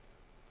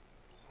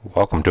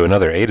Welcome to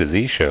another A to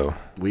Z show.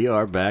 We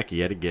are back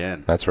yet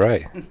again. That's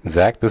right.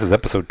 Zach, this is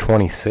episode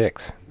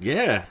 26.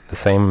 Yeah. The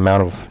same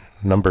amount of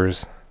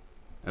numbers.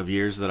 Of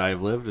years that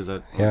I've lived? Is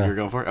that Yeah, what you're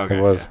going for? Okay.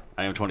 it was. Yeah.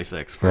 I am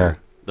 26 for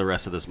the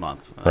rest of this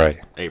month. Right.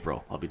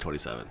 April. I'll be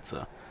 27.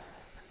 So.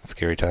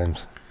 Scary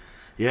times.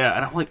 Yeah,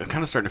 and I'm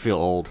kind of starting to feel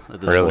old at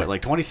this Really? point.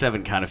 Like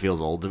 27 kind of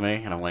feels old to me,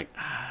 and I'm like,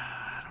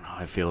 I don't know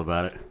how I feel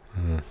about it.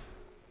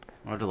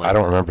 I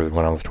don't remember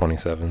when I was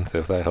 27, so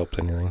if that helps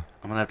anything.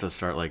 I'm going to have to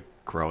start like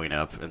growing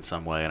up in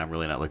some way, and I'm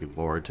really not looking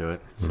forward to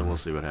it. So we'll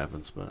see what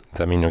happens. But Does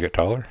that mean you'll get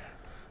taller?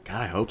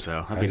 God, I hope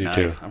so. I That'd be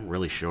do nice. too. I'm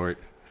really short.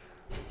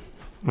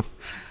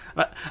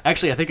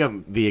 Actually, I think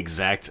I'm the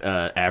exact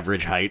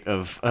average height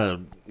of a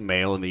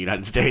male in the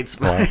United States.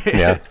 Well,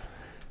 yeah.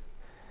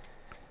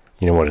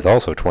 You know what is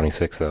also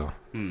 26, though?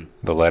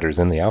 The letters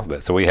in the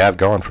alphabet. So we have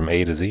gone from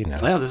A to Z now.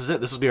 Yeah, this is it.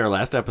 This will be our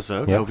last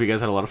episode. Yep. I hope you guys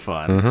had a lot of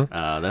fun.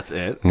 That's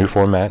it. New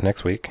format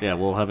next week. Yeah,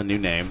 we'll have a new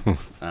name.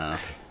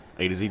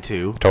 A to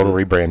Z2. Total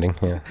rebranding,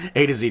 yeah.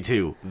 A to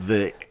Z2.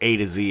 The A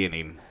to Z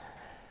inning.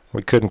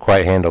 We couldn't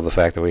quite handle the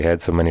fact that we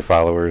had so many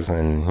followers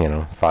and,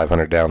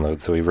 500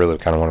 downloads, so we really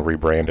kind of want to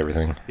rebrand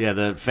everything. Yeah,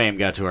 the fame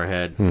got to our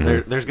head.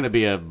 There's going to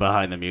be a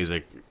behind the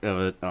music of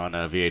it on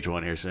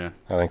VH1 here soon.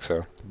 I think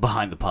so.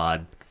 Behind the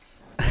pod.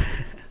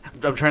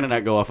 I'm trying to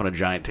not go off on a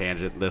giant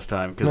tangent this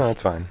time. No,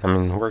 that's fine. I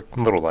mean, we're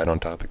a little light on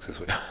topics this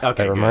week.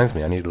 Okay, that reminds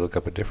me, I need to look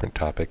up a different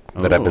topic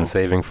that I've been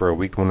saving for a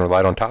week when we're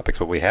light on topics,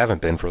 but we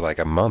haven't been for like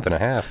a month and a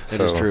half. It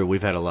is true.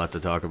 We've had a lot to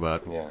talk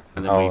about. Yeah.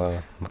 And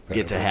then we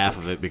get to half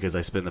of it because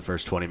I spend the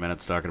first 20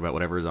 minutes talking about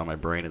whatever is on my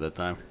brain at that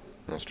time.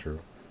 That's true.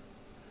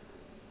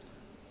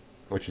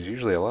 Which is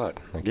usually a lot.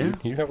 Like Yeah.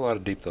 You have a lot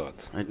of deep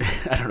thoughts. I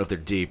don't know if they're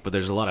deep, but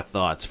there's a lot of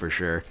thoughts for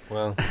sure.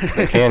 Well,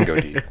 they can go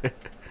deep.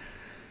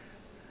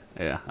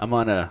 Yeah, I'm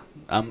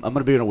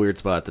gonna be in a weird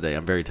spot today.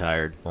 I'm very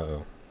tired.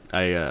 Uh-oh.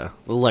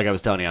 Like I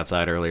was telling you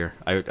outside earlier,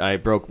 I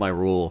broke my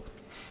rule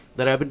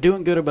that I've been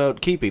doing good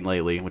about keeping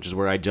lately, which is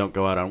where I don't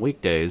go out on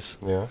weekdays.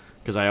 Yeah.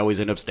 Because I always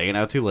end up staying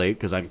out too late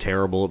because I'm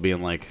terrible at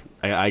being like,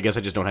 I guess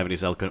I just don't have any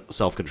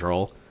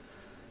self-control.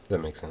 That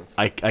makes sense.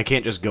 I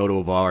can't just go to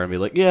a bar and be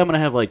like, yeah, I'm going to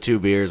have like 2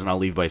 beers and I'll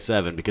leave by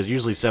 7 because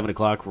usually 7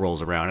 o'clock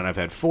rolls around and I've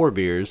had 4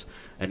 beers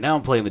and now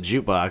I'm playing the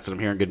jukebox and I'm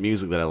hearing good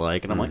music that I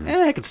like and I'm like,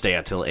 I can stay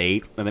out till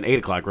 8 and then 8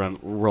 o'clock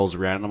rolls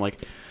around and I'm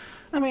like,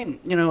 I mean,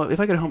 if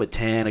I get home at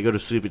 10, I go to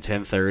sleep at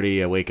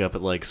 10:30, I wake up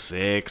at like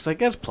 6, like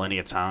that's plenty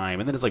of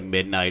time and then it's like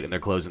midnight and they're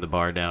closing the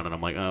bar down and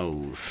I'm like,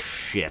 oh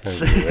shit.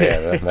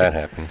 Yeah, that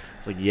happened.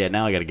 It's like, yeah,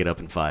 now I got to get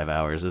up in 5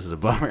 hours. This is a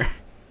bummer.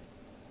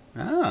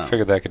 I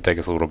figured that could take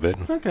us a little bit.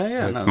 Okay,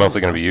 yeah. It's mostly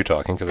going to be you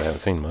talking because I haven't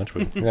seen much,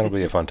 but that'll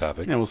be a fun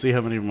topic. Yeah, we'll see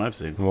how many of them I've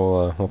seen.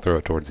 We'll throw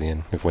it towards the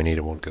end. If we need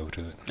it, we'll go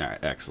to it. All right,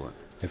 excellent.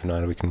 If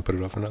not, we can put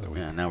it off another week.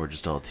 Yeah, now we're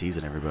just all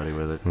teasing everybody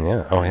with it.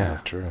 Yeah. Oh, yeah,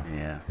 that's true.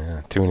 Yeah.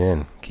 Yeah. Tune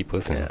in. Keep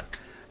listening.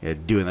 Yeah,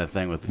 doing that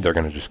thing with... They're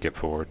going to just skip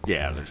forward.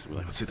 Yeah, they're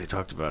like, let's see if they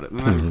talked about it.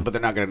 But they're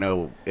not going to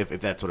know if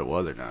that's what it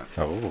was or not.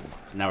 Oh.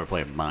 So now we're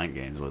playing mind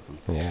games with them.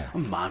 Yeah.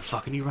 I'm mind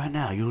fucking you right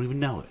now. You don't even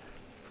know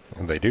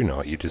it. They do know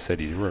it. You just said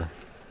you were.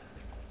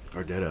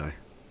 Or did I?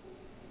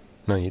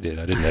 No, you did.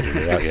 I didn't edit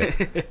it out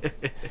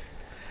yet.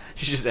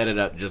 You just edit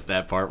out just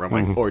that part where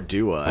I'm like, or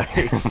do I?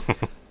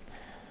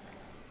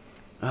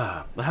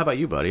 Well, how about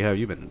you, buddy? How have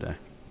you been today?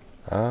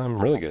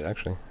 I'm really good,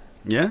 actually.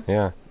 Yeah?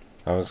 Yeah.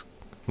 I was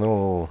a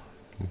little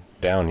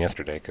down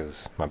yesterday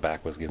because my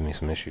back was giving me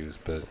some issues,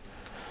 but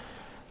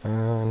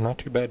not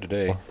too bad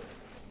today.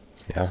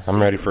 Yeah,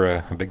 I'm ready for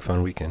a big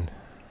fun weekend.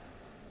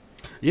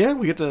 Yeah,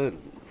 we get to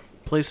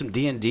play some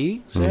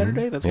D&D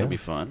Saturday. That's going to be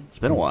fun. It's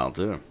been a while,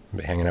 too.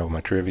 Be hanging out with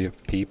my trivia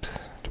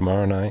peeps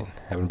tomorrow night,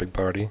 having a big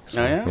party.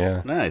 So, Oh, yeah?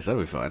 Yeah. Nice.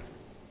 That'll be fun.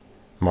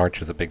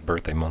 March is a big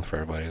birthday month for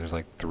everybody. There's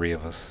like 3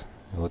 of us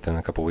within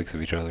a couple weeks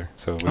of each other.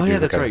 So we do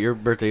that's right. Your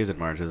birthday is in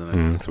March,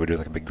 isn't it? So we do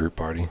like a big group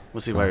party.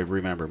 We'll see if I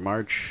remember.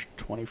 March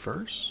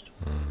 21st?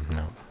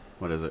 No,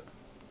 What is it?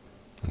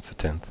 it's the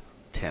 10th.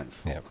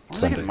 10th. Yeah, Where's I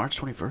Sunday. get March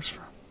 21st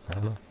from? I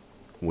don't know.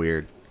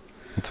 Weird.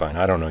 It's fine.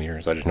 I don't know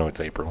yours. I just know it's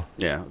April.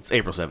 Yeah, it's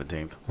April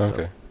 17th. so.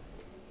 Okay.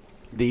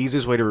 The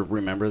easiest way to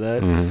remember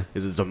that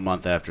is it's a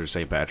month after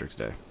St. Patrick's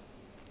Day.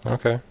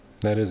 Okay.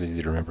 That is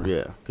easy to remember.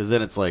 Yeah, because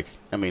then it's like,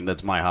 I mean,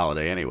 that's my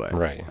holiday anyway.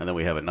 Right. And then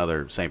we have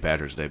another St.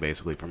 Patrick's Day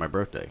basically for my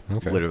birthday.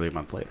 Okay. Literally a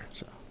month later.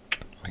 So.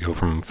 We go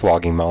from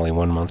flogging Molly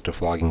 1 month to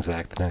flogging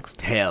Zach the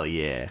next. Hell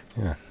yeah.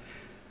 Yeah.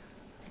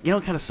 You know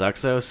what kind of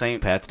sucks, though?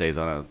 St. Pat's Day's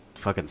on a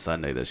fucking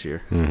Sunday this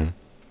year. Mm-hmm.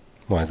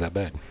 Why is that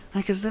bad?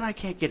 Because then I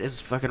can't get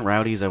as fucking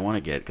rowdy as I want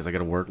to get because I got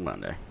to work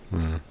Monday.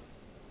 Mm-hmm.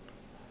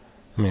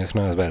 I mean, it's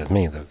not as bad as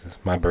me, though, because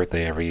my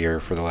birthday every year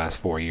for the last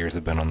 4 years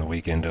has been on the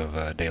weekend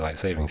of daylight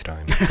savings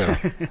time. So,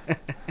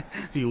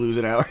 You lose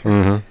an hour?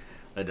 mm-hmm.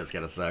 That does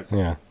kind of suck.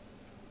 Yeah.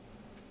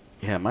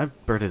 Yeah, my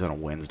birthday's on a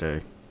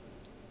Wednesday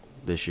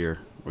this year,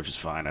 which is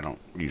fine. I don't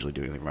usually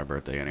do anything for my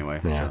birthday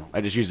anyway. Yeah. So I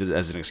just use it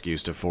as an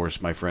excuse to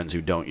force my friends who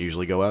don't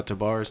usually go out to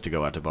bars to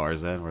go out to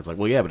bars then, where it's like,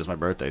 well, yeah, but it's my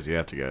birthday, so you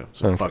have to go.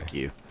 So Okay. fuck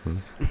you.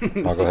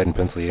 I'll go ahead and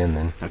pencil you in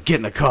then. Now get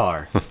in the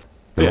car. Then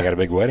Yeah. we got a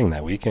big wedding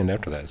that weekend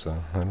after that,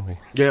 so that'll be...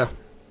 Yeah.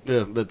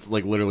 Yeah, that's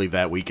like literally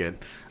that weekend.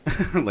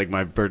 Like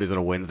my birthday's on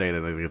a Wednesday,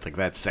 and then it's like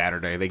that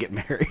Saturday they get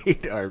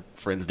married. Our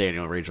friends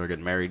Daniel and Rachel are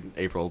getting married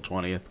April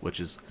 20th, which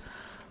is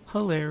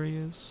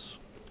hilarious.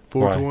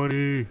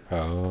 420.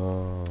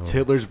 Oh. It's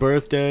Hitler's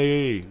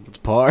birthday. Let's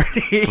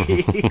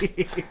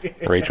party.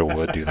 Rachel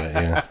would do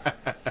that,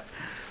 yeah.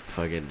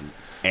 Fucking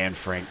Anne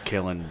Frank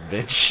killing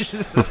bitch.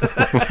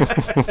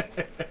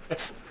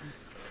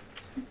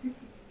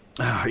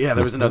 Oh, yeah,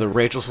 there was another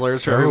Rachel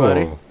slurs for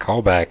everybody. Oh,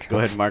 call back. Go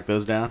ahead and mark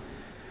those down.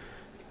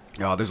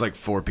 Oh, there's like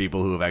 4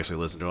 people who have actually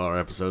listened to all our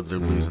episodes. They're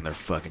losing their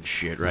fucking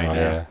shit right now.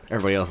 Yeah.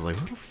 Everybody else is like,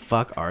 who the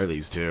fuck are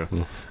these two?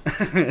 Nah,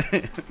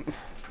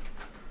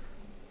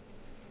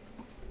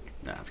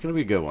 it's going to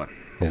be a good one.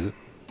 Is it?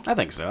 I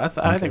think so.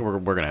 I think we're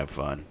going to have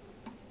fun.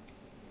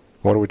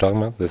 What are we talking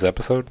about? This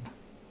episode?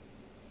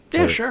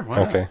 Yeah, Or- sure. Why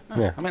not? okay,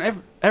 yeah. I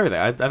mean, everything.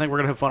 I think we're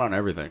going to have fun on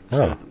everything.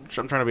 So Oh.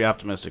 I'm trying to be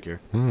optimistic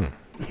here.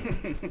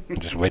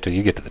 Just wait till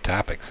you get to the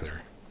topics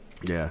there.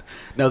 Yeah.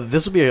 No,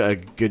 this will be a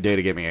good day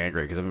to get me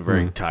angry because I've been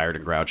very tired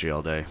and grouchy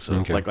all day. So,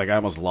 Okay. like I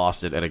almost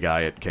lost it at a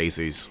guy at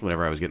Casey's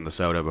whenever I was getting the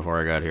soda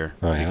before I got here.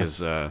 Oh, yeah? Because,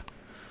 well,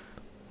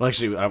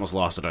 actually, I almost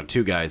lost it on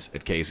 2 guys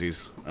at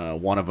Casey's.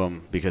 One of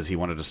them because he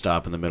wanted to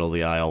stop in the middle of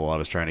the aisle while I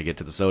was trying to get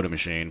to the soda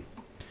machine.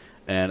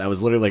 And I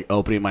was literally, like,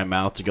 opening my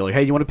mouth to go, like,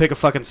 hey, you want to pick a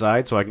fucking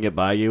side so I can get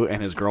by you?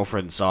 And his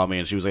girlfriend saw me,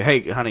 and she was like,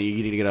 hey, honey,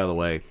 you need to get out of the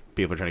way.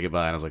 People are trying to get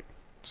by. And I was like,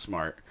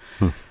 smart.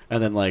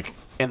 And then, like,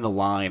 in the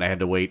line, I had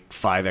to wait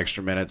 5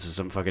 extra minutes as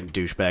some fucking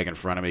douchebag in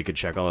front of me could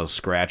check all those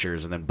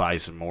scratchers and then buy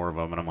some more of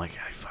them. And I'm like,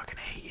 I fucking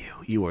hate you.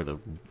 You are the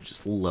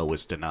just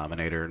lowest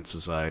denominator in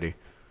society.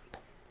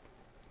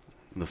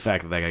 And the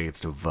fact that that guy gets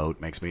to vote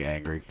makes me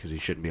angry because he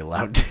shouldn't be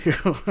allowed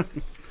to.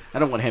 I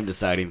don't want him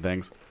deciding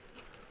things.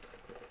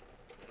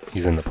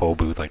 He's in the poll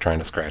booth, like, trying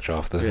to scratch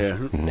off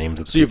the names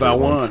of the See if people I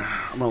he wants. won.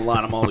 I'm going to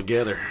line them all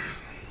together.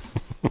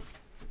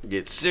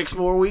 Get 6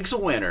 more weeks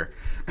of winter.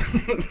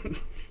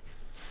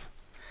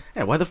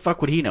 Yeah, why the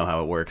fuck would he know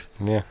how it works?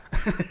 Yeah.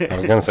 I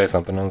was going to say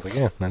something. I was like,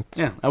 yeah, that's...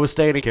 Yeah, I was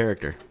staying in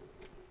character.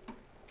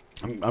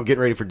 I'm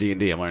getting ready for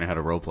D&D. I'm learning how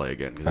to roleplay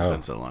again because it's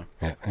been so long.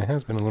 Yeah, it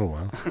has been a little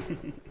while.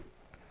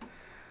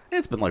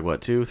 It's been like,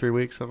 what, 2-3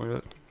 weeks? Something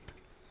like that?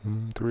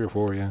 3 or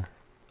 4, yeah.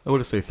 I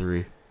would say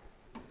 3.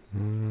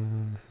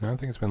 No, I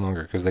think it's been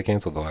longer because they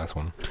canceled the last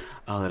one.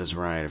 Oh, that is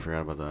right. I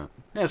forgot about that.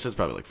 Yeah, so it's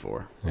probably like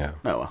 4. Yeah.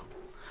 Oh, well.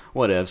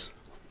 Whatevs.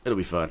 It'll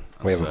be fun.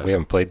 We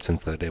haven't played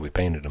since the day we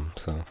painted them,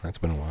 so that's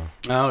been a while.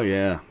 Oh,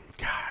 yeah.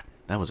 God,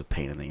 that was a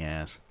pain in the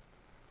ass.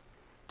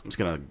 I'm just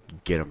going to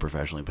get them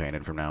professionally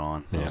painted from now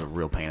on. That was a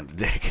real pain in the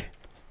dick.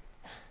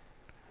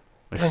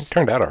 It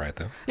turned out all right,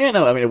 though. Yeah,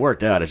 no, I mean, it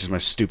worked out. It's just my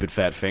stupid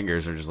fat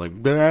fingers are just like,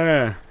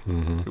 paint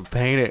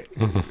it.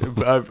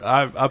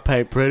 I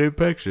paint pretty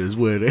pictures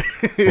with it.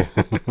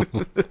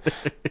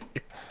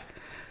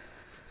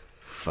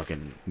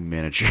 Fucking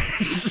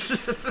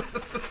miniatures.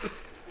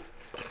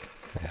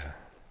 Yeah.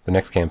 The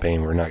next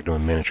campaign, we're not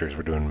doing miniatures.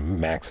 We're doing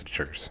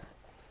maxatures.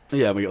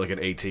 Yeah, I'm gonna get like an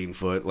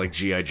 18-foot, like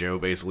G.I. Joe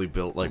basically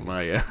built like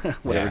my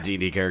whatever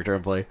D&D character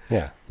I'm playing.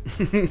 Yeah.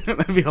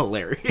 That'd be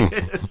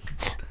hilarious.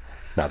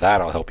 Now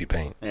that'll help you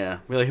paint. Yeah.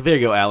 Be like, there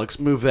you go, Alex.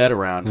 Move that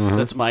around.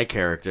 That's my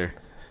character.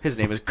 His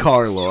name is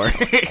Carlor.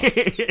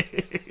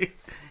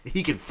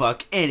 He can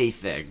fuck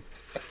anything.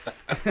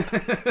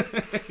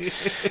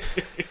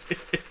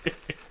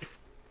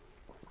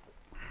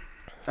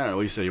 I don't know.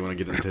 What you say? You want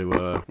to get into?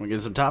 Want to get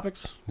into some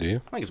topics? Do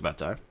you? I think it's about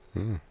time.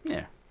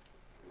 Yeah.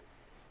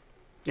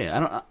 Yeah. I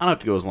don't have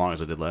to go as long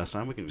as I did last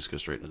time. We can just go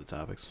straight into the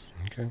topics.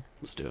 Okay.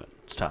 Let's do it.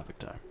 It's topic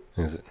time.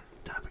 Is it?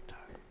 Topic time.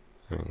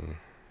 I mean,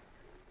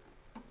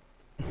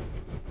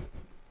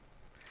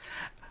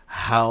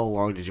 How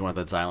long did you want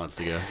that silence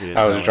to go?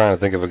 I was just trying to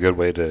think of a good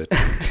way to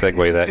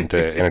segue that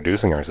into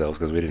introducing ourselves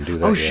because we didn't do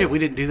that. Oh yet. shit, we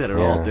didn't do that at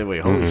all, Yeah. did we?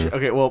 Holy shit.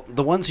 Okay, well,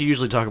 the ones who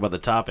usually talk about the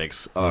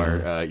topics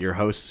are your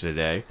hosts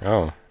today.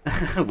 Oh,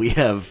 We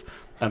have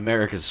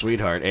America's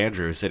sweetheart,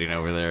 Andrew, sitting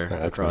over there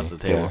that's across me.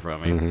 the table Yeah.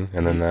 from me.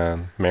 And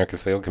then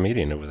America's failed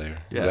comedian over there,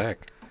 Yeah.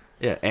 Zach.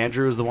 Yeah,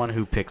 Andrew is the one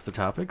who picks the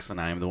topics, and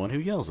I am the one who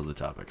yells at the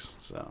topics.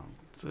 So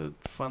it's a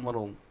fun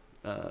little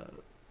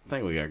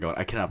thing we got going.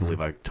 I cannot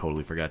believe I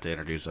totally forgot to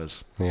introduce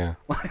us. Yeah.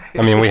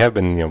 I mean, we have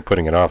been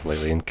putting it off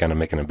lately and kind of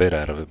making a bit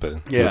out of it, but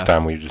Yeah. this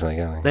time we just like,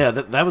 oh, Yeah,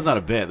 that was not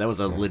a bit. That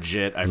was a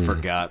legit. I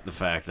forgot the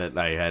fact that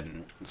I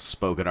hadn't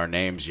spoken our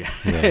names yet.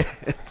 Yeah.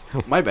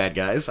 My bad,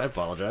 guys. I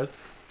apologize.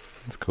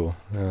 it's cool.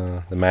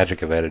 The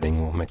magic of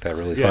editing will make that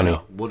really Yeah, funny.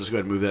 no, we'll just go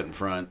ahead and move that in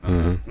front,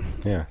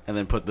 Yeah. and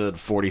then put the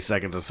 40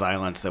 seconds of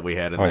silence that we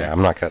had in Oh there. yeah,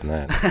 I'm not cutting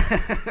that.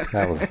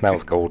 that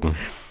was golden.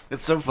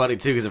 It's so funny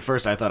too, because at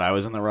first I thought I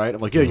was in the right. I'm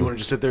like, yeah, you want to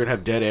just sit there and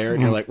have dead air?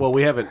 And you're like, well,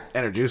 we haven't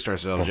introduced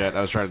ourselves yet.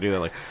 I was trying to do that,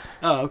 like,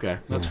 oh, okay,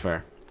 that's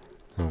fair.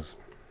 It was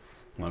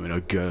I mean, I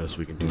guess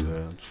we can do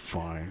that. It's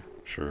fine.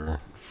 sure.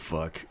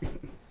 Fuck.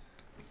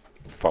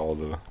 Follow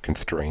the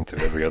constraints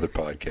of every other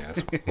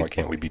podcast. Why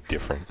can't we be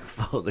different?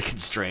 Follow the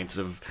constraints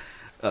of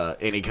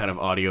any kind of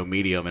audio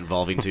medium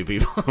involving two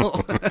people.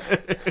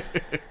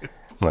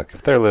 Look,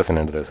 if they're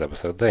listening to this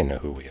episode, they know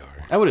who we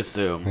are. I would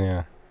assume.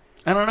 Yeah.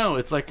 I don't know.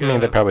 It's like I mean,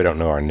 they probably don't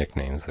know our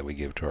nicknames that we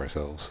give to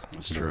ourselves.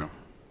 That's true.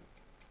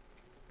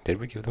 Did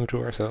we give them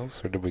to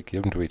ourselves, or did we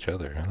give them to each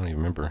other? I don't even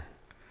remember.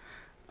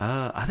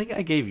 I think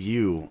I gave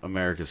you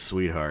America's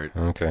Sweetheart.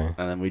 Okay.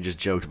 And then we just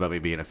joked about me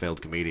being a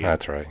failed comedian.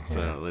 That's right. Yeah.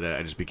 So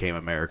I just became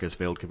America's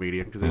failed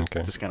comedian because it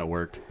Okay. just kind of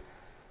worked.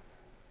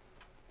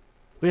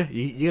 But yeah,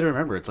 you got to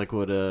remember, it's like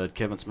what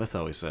Kevin Smith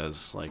always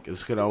says. Like,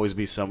 this could always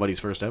be somebody's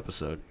first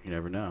episode. You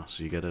never know.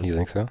 So you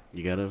think so?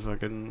 You got to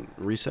fucking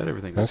reset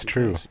everything. That's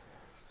true.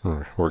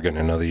 We're getting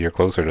another year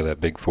closer to that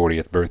big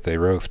 40th birthday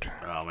roast.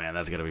 Oh, man,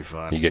 that's going to be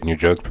fun. You getting your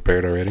jokes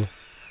prepared already?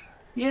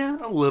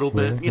 Yeah, a little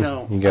bit. Yeah. You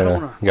know, you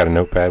got a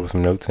notepad with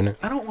some notes in it?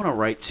 I don't want to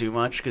write too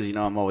much because, you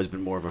know, I've always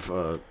been more of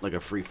a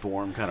free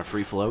form, kind of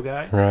free flow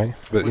guy. Right.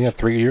 But yeah,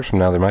 3 years from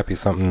now, there might be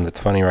something that's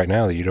funny right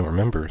now that you don't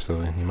remember,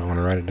 so you might want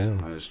to write it down.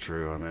 That is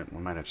true. I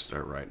might have to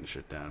start writing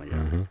shit down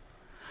again.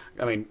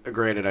 I mean,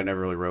 granted, I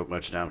never really wrote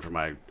much down for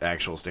my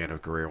actual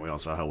stand-up career, and we all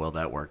saw how well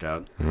that worked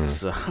out.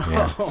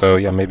 So,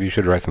 yeah, maybe you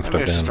should write some stuff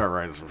maybe I should down. start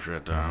writing some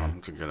shit down.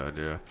 It's a good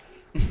idea.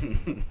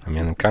 I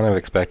mean, I'm kind of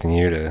expecting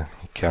you to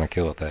kind of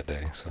kill it that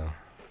day, so.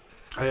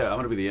 Oh, yeah, I'm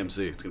going to be the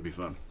MC. It's going to be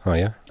fun. Oh,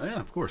 yeah? Oh, yeah,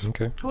 of course.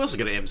 Okay. Who else is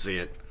going to MC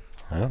it?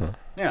 I don't know.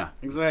 Yeah,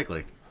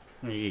 exactly.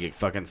 You get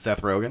fucking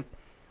Seth Rogen.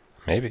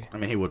 Maybe. I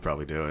mean, he would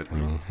probably do it. I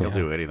mean, He'll yeah.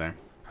 do anything.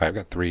 I've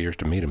got 3 years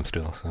to meet him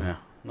still, so. Yeah.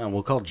 No,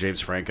 we'll call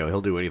James Franco.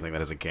 He'll do anything that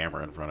has a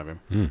camera in front of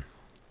him.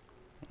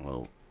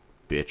 Little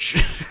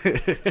bitch.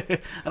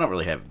 I don't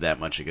really have that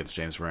much against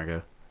James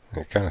Franco.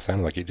 It kind of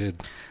sounded like you did.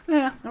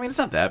 Yeah, I mean, it's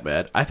not that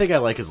bad. I think I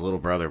like his little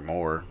brother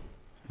more.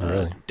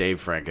 Really? Dave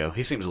Franco.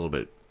 He seems a little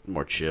bit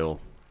more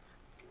chill.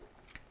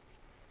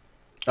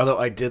 Although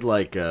I did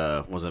like,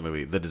 what was that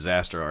movie? The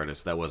Disaster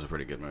Artist. That was a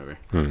pretty good movie.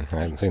 I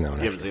haven't seen that one.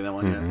 You haven't seen that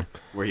one yet?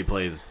 Where he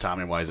plays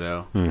Tommy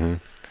Wiseau.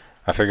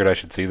 I figured I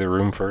should see The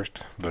Room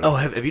first. But Oh,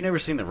 have you never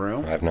seen The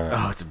Room? I have not.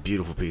 Oh, it's a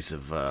beautiful piece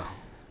of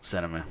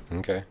cinema.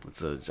 Okay.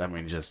 It's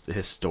just a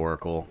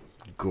historical,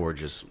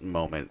 gorgeous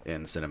moment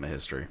in cinema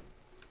history.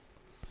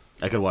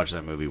 I could watch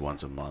that movie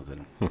once a month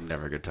and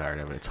never get tired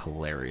of it. It's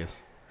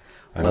hilarious.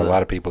 I know a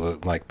lot of people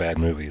that like bad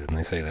movies, and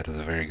they say that is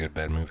a very good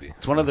bad movie.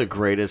 It's one of the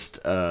greatest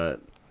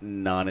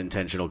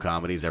non-intentional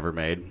comedies ever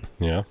made.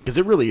 Yeah? Because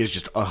it really is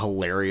just a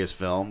hilarious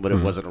film, but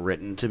it wasn't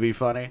written to be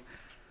funny.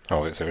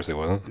 Oh, it seriously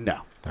wasn't?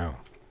 No. Oh.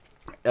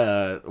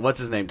 What's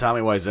his name?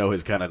 Tommy Wiseau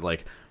has kind of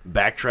like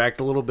backtracked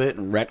a little bit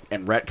and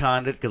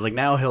retconned it because like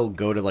now he'll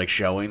go to like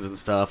showings and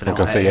stuff. And I was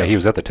gonna say, he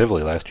was at the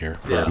Tivoli last year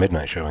for a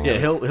midnight showing. Yeah,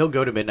 he'll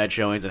go to midnight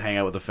showings and hang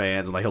out with the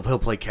fans and like he'll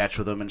play catch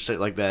with them and shit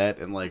like that.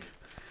 And like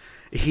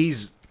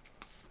he's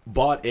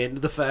bought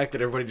into the fact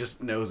that everybody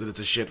just knows that it's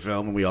a shit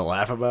film and we all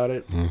laugh about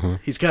it.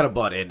 He's kind of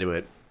bought into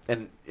it,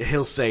 and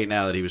he'll say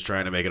now that he was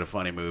trying to make it a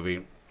funny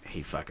movie.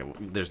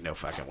 There's no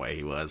fucking way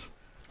he was.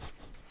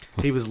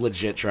 He was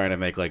legit trying to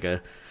make like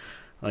a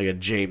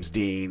James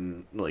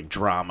Dean like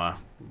drama,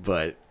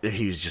 but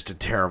he's just a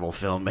terrible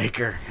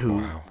filmmaker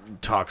who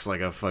talks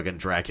like a fucking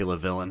Dracula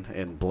villain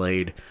in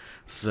Blade.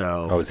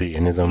 So Oh, is he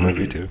in his own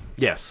movie too?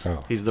 yes,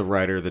 Oh. he's the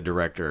writer, the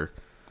director,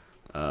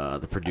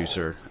 the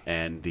producer,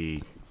 and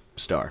the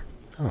star.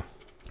 Oh.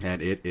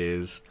 And it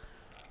is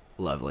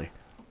lovely.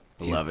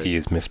 Love it. He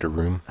is Mr.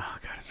 Room. Oh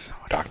god, it's so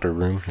much. Dr.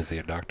 Room. Is he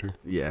a doctor?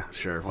 Yeah,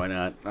 sure. Why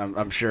not?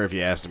 I'm sure if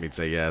you asked him, he'd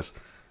say yes.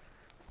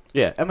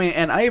 Yeah, I mean,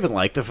 and I even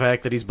like the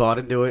fact that he's bought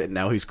into it, and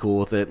now he's cool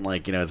with it, and,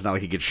 like, you know, it's not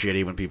like he gets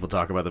shitty when people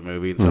talk about the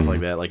movie and stuff like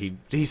that. Like,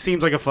 he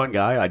seems like a fun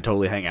guy. I'd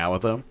totally hang out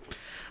with him.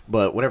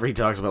 But whenever he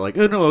talks about, like,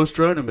 oh, no, I was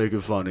trying to make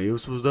it funny.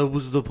 That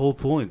was the whole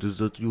point, is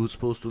that you were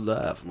supposed to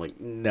laugh. I'm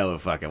like, no,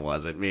 it fucking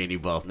wasn't. Me and you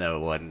both know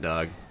it wasn't,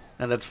 dog.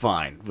 And that's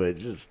fine, but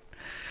just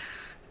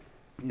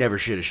never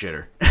shit a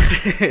shitter.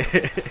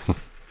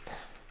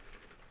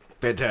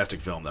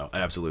 Fantastic film, though. I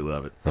absolutely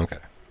love it. Okay.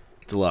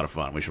 It's a lot of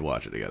fun. We should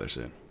watch it together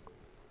soon.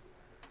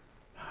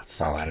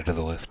 I'll add it to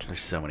the list.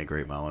 There's so many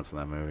great moments in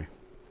that movie.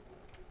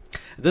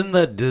 Then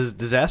the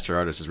Disaster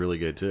Artist is really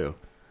good, too.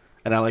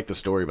 And I like the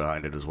story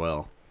behind it as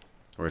well.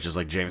 Where it's just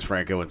like James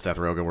Franco and Seth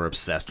Rogen were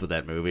obsessed with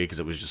that movie because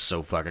it was just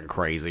so fucking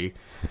crazy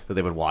that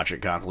they would watch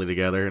it constantly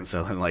together. And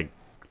so then, like,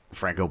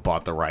 Franco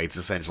bought the rights,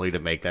 essentially, to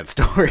make that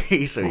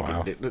story so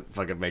he could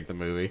fucking make the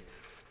movie.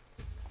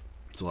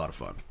 It's a lot of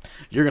fun.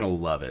 You're going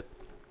to love it.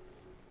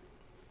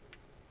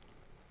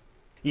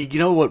 You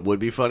know what would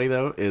be funny,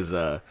 though, is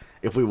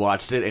if we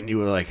watched it and you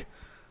were like,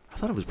 I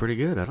thought it was pretty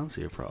good. I don't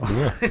see a problem.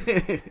 Yeah.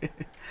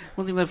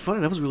 Wasn't even that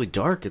funny. That was really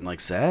dark and, like,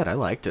 sad. I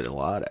liked it a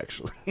lot,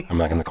 actually. I'm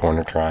like in the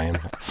corner crying.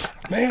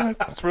 Man,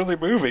 that's really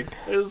moving.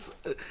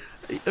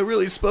 It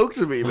really spoke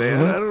to me,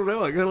 man. I don't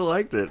know. I kind of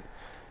liked it.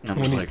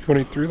 I'm just When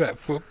he threw that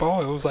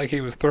football, it was like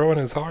he was throwing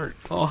his heart.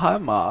 Oh, hi,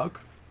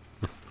 Mark.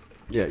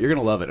 Yeah, you're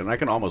going to love it. And I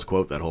can almost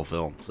quote that whole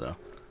film, so.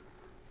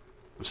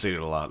 I've seen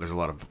it a lot. There's a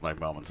lot of like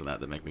moments in that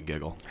make me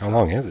giggle. How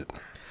long is it?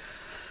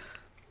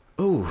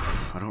 Oh,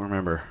 I don't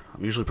remember.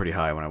 I'm usually pretty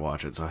high when I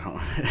watch it, so I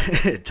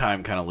don't.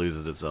 Time kind of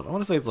loses itself. I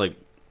want to say it's like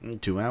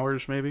 2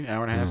 hours, maybe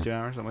hour and a half, 2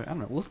 hours. Something. I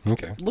don't know.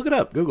 Look it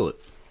up. Google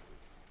it.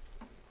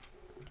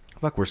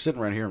 Fuck, we're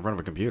sitting right here in front of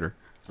a computer.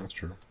 That's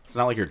true. It's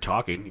not like you're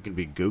talking. You can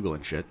be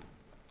Googling shit.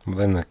 Well,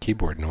 then the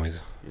keyboard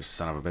noise You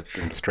son of a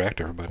can bitch.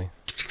 distract everybody.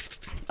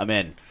 I'm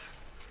in.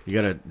 You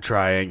gotta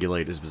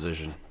triangulate his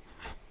position.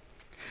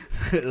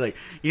 Like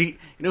you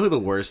know who the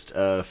worst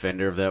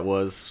offender of that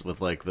was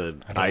with like the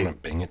I don't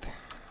want to Bing it.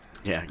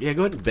 yeah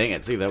go ahead and Bing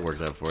it, see if that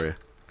works out for you.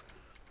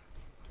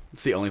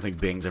 It's the only thing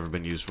Bing's ever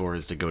been used for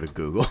is to go to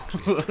Google.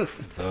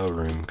 The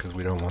Room, because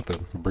we don't want the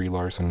Brie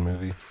Larson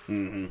movie.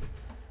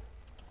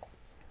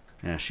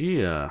 Yeah, she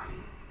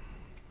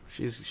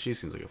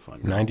seems like a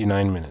fun girl.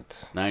 99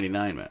 minutes.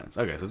 99 minutes.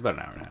 Okay, so it's about an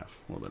hour and a half,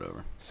 a little bit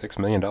over. $6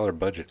 million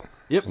budget.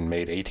 Yep. And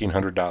made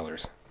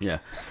 $1,800. Yeah.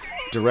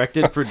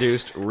 Directed,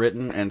 produced,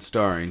 written, and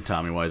starring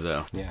Tommy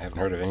Wiseau. Yeah, I haven't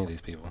heard of any of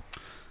these people.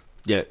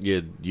 Yeah,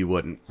 you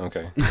wouldn't.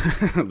 Okay.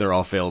 They're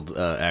all failed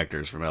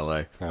actors from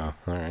L.A. Oh, all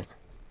right.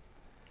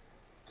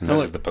 And Oh, this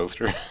look. is the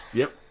poster.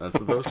 Yep, that's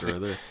the poster right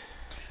there.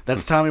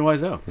 That's Tommy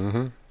Wiseau.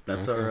 Mm-hmm.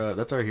 That's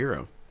our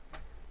hero.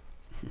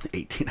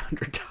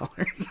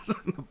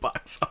 $1,800 in the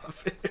box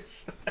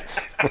office.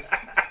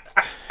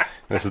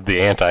 This is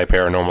the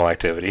anti-paranormal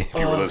activity, if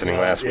you were listening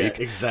last Yeah, week.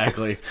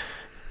 exactly.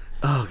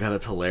 Oh god,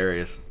 that's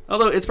hilarious.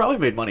 Although it's probably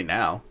made money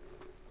now.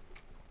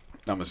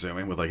 I'm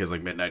assuming with like his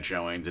like midnight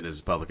showings and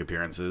his public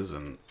appearances,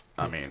 and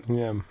I mean,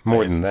 Yeah,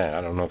 more I than that.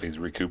 I don't know if he's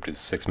recouped his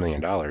 $6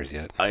 million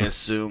yet. I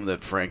assume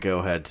that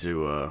Franco had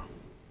to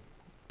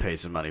pay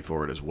some money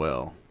for it as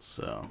well.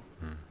 So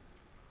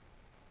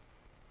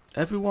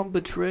everyone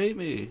betray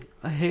me.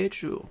 I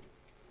hate you.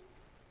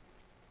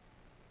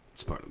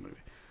 It's part of the movie.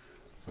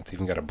 It's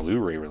even got a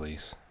Blu-ray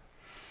release.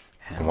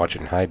 You Hell, can watch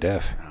it in high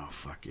def. oh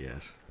fuck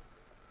yes.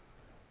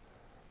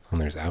 And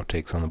there's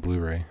outtakes on the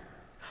Blu-ray.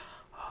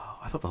 Oh,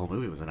 I thought the whole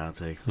movie was an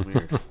outtake.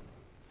 Weird. It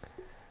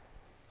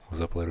was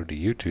uploaded to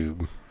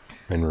YouTube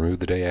and removed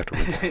the day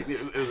afterwards. It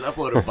was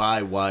uploaded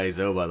by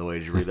Wiseau, by the way.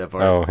 Did you read that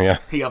part? Oh, yeah.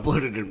 He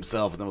uploaded it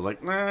himself and then was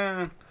like,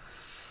 nah, I'm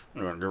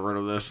going to get rid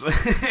of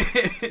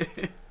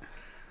this.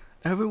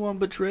 Everyone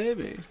betray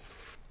me.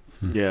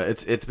 Yeah,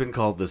 it's been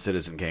called the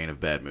Citizen Kane of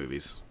bad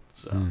movies.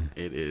 So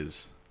it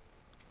is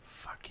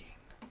fucking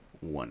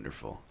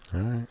wonderful. All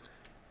right.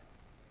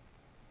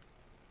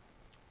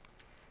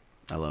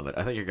 I love it.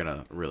 I think you're going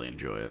to really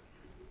enjoy it.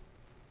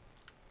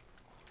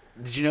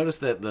 Did you notice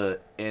that the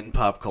in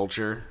pop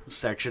culture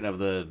section of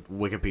the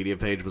Wikipedia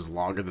page was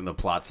longer than the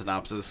plot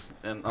synopsis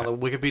on the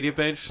Wikipedia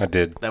page? I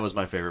did. That was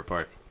my favorite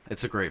part.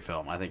 It's a great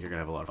film. I think you're going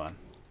to have a lot of fun.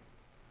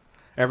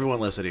 Everyone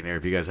listening here,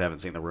 if you guys haven't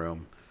seen The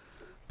Room,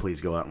 please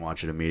go out and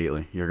watch it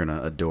immediately. You're going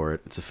to adore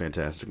it. It's a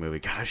fantastic movie.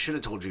 God, I should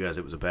have told you guys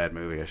it was a bad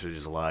movie. I should have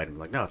just lied and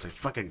be like, no, it's a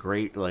fucking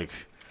great, like,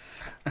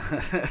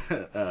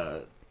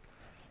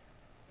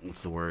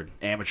 what's the word?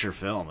 Amateur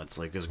film. It's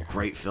like this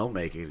great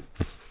filmmaking.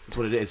 That's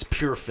what it is. It's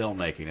pure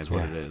filmmaking is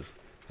what Yeah. it is.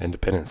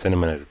 Independent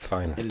cinema at its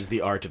finest. It is the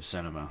art of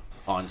cinema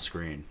on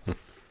screen,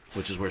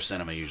 which is where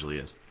cinema usually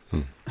is.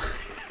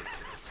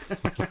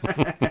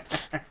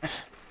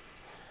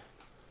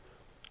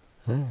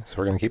 All right, so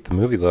we're going to keep the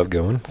movie love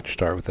going. Let's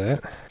start with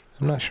that.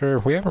 I'm not sure.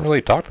 We haven't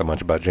really talked that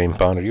much about James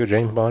Bond. Are you a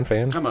James Bond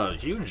fan? I'm a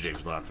huge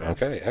James Bond fan.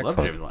 Okay, Love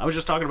excellent. James Bond. I was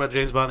just talking about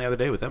James Bond the other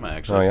day with Emma,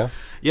 actually. Oh, yeah?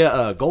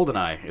 Yeah,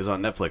 GoldenEye is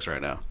on Netflix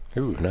right now.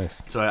 Ooh,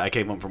 nice. So I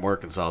came home from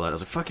work and saw that. I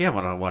was like, fuck yeah, I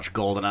want to watch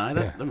GoldenEye.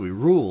 Yeah. That movie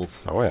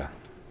rules. Oh, yeah.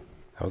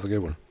 That was a good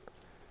one.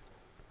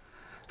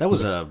 That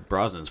was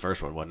Brosnan's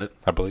first one, wasn't it?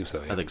 I believe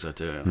so, yeah. I think so,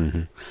 too. Yeah.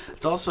 Mm-hmm.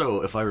 It's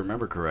also, if I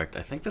remember correct,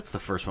 I think that's the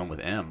first one with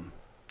M,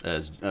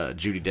 as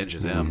Judi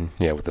Dench's M.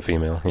 Yeah, with the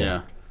female.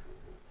 Yeah.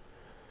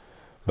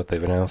 But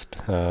they've announced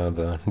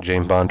the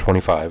James Bond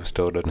 25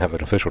 still doesn't have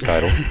an official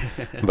title.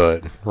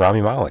 But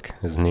Rami Malek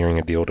is nearing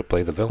a deal to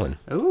play the villain.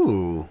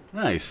 Ooh,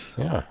 nice.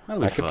 Yeah.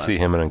 That'll be I could fun. see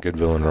him in a good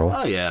villain role.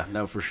 Oh, yeah,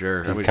 no, for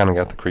sure. He's kind of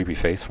got the creepy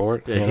face for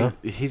it. yeah, you know?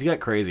 he's got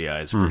crazy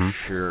eyes, for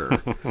sure.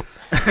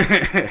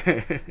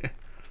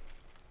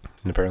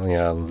 And apparently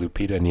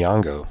Lupita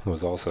Nyong'o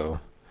was also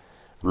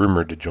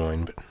rumored to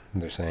join, but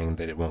they're saying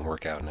that it won't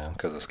work out now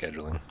because of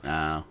scheduling.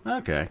 Oh,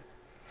 okay.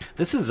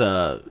 This is,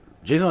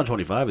 Jason on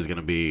 25 is going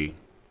to be,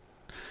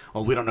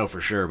 well, we don't know for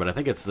sure, but I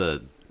think it's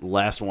the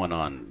last one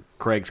on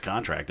Craig's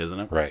contract, isn't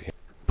it? Right.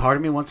 Part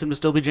of me wants him to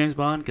still be James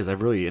Bond, because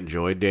I've really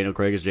enjoyed Daniel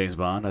Craig as James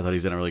Bond. I thought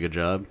he's done a really good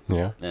job.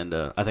 Yeah. And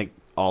I think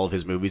all of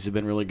his movies have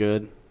been really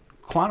good.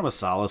 Quantum of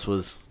Solace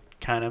was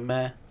kind of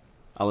meh.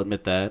 I'll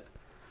admit that.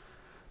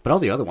 But all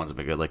the other ones have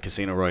been good, like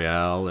Casino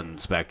Royale and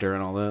Spectre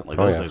and all that. Like,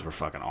 those things were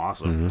fucking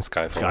awesome.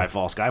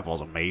 Skyfall's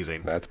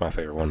amazing. That's my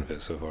favorite one of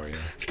his so far, yeah.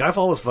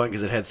 Skyfall was fun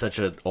because it had such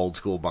an old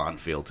school Bond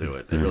feel to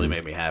it. It really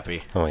made me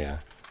happy. Oh, yeah.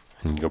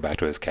 And you go back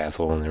to his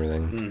castle and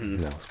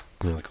everything. That was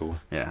really cool.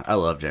 Yeah, I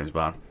love James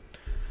Bond.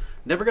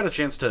 Never got a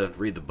chance to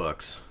read the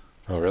books.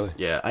 Oh, really?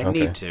 Yeah, I Okay.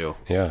 need to.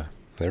 Yeah,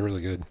 they're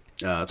really good.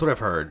 That's what I've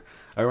heard.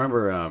 I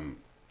remember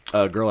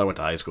a girl I went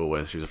to high school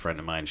with. She was a friend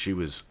of mine. She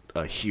was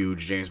a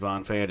huge James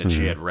Bond fan, and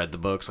she had read the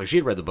books. Like, she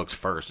had read the books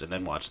first and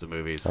then watched the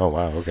movies. Oh,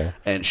 wow, okay.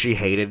 And she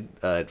hated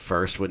at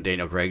first when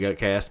Daniel Craig got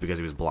cast because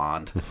he was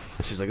blonde.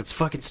 She's like, it's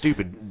fucking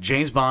stupid.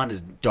 James Bond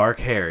is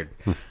dark-haired.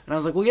 And I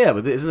was like, well, yeah,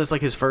 but isn't this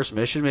like his first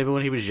mission? Maybe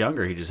when he was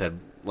younger, he just had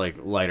like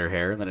lighter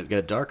hair, and then it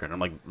got darker. And I'm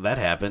like, that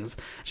happens.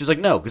 She's like,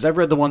 no, because I've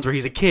read the ones where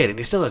he's a kid, and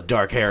he still has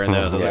dark hair in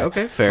those. I was like,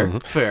 okay,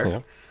 fair.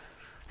 Yeah.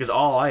 Because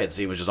all I had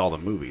seen was just all the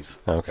movies.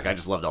 Okay. Like, I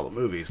just loved all the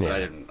movies,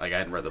 but Yeah. I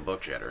hadn't read the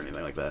book yet or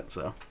anything like that.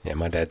 So Yeah,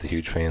 my dad's a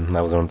huge fan.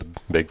 That was one of the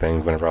big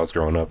things whenever I was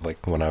growing up.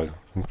 Like, when I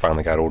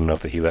finally got old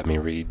enough that he let me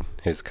read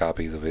his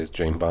copies of his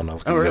James Bond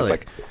novels. 'Cause Oh, he has, really?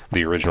 like,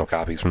 the original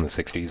copies from the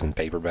 60s in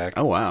paperback.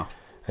 oh wow,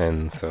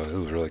 And so it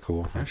was really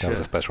cool. That was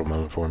a shit. special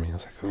moment for me. I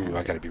was like, ooh,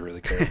 I got to be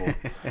really careful.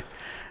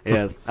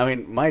 yeah. I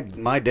mean,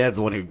 my dad's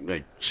the one who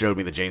like, showed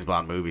me the James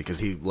Bond movie because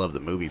he loved the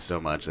movies so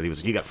much that he was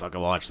like, you got to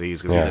fucking watch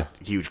these because he's Yeah.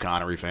 a huge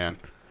Connery fan.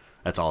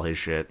 That's all his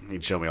shit.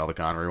 He'd show me all the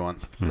Connery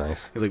ones.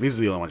 Nice. He's like, these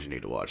are the only ones you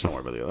need to watch. Don't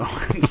worry about the other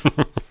ones.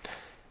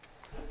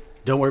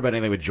 Don't worry about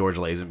anything with George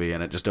Lazenby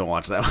in it. Just don't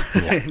watch that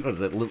one. Yeah. What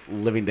is it?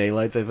 Living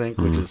Daylights, I think,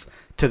 which is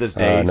to this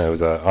day. No, it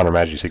was Honor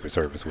Majesty Secret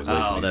Service. Was Oh,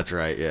 Lazenby's. that's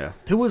right. Yeah.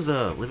 Who was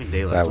Living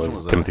Daylights? That Which was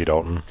one Timothy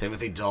Dalton.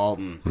 Timothy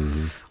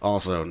Dalton.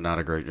 Also, not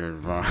a great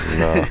James Bond.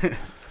 No.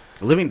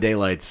 Living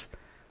Daylights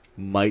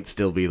might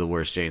still be the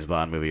worst James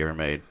Bond movie ever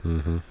made.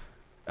 Mm-hmm.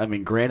 I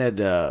mean, granted,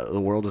 The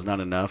World Is Not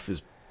Enough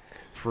is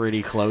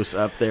pretty close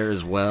up there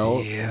as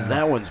well. Yeah.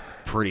 That one's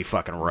pretty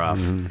fucking rough.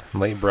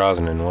 Late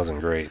Brosnan wasn't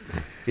great.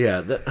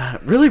 Yeah,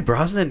 really,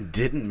 Brosnan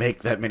didn't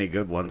make that many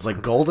good ones. Like,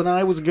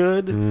 GoldenEye was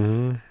good.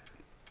 Mm-hmm.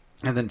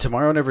 And then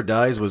Tomorrow Never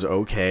Dies was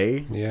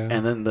okay. Yeah.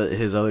 And then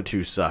his other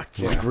two sucked.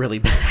 Yeah. Like, really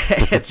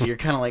bad. So you're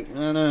kind of like,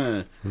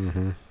 no.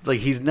 Mm-hmm. It's like,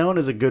 he's known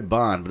as a good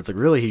Bond, but it's like,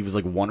 really, he was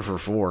like 1 for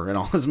 4 in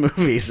all his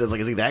movies. It's like,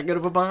 is he that good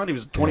of a Bond? He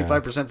was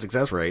 25%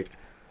 success rate.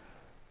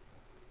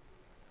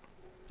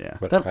 Yeah.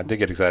 But I did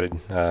get excited.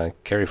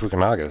 Cary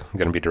Fukunaga is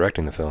going to be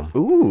directing the film.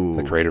 Ooh.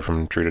 The creator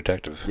from True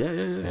Detective. Yeah.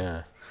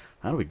 Yeah.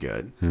 That'll be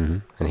good. Mm-hmm.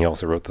 And he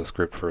also wrote the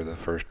script for the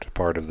first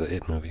part of the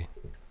It movie.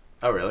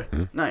 Oh, really?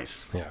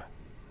 Nice. Yeah.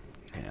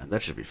 Yeah,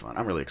 that should be fun.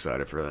 I'm really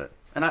excited for that.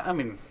 And I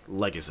mean,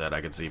 like you said,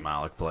 I could see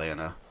Malik playing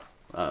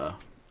a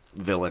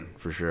villain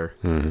for sure.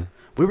 Mm-hmm.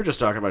 We were just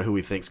talking about who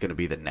we think's going to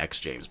be the next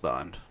James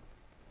Bond.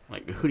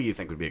 Like, who do you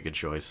think would be a good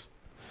choice?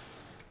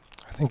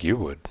 I think you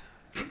would.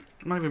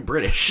 I'm not even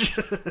British.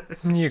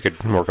 You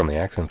could work on the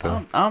accent,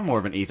 though. I'm more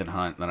of an Ethan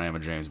Hunt than I am a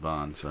James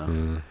Bond,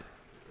 so...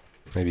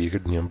 Maybe you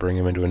could bring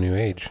him into a new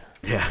age.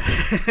 Yeah.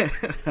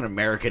 An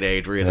American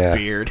age where he has Yeah. a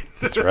beard.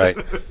 That's right.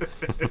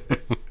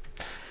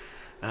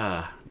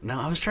 No,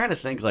 I was trying to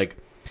think, like,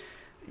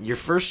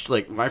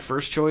 my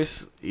first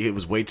choice, it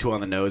was way too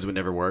on the nose, it would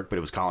never work, but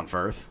it was Colin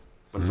Firth.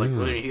 But it's like,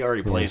 well, he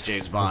already plays Yes.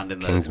 James Bond in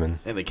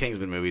the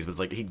Kingsman movies, but it's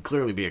like, he'd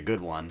clearly be a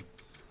good one.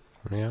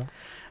 Yeah.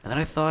 And then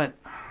I thought,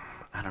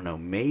 I don't know,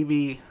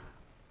 maybe,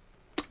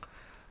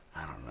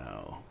 I don't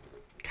know.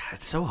 God,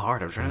 it's so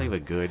hard. I'm trying to think of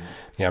a good...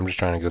 Yeah, I'm just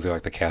trying to go through,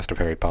 like, the cast of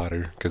Harry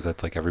Potter, because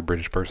that's, like, every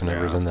British person Yeah,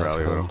 ever is in that's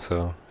that probably film, who.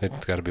 so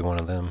it's got to be one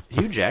of them.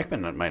 Hugh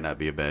Jackman might not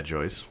be a bad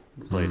choice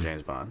to play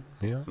James Bond.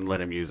 Yeah. And let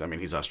him use... I mean,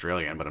 he's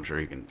Australian, but I'm sure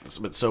he can...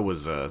 But so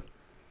was... I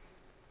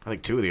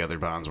think 2 of the other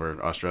Bonds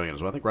were Australian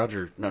as well. I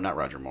think not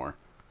Roger Moore.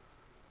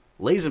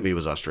 Lazenby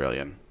was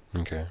Australian.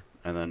 Okay.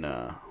 And then...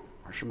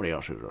 or somebody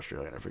else who was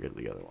Australian. I forget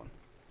the other one.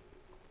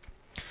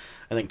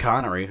 And then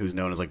Connery, who's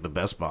known as, like, the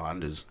best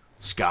Bond, is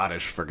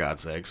Scottish, for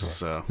God's sakes.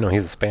 So... No,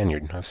 he's a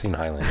Spaniard. I've seen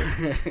Highlander.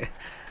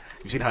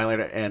 You've seen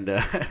Highlander, and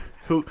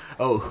who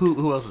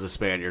else is a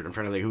Spaniard? I'm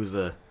trying to think who's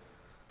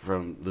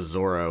from the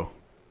Zorro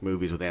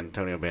movies with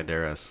Antonio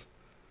Banderas.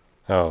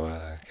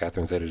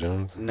 Catherine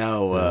Zeta-Jones?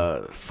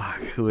 No, fuck,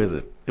 who is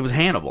it? It was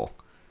Hannibal.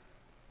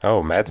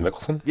 Oh, Mads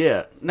Mikkelsen?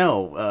 Yeah,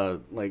 no,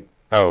 like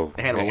Oh,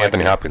 Hannibal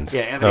Anthony Lecter. Hopkins.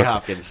 Yeah, Anthony Okay.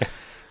 Hopkins.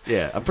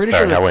 Yeah, I'm pretty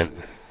Sorry, sure I that's...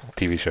 went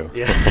TV show.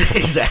 Yeah,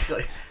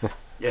 exactly.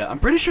 Yeah, I'm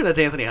pretty sure that's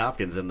Anthony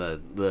Hopkins in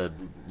the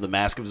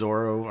Mask of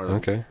Zorro. Or,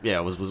 Okay. Yeah,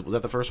 was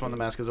that the first one, the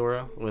Mask of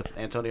Zorro, with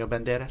Antonio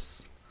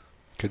Banderas?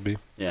 Could be.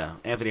 Yeah,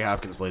 Anthony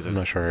Hopkins plays I'm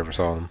not sure I ever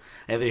saw him.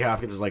 Anthony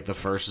Hopkins is like the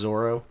first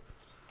Zorro,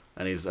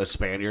 and he's a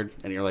Spaniard,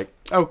 and you're like,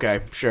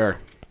 okay, sure,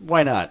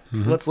 why not?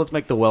 Let's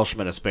make the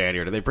Welshman a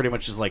Spaniard, and they pretty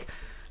much just like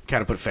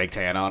kind of put fake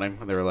tan on him,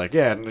 and they were like,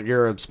 yeah,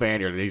 you're a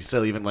Spaniard, and he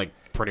still even like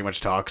pretty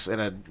much talks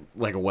in a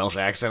Welsh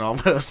accent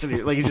almost, and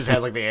he just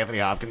has like the Anthony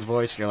Hopkins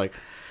voice, and you're like,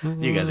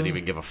 you guys didn't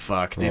even give a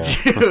fuck, did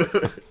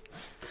you?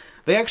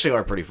 They actually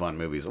are pretty fun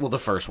movies. Well, the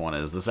first one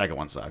is. The second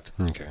one sucked.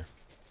 Okay.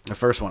 The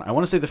first one, I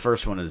want to say the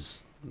first one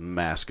is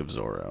Mask of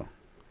Zorro.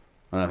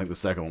 And I think the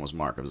second one was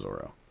Mark of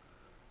Zorro.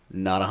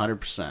 Not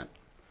 100%.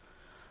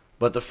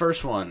 But the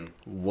first one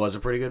was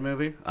a pretty good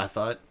movie, I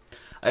thought.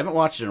 I haven't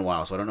watched it in a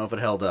while, so I don't know if it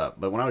held up.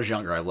 But when I was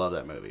younger, I loved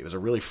that movie. It was a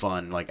really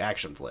fun, like,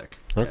 action flick.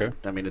 Okay. And,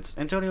 I mean, it's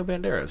Antonio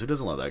Banderas. Who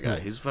doesn't love that guy?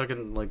 He's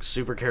fucking, like,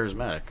 super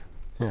charismatic.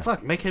 Yeah.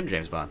 Fuck, make him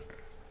James Bond.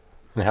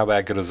 And how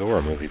bad could a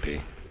Zorro movie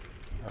be?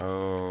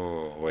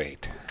 Oh,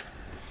 wait.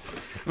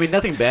 I mean,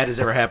 nothing bad has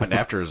ever happened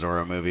after a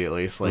Zorro movie, at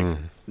least. Like,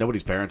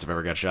 nobody's parents have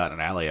ever got shot in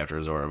an alley after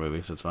a Zorro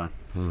movie, so it's fine.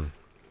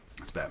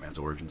 It's It's Batman's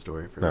origin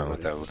story. For No,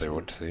 everybody. that was they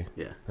went to see.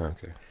 Yeah.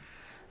 Okay.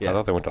 Yeah. I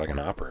thought they went to like an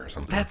opera or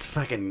something.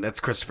 That's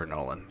Christopher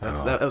Nolan.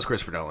 Oh. That was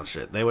Christopher Nolan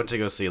shit. They went to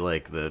go see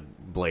like the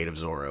Blade of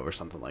Zorro or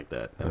something like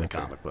that in the Okay.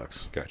 comic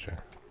books.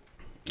 Gotcha.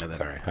 And then,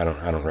 Sorry, I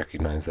don't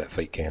recognize that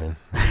fake canon.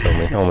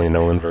 It's only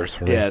Nolan verse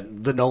for me. Yeah,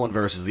 the Nolan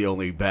verse is the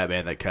only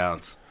Batman that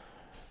counts.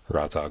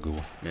 Ra's al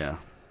Ghul. Yeah,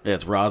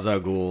 it's Ra's al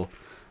Ghul,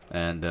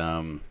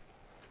 and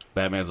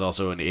Batman's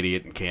also an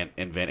idiot and can't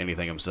invent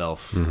anything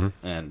himself. Mm-hmm.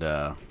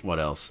 And what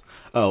else?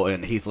 Oh,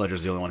 and Heath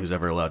Ledger's the only one who's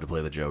ever allowed to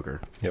play the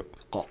Joker. Yep.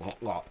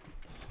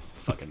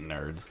 Fucking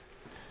nerds.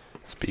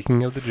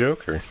 Speaking of the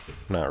Joker,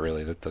 not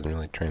really. That doesn't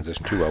really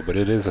transition too well, but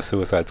it is a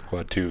Suicide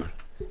Squad 2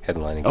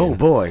 headlining. Oh game.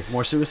 boy,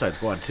 more Suicide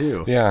Squad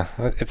too. Yeah,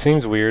 it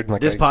seems weird. Like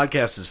This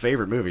podcast's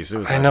favorite movie,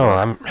 Suicide I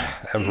know. Squad.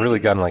 I'm really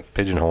gotten like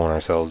pigeonholing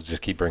ourselves,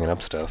 just keep bringing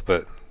up stuff.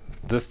 But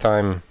this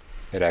time,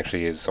 it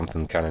actually is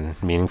something kind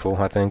of meaningful.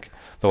 I think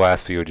the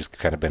last few have just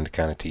kind of been to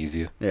kind of tease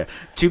you. Yeah.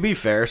 To be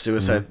fair,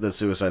 the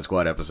Suicide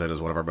Squad episode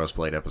is one of our most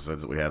played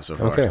episodes that we have so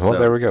far. Okay, well,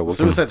 there we go.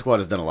 Suicide Squad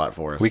has done a lot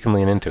for us. We can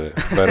lean into it.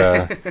 But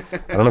I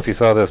don't know if you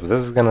saw this, but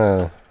this is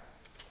gonna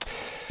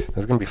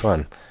be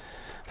fun.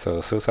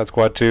 So Suicide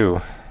Squad 2.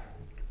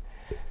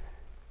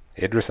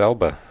 Idris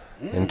Elba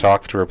in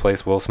talks to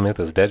replace Will Smith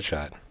as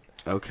Deadshot.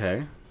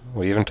 Okay.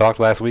 We even talked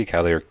last week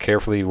how they were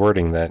carefully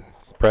wording that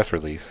press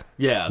release.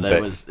 Yeah,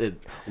 that was it.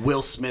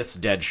 Will Smith's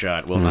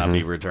Deadshot will not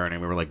be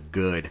returning. We were like,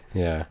 good.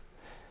 Yeah.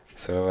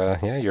 So,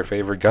 your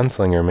favorite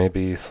gunslinger may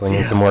be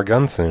slinging some more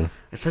guns soon.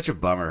 It's such a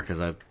bummer because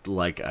I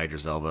like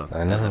Idris Elba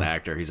as an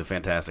actor. He's a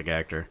fantastic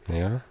actor.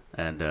 Yeah.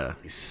 And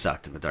he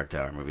sucked in the Dark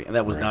Tower movie. And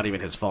that was not even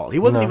his fault. He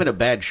wasn't even a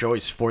bad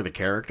choice for the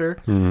character.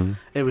 Mm-hmm.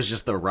 It was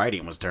just the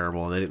writing was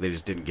terrible. They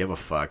just didn't give a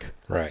fuck.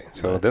 Right.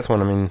 So this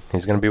one, I mean,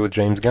 he's going to be with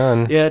James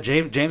Gunn. Yeah,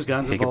 James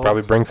Gunn's He involved. could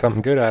probably bring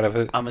something good out of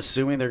it. I'm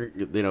assuming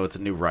it's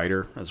a new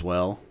writer as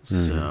well.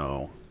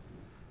 So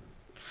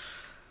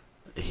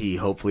he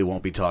hopefully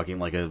won't be talking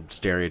like a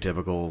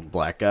stereotypical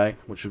black guy,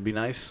 which would be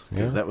nice.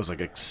 Because that was like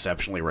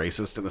exceptionally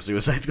racist in the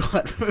Suicide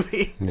Squad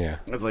movie. Yeah.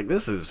 It's like,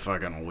 this is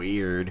fucking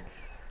weird.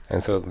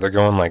 And so they're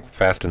going like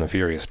Fast and the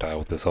Furious style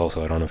with this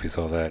also. I don't know if you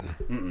saw that.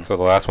 Mm-mm. So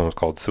the last one was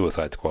called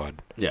Suicide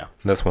Squad. Yeah.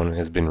 This one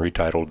has been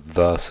retitled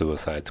The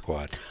Suicide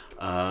Squad.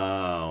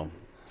 Oh.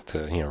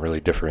 To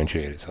really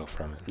differentiate itself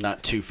from it.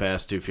 Not Too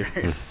Fast, Too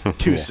Furious.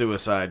 Too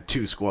Suicide,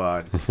 Too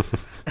Squad.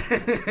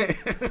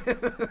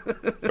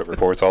 But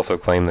reports also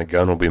claim that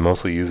Gunn will be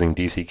mostly using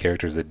DC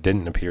characters that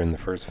didn't appear in the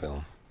first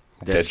film.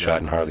 Deadshot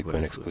and Harley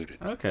Quinn excluded.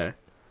 Okay.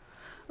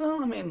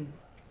 Well, I mean,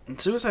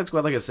 Suicide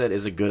Squad, like I said,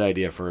 is a good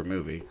idea for a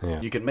movie.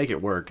 Yeah. You can make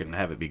it work and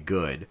have it be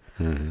good.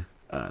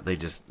 Mm-hmm. They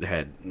just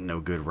had no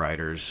good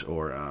writers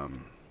or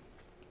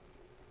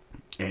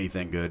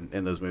anything good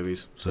in those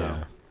movies. So,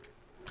 Yeah.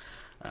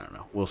 I don't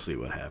know. We'll see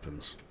what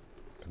happens.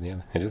 But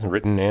yeah, it is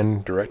written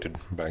and directed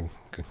by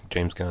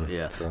James Gunn.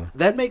 Yeah. So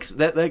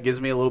That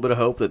gives me a little bit of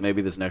hope that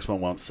maybe this next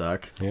one won't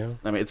suck. yeah.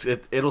 I mean,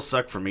 it'll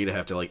suck for me to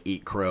have to like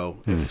eat crow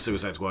if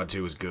Suicide Squad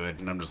 2 is good,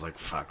 and I'm just like,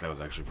 fuck, that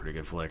was actually a pretty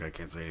good flick. I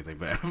can't say anything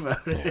bad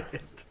about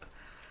it.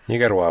 You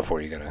got a while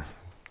for it. You got to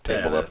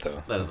table up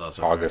though. That is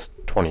also August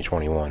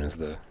 2021 is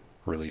the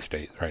release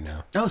date right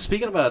now. Oh,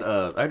 speaking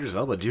about Idris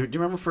Elba, do you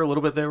remember for a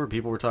little bit there where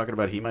people were talking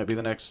about he might be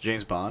the next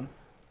James Bond?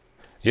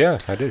 Yeah,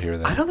 I did hear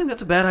that. I don't think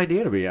that's a bad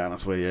idea, to be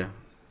honest with you.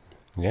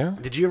 Yeah?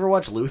 Did you ever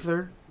watch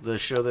Luther, the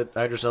show that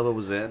Idris Elba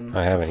was in?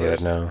 I haven't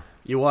yet, no.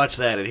 You watch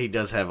that, and he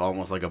does have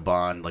almost like a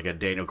Bond, like a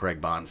Daniel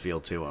Craig Bond feel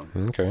to him.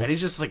 Okay. And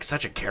he's just like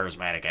such a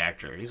charismatic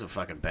actor. He's a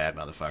fucking bad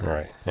motherfucker.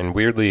 Right. And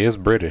weirdly is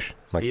British.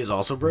 Like, He is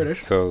also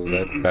British. so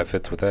that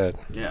fits with that.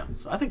 Yeah,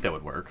 so I think that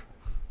would work.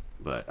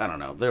 But I don't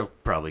know. They'll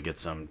probably get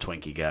some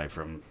Twinkie guy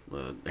from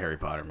the Harry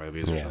Potter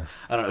movies. Or Yeah. something.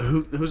 I don't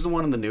know. Who's the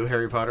one in the new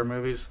Harry Potter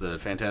movies? The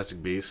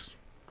Fantastic Beast?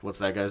 What's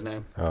that guy's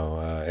name? Oh,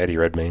 Eddie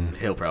Redmayne.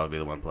 He'll probably be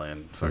the one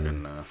playing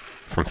fucking...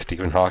 From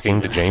Stephen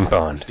Hawking to James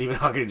Bond. Stephen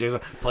Hawking and James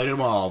Bond. Played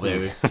them all,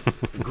 baby.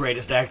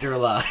 Greatest actor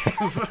alive.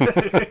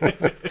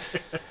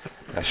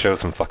 That shows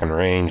some fucking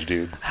range,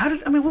 dude.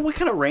 What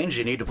kind of range do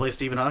you need to play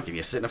Stephen Hawking?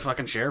 You sit in a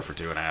fucking chair for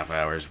 2.5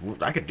 hours.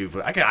 I could do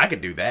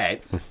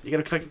that. You got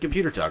a fucking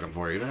computer talking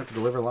for you. You don't have to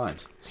deliver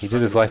lines. He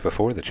did his life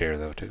before the chair,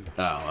 though, too.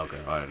 Oh, okay.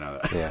 I didn't know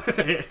that.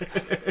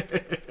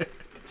 Yeah.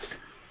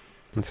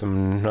 And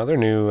some other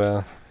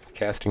new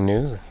casting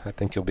news I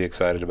think you'll be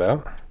excited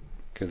about.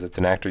 Because it's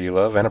an actor you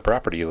love and a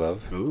property you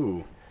love.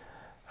 Ooh.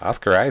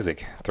 Oscar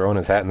Isaac throwing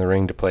his hat in the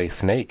ring to play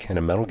Snake in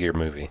a Metal Gear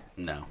movie.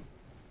 No.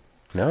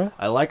 No?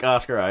 I like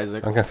Oscar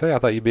Isaac. I'm going to say, I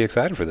thought you'd be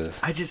excited for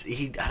this. I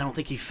don't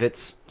think he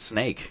fits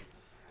Snake.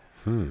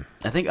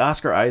 I think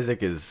Oscar Isaac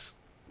he's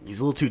a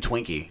little too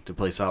twinky to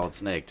play Solid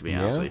Snake, to be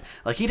honest with you.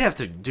 Like, he'd have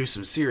to do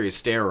some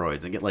serious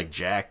steroids and get, like,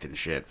 jacked and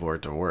shit for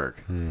it to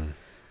work. And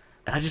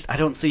I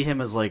don't see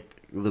him as, like,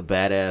 the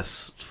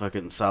badass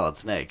fucking Solid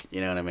Snake.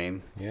 You know what I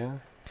mean? Yeah?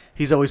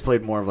 He's always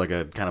played more of, like,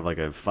 a kind of like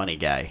a funny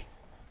guy.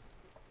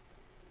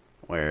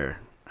 Where,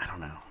 I don't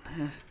know.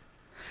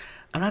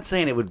 I'm not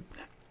saying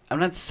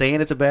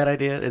it's a bad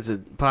idea. It's a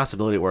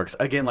possibility it works.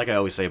 Again, like I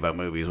always say about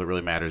movies, what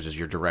really matters is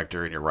your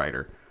director and your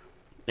writer.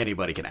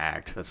 anybody can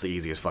act. That's the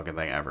easiest fucking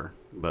thing ever.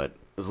 But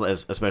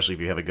especially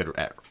if you have a good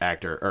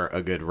actor or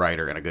a good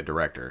writer and a good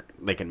director,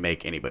 they can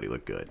make anybody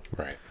look good.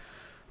 Right.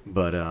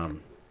 But I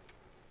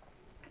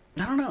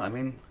don't know. I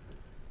mean,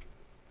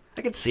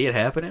 I could see it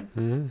happening.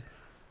 Mm-hmm.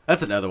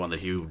 That's another one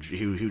that Hugh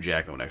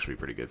Jackman would actually be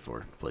pretty good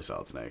for. Play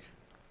Solid Snake.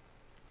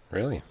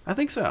 Really? I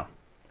think so.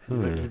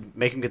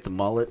 Make him get the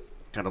mullet,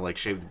 kind of like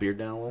shave the beard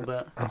down a little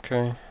bit.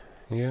 Okay.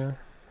 Yeah.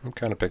 I'm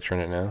kind of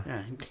picturing it now.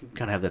 Yeah, he can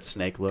kind of have that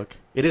Snake look.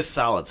 It is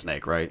Solid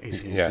Snake, right?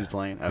 He's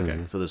playing? Okay,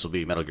 so this will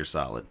be Metal Gear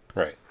Solid.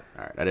 Right.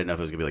 All right. I didn't know if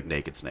it was going to be like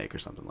Naked Snake or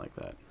something like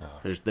that. Oh.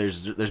 There's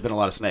been a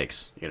lot of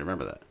snakes. You gotta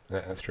remember that.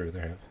 That's true.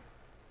 There have.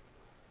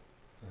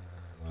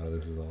 A lot of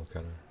this is all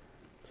kind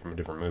of from a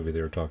different movie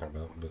they were talking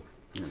about. But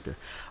Okay.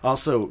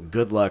 Also,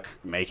 good luck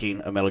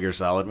making a Metal Gear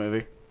Solid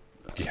movie.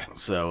 yeah.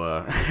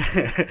 So,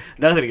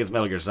 nothing against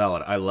Metal Gear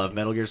Solid. I love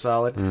Metal Gear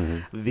Solid.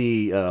 Mm-hmm.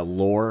 The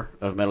lore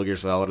of Metal Gear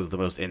Solid is the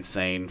most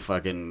insane,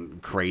 fucking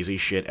crazy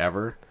shit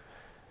ever.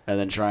 And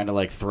then trying to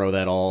like throw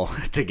that all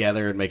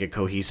together and make a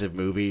cohesive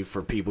movie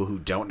for people who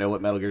don't know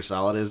what Metal Gear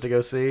Solid is to go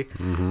see,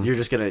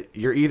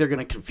 you're either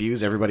gonna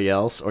confuse everybody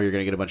else, or you're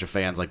gonna get a bunch of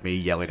fans like me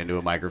yelling into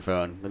a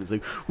microphone. And it's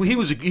like, well, he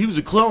was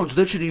a clone, so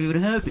that shouldn't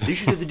even happen. They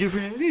should have the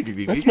different.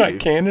 That's not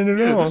canon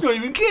at all. That's not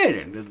even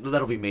canon.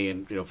 That'll be me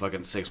in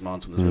fucking 6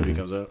 months when this movie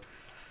comes out.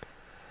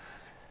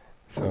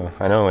 So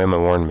I know Emma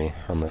warned me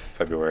on the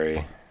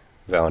February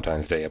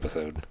Valentine's Day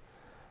episode,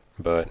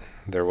 but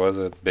there was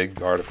a big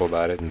article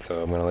about it, and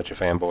so I'm going to let you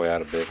fanboy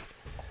out a bit.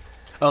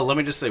 Oh, let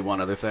me just say one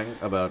other thing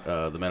about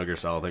the Metal Gear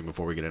Solid thing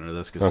before we get into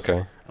this, because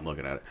I'm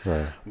looking at it.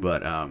 Right.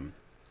 But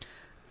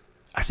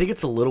I think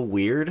it's a little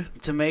weird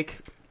to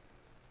make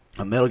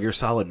a Metal Gear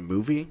Solid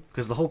movie,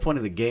 because the whole point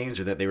of the games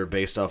are that they were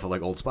based off of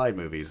like old spy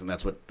movies, and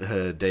that's what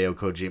Hideo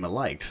Kojima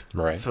liked.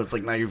 Right. So it's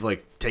like now you've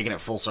like taken it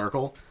full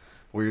circle,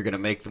 where you're going to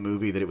make the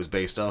movie that it was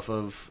based off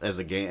of as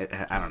a game.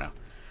 I don't know.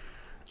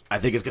 I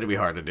think it's going to be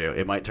hard to do.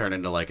 It might turn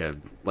into like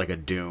a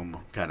Doom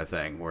kind of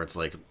thing, where it's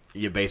like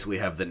you basically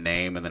have the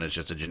name and then it's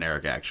just a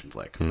generic action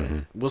flick. Mm-hmm.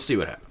 We'll see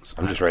what happens.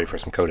 I'm just ready for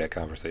some Kodak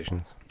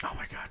conversations. Oh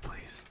my god,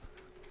 please.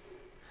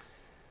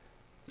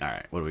 All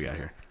right, what do we got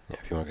here? Yeah,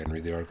 if you want to go ahead and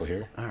read the article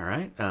here. All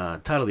right.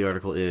 Title of the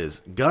article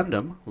is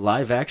Gundam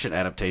live-action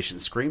adaptation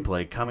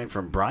screenplay coming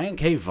from Brian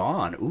K.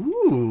 Vaughan.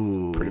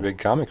 Ooh. Pretty big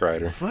comic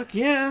writer. Fuck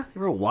yeah. He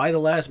wrote Y the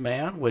Last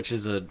Man, which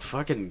is a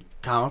fucking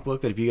comic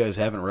book that if you guys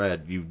haven't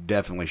read, you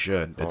definitely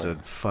should. It's a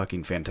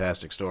fucking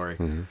fantastic story.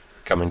 Mm-hmm.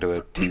 Coming to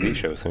a TV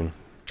show soon.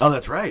 Oh,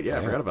 that's right. Yeah,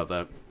 I forgot about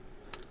that.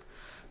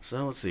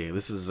 So, let's see.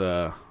 This is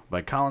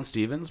by Colin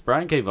Stevens.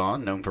 Brian K.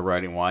 Vaughan, known for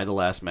writing Y the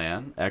Last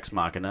Man, Ex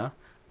Machina,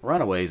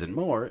 Runaways, and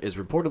more, is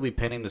reportedly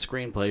penning the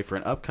screenplay for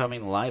an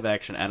upcoming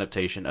live-action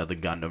adaptation of the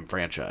Gundam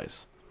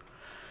franchise.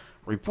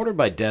 Reported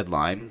by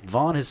Deadline,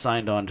 Vaughn has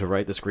signed on to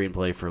write the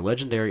screenplay for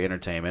Legendary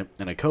Entertainment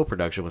in a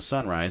co-production with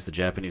Sunrise, the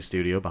Japanese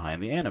studio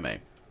behind the anime.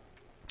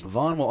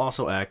 Vaughn will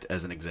also act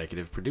as an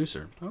executive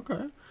producer.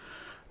 Okay.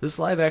 This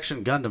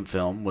live-action Gundam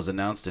film was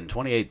announced in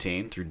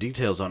 2018, through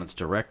details on its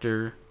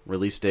director,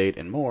 release date,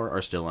 and more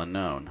are still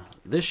unknown.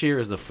 This year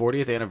is the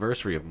 40th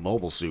anniversary of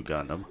Mobile Suit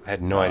Gundam. I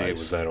had no idea it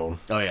was that old.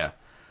 Oh, yeah.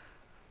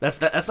 That's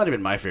not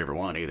even my favorite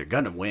one either.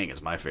 Gundam Wing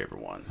is my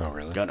favorite one. Oh,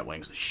 really? Gundam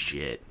Wing's the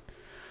shit.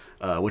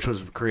 Which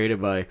was created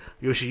by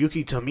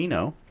Yoshiyuki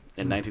Tomino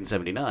in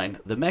 1979.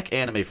 The mech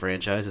anime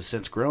franchise has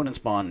since grown and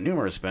spawned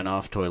numerous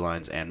spin-off toy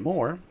lines and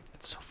more.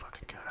 It's so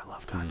fucking good. I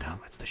love Gundam.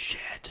 It's the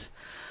shit.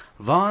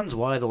 Vaughn's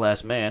Y the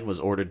Last Man was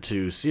ordered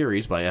to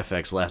series by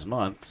FX last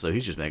month, so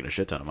he's just making a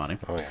shit ton of money.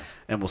 Oh, yeah.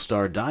 And will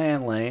star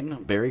Diane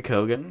Lane, Barry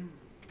Kogan,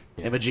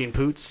 Imogene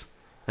Poots,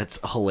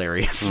 that's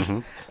hilarious,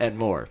 and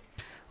more.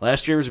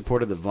 Last year it was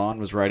reported that Vaughn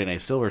was writing a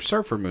Silver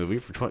Surfer movie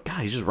for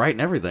God, he's just writing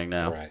everything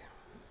now. Right.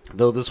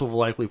 Though this will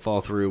likely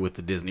fall through with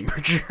the Disney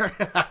merger.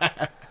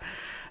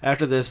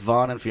 After this,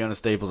 Vaughn and Fiona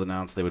Staples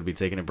announced they would be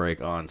taking a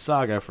break on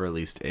Saga for at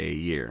least a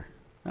year.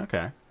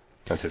 Okay.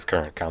 That's his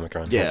current comic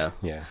run. Yeah.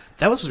 Yeah.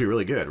 That was supposed to be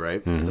really good,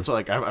 right? That's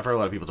what I've heard a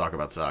lot of people talk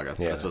about Saga.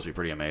 Yeah. That's supposed to be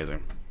pretty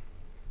amazing.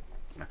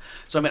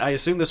 So, I mean, I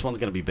assume this one's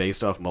going to be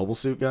based off Mobile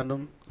Suit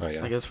Gundam, Oh,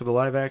 yeah. I guess, for the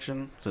live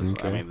action, since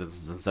Okay.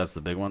 since that's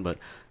the big one. But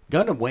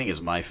Gundam Wing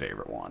is my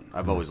favorite one.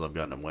 I've always loved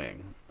Gundam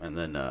Wing. And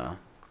then,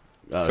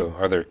 So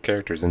are there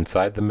characters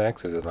inside the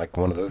mechs? Is it like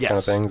one of those kind of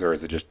Yes. things, or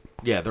is it just...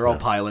 yeah, they're all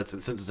pilots,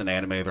 and since it's an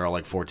anime, they're all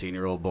like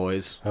 14-year-old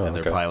boys, Oh, and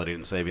they're okay. piloting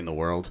and saving the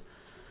world.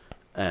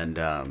 And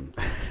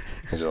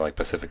Is it like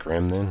Pacific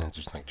Rim then? It's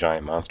just like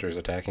giant monsters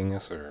attacking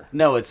us, or...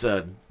 no, it's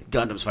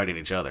Gundams fighting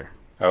each other.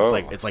 Oh.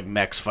 It's like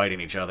mechs fighting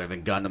each other.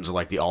 Then Gundams are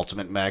like the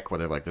ultimate mech, where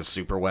they're like the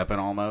super weapon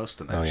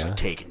almost, and they're just like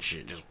taking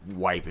shit, just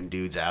wiping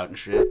dudes out and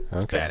shit.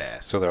 It's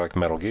badass. So they're like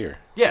Metal Gear.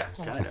 Yeah,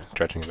 kind of.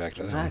 Stretching it back to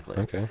that. Exactly.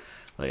 Okay.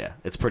 But yeah,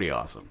 it's pretty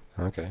awesome.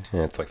 Okay.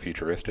 Yeah, it's like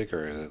futuristic,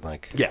 or is it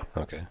like... Yeah.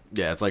 Okay.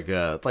 Yeah, it's like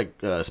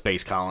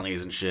space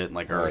colonies and shit. And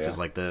like Earth yeah. is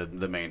like the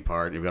main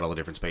part. You've got all the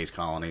different space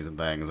colonies and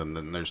things, and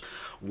then there's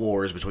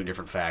wars between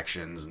different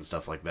factions and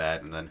stuff like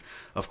that. And then,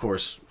 of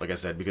course, like I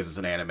said, because it's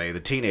an anime, the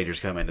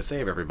teenagers come in to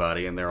save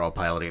everybody, and they're all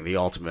piloting the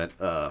ultimate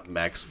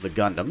mechs, the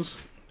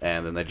Gundams.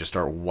 and then they just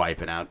start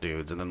wiping out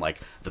dudes, and then like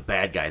the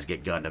bad guys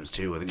get Gundams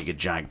too, and then you get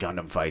giant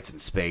Gundam fights in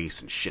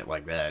space and shit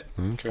like that.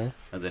 Okay.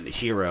 And then the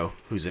hero,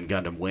 who's in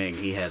Gundam Wing,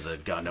 he has a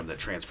Gundam that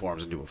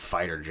transforms into a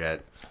fighter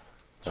jet.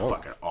 It's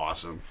fucking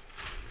awesome.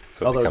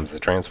 So it becomes the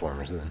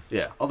Transformers then.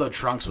 Yeah, although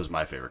Trunks was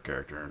my favorite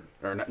character,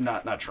 or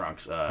not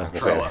Trunks,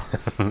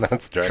 Troa.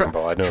 That's Dragon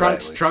Ball. I know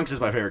Trunks. that. Trunks is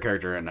my favorite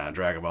character in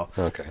Dragon Ball.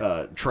 Okay.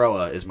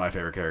 Troa is my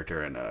favorite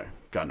character in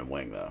Gundam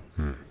Wing, though,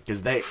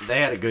 because they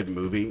had a good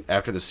movie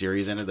after the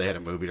series ended. They had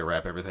a movie to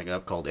wrap everything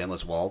up called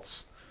Endless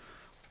Waltz,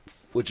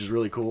 which is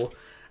really cool.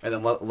 And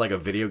then like a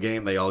video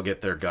game, they all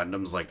get their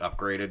Gundams like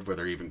upgraded where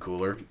they're even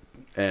cooler.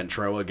 And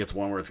Troa gets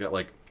one where it's got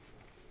like,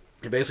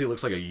 it basically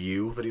looks like a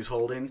U that he's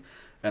holding.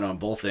 And on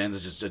both ends,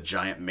 it's just a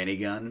giant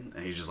minigun,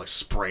 and he's just like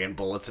spraying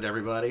bullets at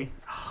everybody.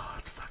 Oh,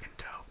 it's fucking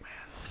dope,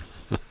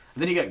 man.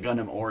 And then you got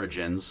Gundam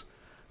Origins,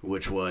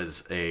 which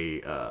was a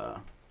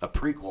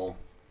prequel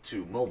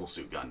to Mobile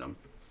Suit Gundam,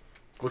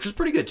 which was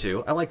pretty good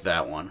too. I like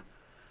that one.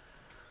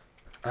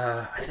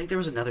 I think there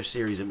was another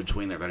series in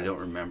between there, but I don't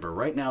remember.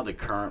 Right now, the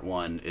current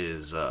one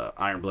is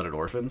Iron Blooded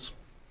Orphans,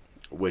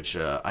 which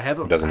I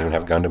haven't. It doesn't even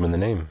have Gundam in the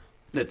name.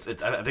 I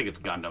think it's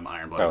Gundam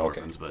Iron Blooded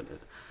Orphans, but.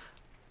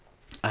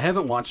 I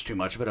haven't watched too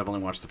much of it. I've only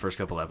watched the first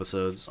couple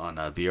episodes on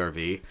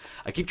VRV.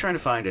 I keep trying to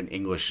find an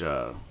English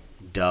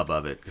dub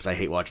of it because I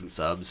hate watching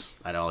subs.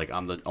 I know, like,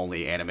 I'm the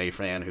only anime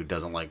fan who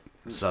doesn't like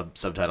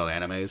subtitled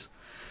animes.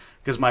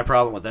 Because my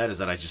problem with that is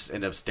that I just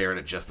end up staring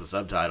at just the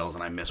subtitles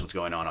and I miss what's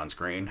going on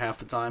screen half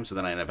the time. So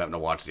then I end up having to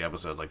watch the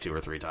episodes like 2 or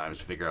 3 times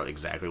to figure out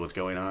exactly what's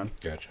going on.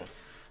 Gotcha.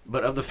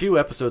 But of the few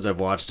episodes I've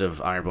watched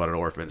of Iron Blooded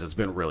Orphans, it's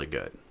been really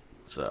good.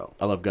 So,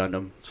 I love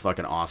Gundam. It's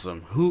fucking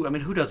awesome.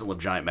 Who doesn't love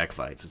giant mech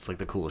fights? It's like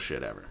the coolest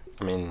shit ever.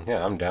 I mean,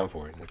 yeah, I'm down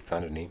for it. It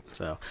sounded neat.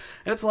 So,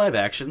 and it's live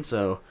action,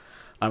 so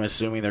I'm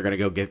assuming they're going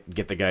to go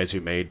get the guys who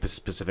made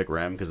Pacific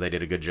Rim because they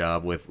did a good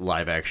job with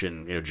live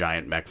action,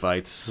 giant mech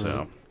fights.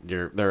 So,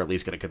 they're at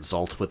least going to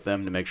consult with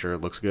them to make sure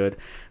it looks good.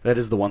 That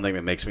is the one thing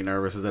that makes me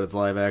nervous is that it's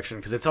live action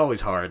because it's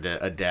always hard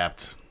to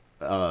adapt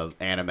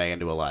anime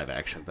into a live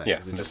action thing. Yeah,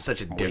 it's just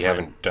such a different. We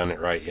haven't done it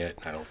right yet,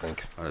 I don't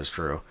think. That is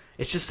true.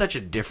 It's just such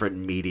a different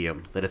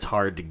medium that it's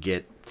hard to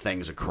get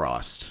things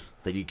across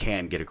that you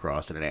can get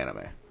across in an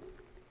anime.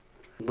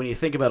 When you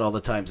think about all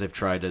the times they've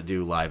tried to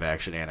do live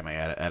action anime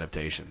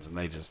adaptations and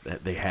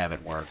they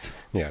haven't worked.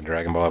 Yeah,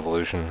 Dragon Ball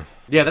Evolution.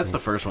 Yeah, that's the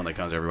first one that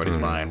comes to everybody's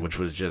mind, which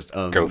was just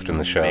Ghost in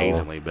the Shell.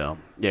 Amazingly built.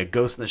 Yeah,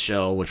 Ghost in the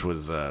Shell, which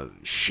was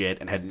shit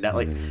and had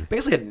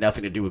basically had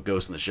nothing to do with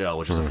Ghost in the Shell,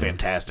 which is a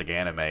fantastic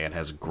anime and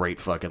has great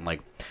fucking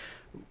like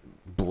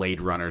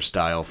Blade Runner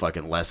style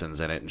fucking lessons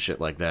in it and shit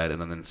like that.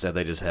 And then instead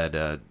they just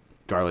had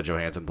Scarlett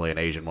Johansson play an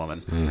Asian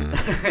woman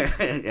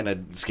in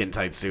a skin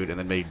tight suit and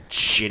then made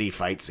shitty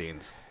fight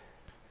scenes.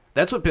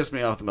 That's what pissed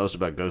me off the most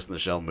about Ghost in the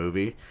Shell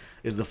movie,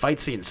 is the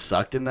fight scenes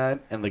sucked in that,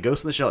 and the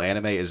Ghost in the Shell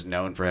anime is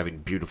known for having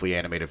beautifully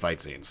animated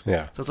fight scenes.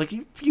 Yeah. So it's like,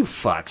 you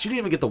fucks. You didn't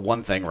even get the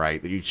one thing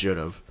right that you should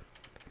have.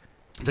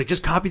 It's like,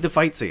 just copy the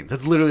fight scenes.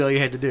 That's literally all you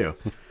had to do.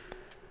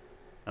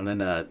 And then,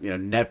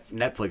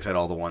 Netflix had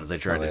all the ones they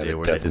tried to do.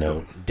 Where Death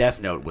Note.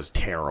 Death Note was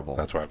terrible.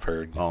 That's what I've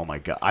heard. Oh, my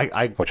God.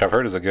 Which I've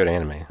heard is a good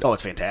anime. Oh,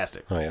 it's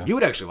fantastic. Oh, yeah? You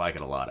would actually like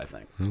it a lot, I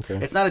think.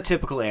 Okay. It's not a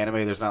typical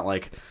anime. There's not,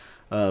 like,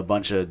 a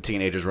bunch of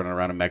teenagers running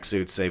around in mech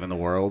suits saving the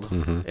world.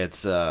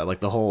 It's, like,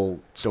 the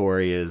whole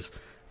story is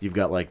you've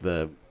got, like,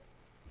 the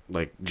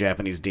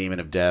Japanese demon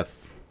of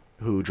death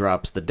who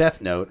drops the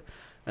Death Note,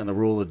 and the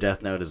rule of the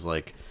Death Note is,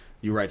 like,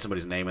 you write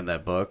somebody's name in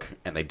that book,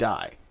 and they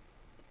die.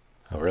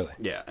 Oh, really?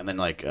 Yeah, and then,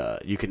 like,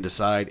 you can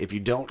decide, if you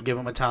don't give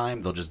them a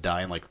time, they'll just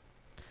die in, like,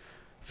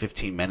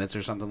 15 minutes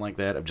or something like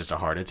that of just a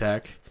heart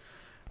attack.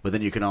 But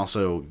then you can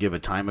also give a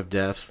time of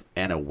death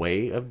and a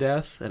way of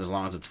death, and as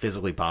long as it's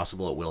physically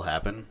possible, it will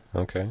happen.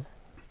 Okay.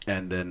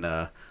 And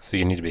then... so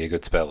you need to be a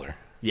good speller.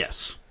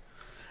 Yes.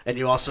 And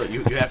you also...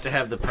 You have to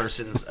have the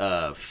person's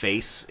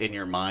face in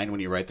your mind when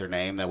you write their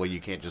name. That way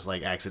you can't just,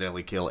 like,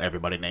 accidentally kill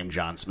everybody named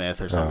John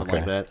Smith or something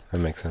like that.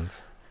 That makes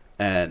sense.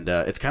 And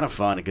it's kind of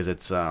fun because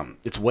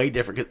it's way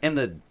different. 'Cause in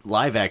the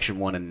live-action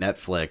one in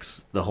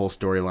Netflix, the whole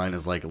storyline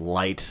is, like,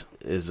 Light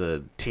is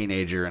a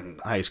teenager in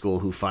high school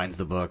who finds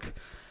the book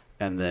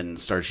and then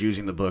starts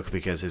using the book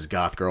because his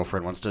goth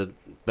girlfriend wants to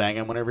bang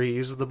him whenever he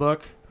uses the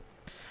book.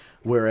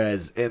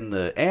 Whereas in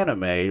the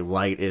anime,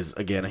 Light is,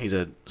 again, he's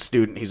a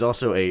student. He's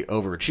also a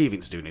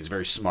overachieving student. He's a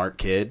very smart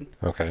kid.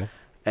 Okay.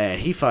 And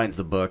he finds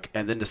the book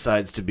and then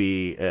decides to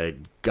be a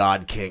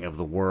god king of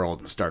the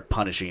world and start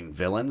punishing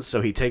villains. So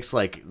he takes,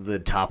 like, the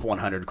top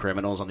 100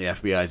 criminals on the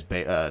FBI's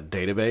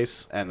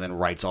database and then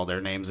writes all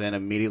their names in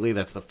immediately.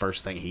 That's the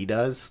first thing he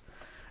does.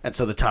 And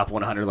so the top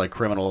 100, like,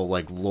 criminal,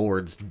 like,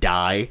 lords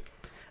die.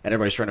 And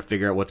everybody's trying to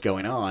figure out what's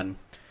going on.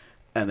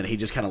 And then he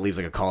just kind of leaves,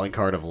 like, a calling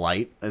card of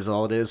Light is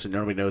all it is. So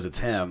nobody knows it's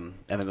him.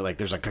 And then, like,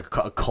 there's, like,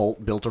 a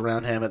cult built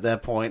around him at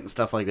that point and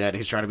stuff like that. And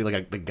he's trying to be,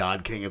 like, the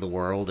god king of the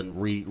world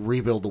and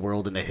rebuild the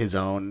world into his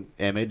own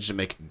image to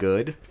make it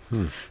good.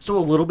 So a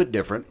little bit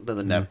different than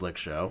the Netflix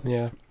show.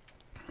 Yeah.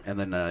 And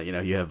then,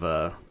 you have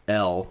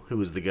L,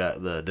 who is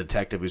the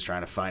detective who's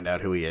trying to find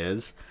out who he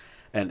is.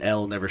 And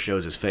L never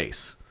shows his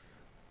face.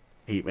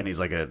 He's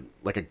like a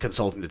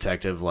consulting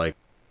detective, like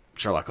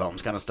Sherlock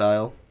Holmes kind of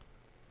style.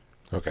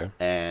 Okay.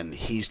 And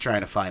he's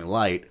trying to find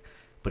Light,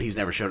 but he's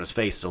never shown his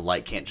face, so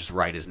Light can't just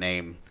write his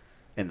name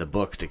in the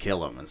book to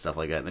kill him and stuff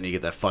like that. And then you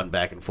get that fun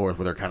back and forth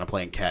where they're kind of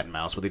playing cat and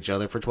mouse with each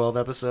other for 12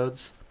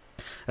 episodes,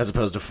 as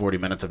opposed to 40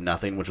 Minutes of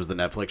Nothing, which was the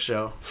Netflix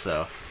show.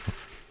 So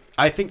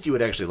I think you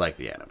would actually like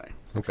the anime.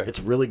 Okay. It's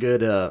really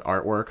good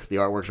artwork. The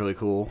artwork's really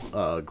cool.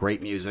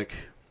 Great music.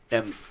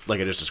 And like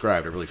I just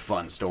described, a really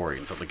fun story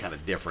and something kind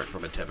of different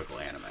from a typical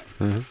anime.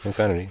 Mm-hmm.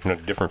 Insanity. No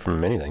different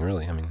from anything,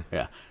 really. I mean,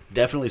 Yeah.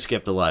 Definitely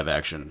skip the live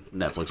action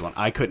Netflix one.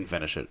 I couldn't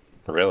finish it.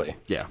 really?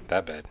 Yeah.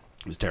 That bad?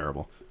 It was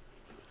terrible.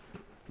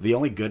 The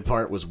only good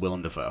part was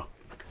Willem Dafoe.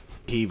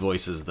 He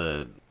voices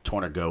the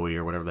Tornagoe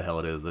or whatever the hell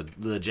it is,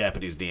 the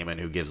Japanese demon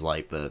who gives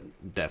Light the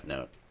Death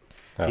Note.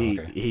 Oh, he,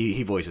 okay.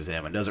 he voices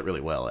him and does it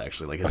really well,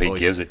 actually. Like his Oh, he voice,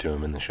 gives it to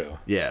him in the show.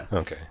 yeah.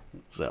 Okay.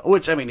 So,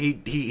 which I mean,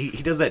 he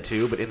does that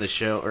too, but in the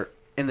show,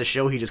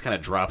 he just kind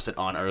of drops it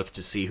on Earth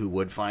to see who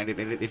would find it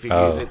if he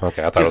Oh, uses it.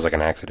 okay. I thought it was like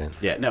an accident.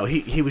 Yeah, no,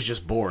 he was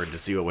just bored to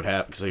see what would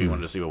happen, so he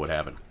wanted to see what would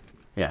happen.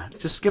 Yeah,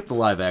 just skip the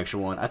live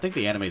action one. I think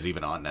the anime's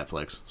even on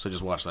Netflix, so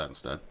just watch that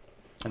instead.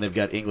 And they've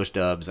got English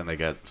dubs and they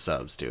got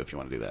subs too if you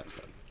want to do that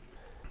instead.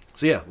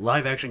 So yeah,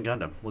 live action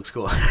Gundam looks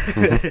cool.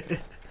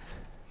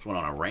 Just went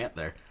on a rant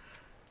there.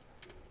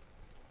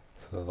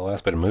 So the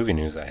last bit of movie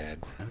news I had,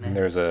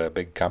 there's a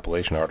big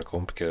compilation article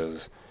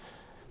because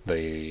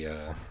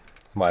the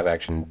live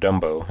action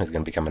Dumbo is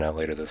going to be coming out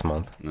later this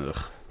month. Ugh.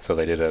 So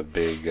they did a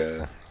big,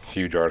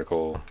 huge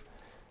article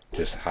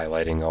just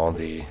highlighting all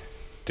the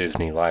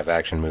Disney live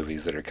action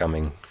movies that are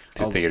coming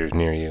to theaters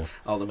near you.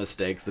 All the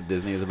mistakes that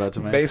Disney is about to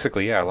make.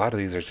 Basically, yeah, a lot of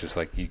these are just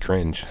like you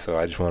cringe. So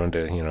I just wanted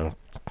to,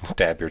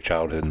 stab your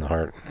childhood in the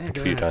heart a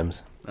few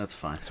times. That's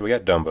fine. So we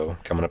got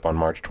Dumbo coming up on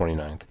March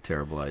 29th,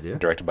 Terrible idea.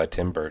 directed by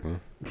Tim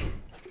Burton.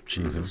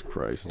 Jesus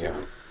Christ. Yeah.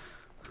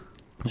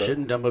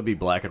 Shouldn't Dumbo be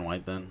black and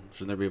white then?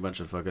 Shouldn't there be a bunch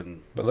of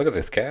fucking... But look at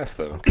this cast,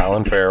 though.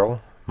 Colin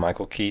Farrell,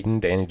 Michael Keaton,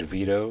 Danny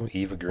DeVito,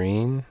 Eva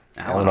Green,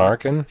 Alan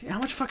Arkin. How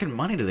much fucking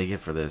money do they get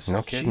for this?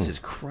 No kidding. Jesus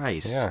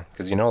Christ. Yeah,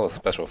 because all the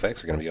special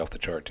effects are going to be off the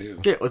chart, too.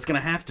 Yeah, well, it's gonna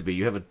have to be.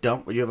 You have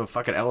a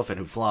fucking elephant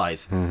who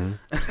flies.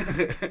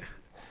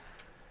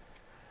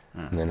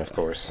 And then, of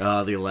course, The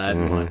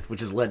Aladdin one, which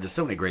has led to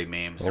so many great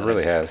memes. It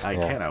really has, I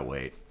yeah. cannot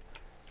wait.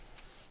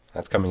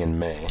 that's coming in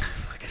May.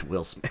 Fucking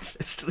Will Smith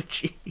is the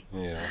genie.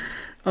 Yeah.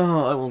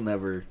 Oh, I will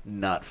never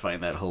not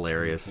find that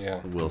hilarious.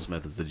 Yeah. Will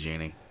Smith is the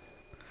genie.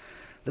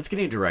 That's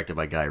getting directed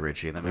by Guy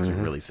Ritchie, and that makes me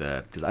really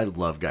sad because I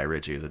love Guy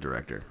Ritchie as a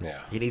director.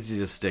 Yeah. He needs to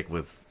just stick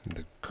with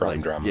The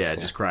crime dramas. Yeah,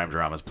 just crime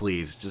dramas,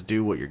 please. Just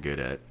do what you're good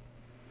at.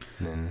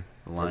 And then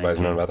Lion everybody's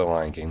King. known about The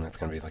Lion King. That's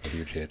going to be like a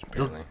huge hit,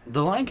 apparently.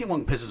 The Lion King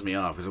one pisses me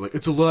off because they're like,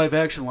 it's a live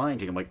action Lion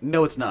King. I'm like,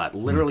 no, it's not.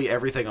 Literally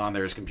everything on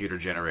there is computer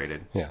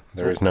generated. Yeah,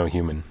 there is no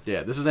human.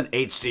 Yeah, this is an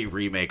HD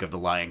remake of The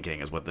Lion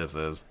King, is what this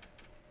is.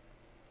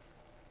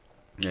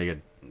 Yeah, you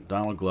got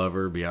Donald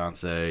Glover,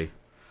 Beyonce,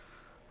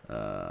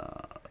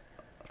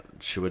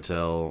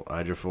 Chiwetel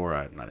Ejiofor.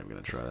 I'm not even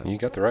gonna try that. You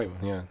got the right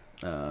one,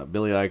 yeah.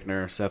 Billy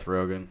Eichner, Seth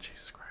Rogen.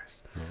 Jesus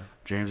Christ.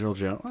 James Earl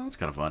Jones. Oh, it's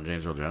kind of fun.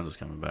 James Earl Jones is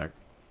coming back.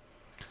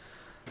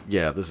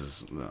 Yeah, this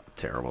is a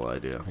terrible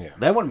idea. Yeah.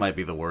 That one might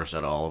be the worst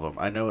out of all of them.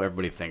 I know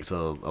everybody thinks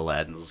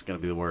Aladdin's going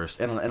to be the worst,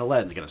 and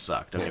Aladdin's going to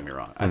suck. Don't get me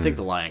wrong. I think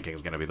The Lion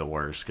King's going to be the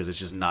worst because it's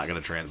just not going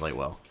to translate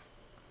well.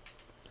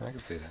 I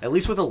can see that. At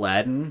least with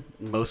Aladdin,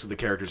 most of the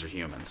characters are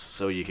humans,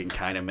 so you can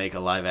kind of make a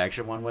live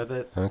action one with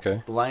it.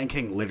 Okay. The Lion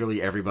King,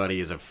 literally everybody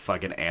is a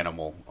fucking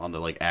animal on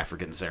the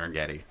African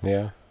Serengeti,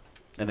 Yeah.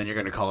 and then you're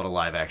going to call it a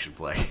live action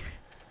flick.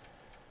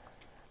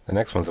 The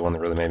next one's the one that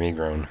really made me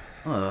groan.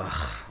 Ugh,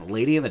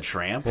 Lady and the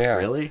Tramp? Yeah.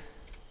 Really?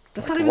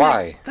 That's Like, not even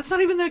why? That's not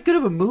even that good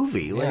of a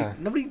movie. Yeah.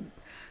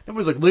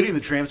 Nobody's like, Lady and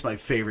the Tramp's my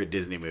favorite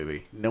Disney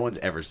movie. No one's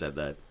ever said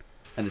that.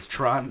 And it's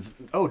Tron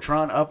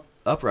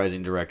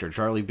Uprising director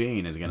Charlie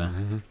Bean is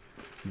gonna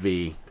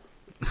be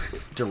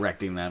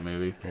directing that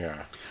movie.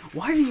 Yeah.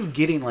 Why are you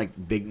getting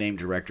big name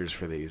directors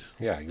for these?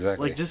 Yeah,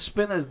 exactly. Just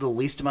spend the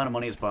least amount of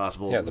money as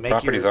possible. yeah, the Make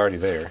property's your, already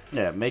there.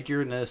 Yeah, make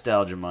your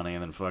nostalgia money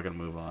and then fucking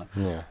move on.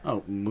 Yeah.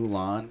 Oh,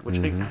 Mulan, which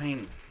I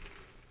mean,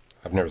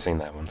 I've never seen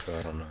that one, so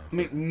I don't know.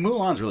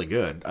 Mulan's really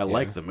good. I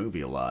like the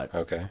movie a lot.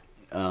 Okay.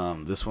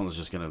 This one's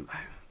just gonna.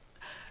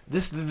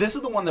 This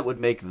is the one that would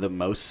make the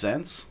most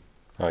sense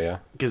Oh, yeah?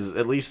 because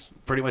at least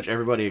pretty much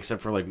everybody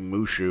except for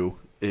Mushu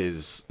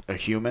is a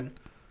human,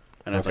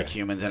 and it's Okay.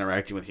 humans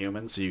interacting with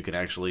humans, so you can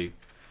actually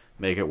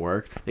make it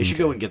work. They should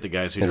go and get the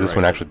guys who. Is this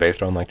one directed- actually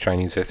based on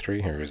Chinese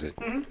history, or is it?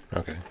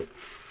 Okay.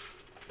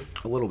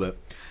 A little bit.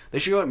 They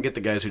should go out and get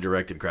the guys who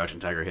directed Crouching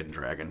Tiger, Hidden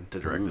Dragon to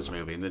direct this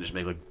movie, and then just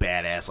make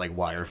badass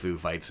wire fu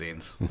fight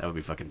scenes. That would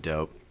be fucking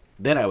dope.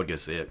 Then I would go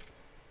see it.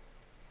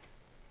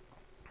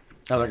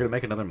 Oh, they're gonna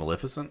make another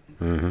Maleficent?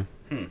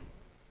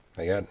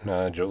 They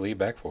got Jolie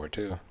back for it,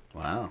 too.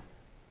 Wow.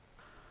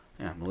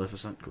 Yeah,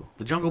 Maleficent, cool.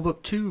 The Jungle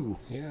Book 2.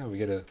 Yeah, we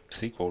get a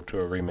sequel to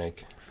a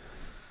remake.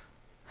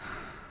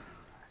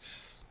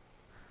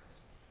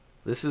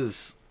 This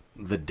is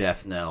the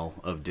death knell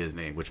of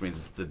Disney, which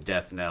means the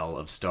death knell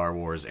of Star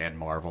Wars and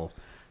Marvel.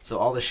 So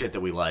all the shit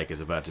that we like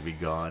is about to be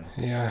gone.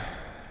 Yeah.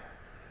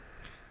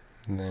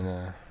 And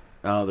then,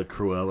 Oh, the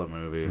Cruella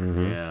movie.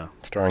 Mhm. Yeah.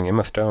 starring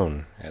Emma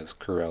Stone as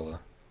Cruella.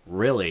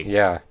 Really?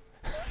 Yeah.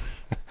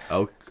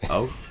 Oh,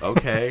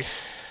 okay.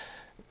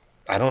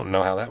 I don't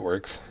know how that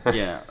works.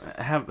 Yeah,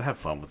 have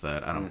fun with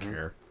that. I don't Mm-hmm.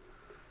 care.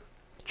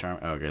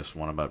 I guess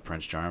one about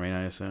Prince Charming,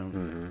 I assume.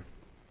 Mm-hmm.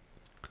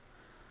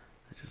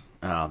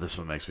 Oh, this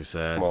one makes me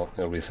sad. Well,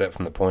 it'll be set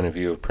from the point of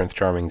view of Prince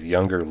Charming's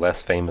younger,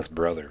 less famous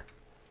brother.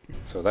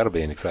 So that'll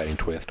be an exciting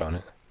twist on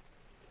it.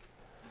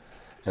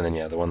 And then,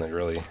 yeah, the one that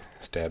really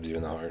stabs you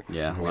in the heart.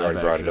 Yeah, We live already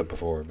brought it action. up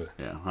before, but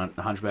Yeah,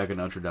 Hunchback of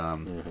Notre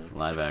Dame, Mhm.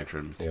 live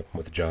action. yep,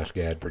 with Josh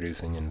Gad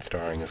producing and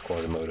starring as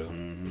Quasimodo.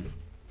 Hmm.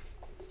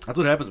 That's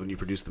what happens when you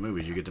produce the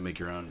movies. You get to make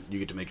your own. You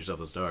get to make yourself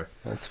the star.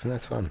 That's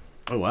fun.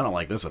 Oh, I don't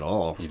like this at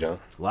all. You don't?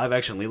 Live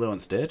action Lilo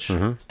and Stitch.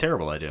 Mhm. It's a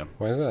terrible idea.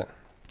 Why is that?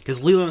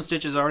 Because Lilo and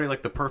Stitch is already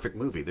like the perfect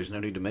movie. There's no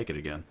need to make it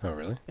again. Oh,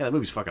 really? Yeah, that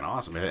movie's fucking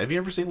awesome. Have you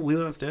ever seen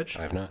Lilo and Stitch?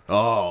 I have not.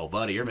 Oh,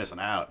 buddy, you're missing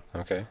out.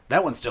 Okay.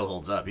 That one still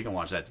holds up. You can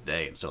watch that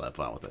today and still have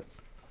fun with it.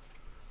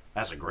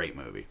 That's a great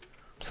movie.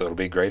 So it'll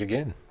be great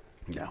again.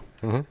 Yeah.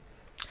 Mm-hmm.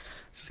 It's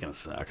just gonna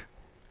suck.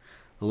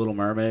 The Little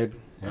Mermaid.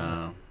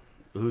 Yeah.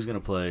 Who's gonna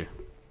play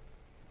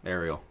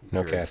Ariel?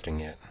 No Curious. casting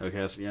yet. No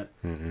casting yet.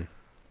 Mm-hmm.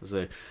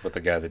 Say But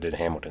the guy that did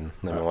Hamilton,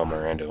 Lin-Manuel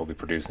Miranda, will be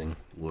producing,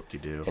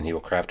 whoop-de-doo. and he will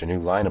craft a new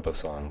lineup of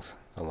songs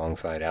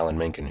alongside Alan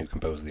Menken, who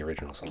composed the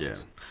original songs. Yeah.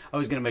 Oh,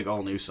 he's gonna make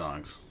all new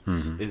songs.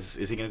 Mhm. Is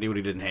he gonna do what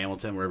he did in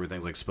Hamilton, where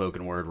everything's like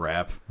spoken word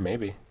rap?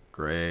 Maybe.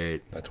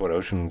 Great. That's what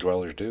ocean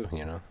dwellers do,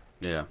 you know.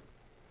 Yeah.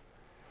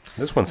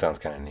 This one sounds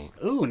kind of neat.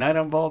 Ooh, Night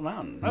on Bald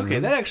Mountain. Okay,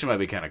 Mhm. that actually might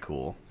be kind of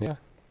cool. Yeah.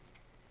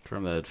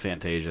 From the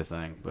Fantasia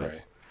thing, but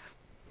Right.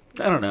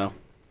 I don't know.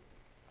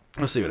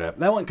 We'll see what happens.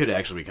 That one could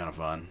actually be kind of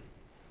fun.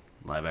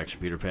 Live action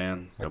Peter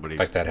Pan. Nobody.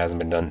 Like that hasn't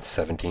been done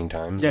 17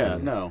 times. Yeah, I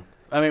mean, no.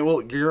 I mean,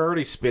 well, you're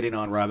already spitting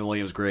on Robin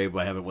Williams' grave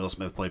by having Will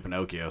Smith play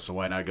Pinocchio, so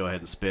why not go ahead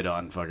and spit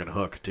on fucking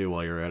Hook, too,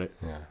 while you're at it?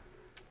 Yeah.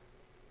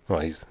 Well,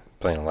 he's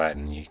playing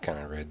Aladdin. You kind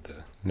of read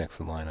the next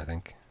line, I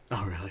think.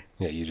 Oh, really?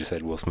 Yeah, you just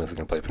said Will Smith is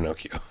going to play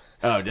Pinocchio.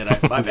 Oh, did I?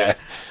 My bad.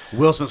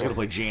 Will Smith's going to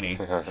play Genie,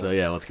 so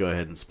yeah, let's go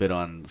ahead and spit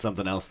on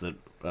something else that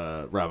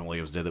Robin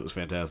Williams did that was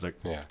fantastic.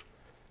 Yeah.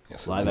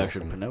 Yes, Live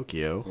action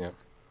Pinocchio. Yeah.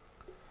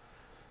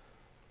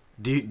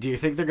 Do you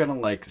think they're gonna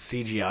like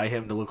CGI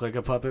him to look like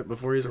a puppet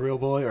before he's a real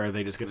boy, or are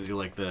they just gonna do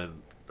like the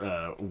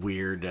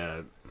weird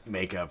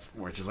makeup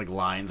where it's just like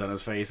lines on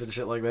his face and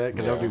shit like that?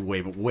 Because that would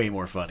be way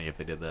more funny if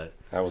they did that.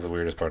 That was the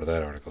weirdest part of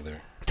that article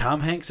there.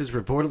 Tom Hanks is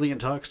reportedly in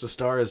talks to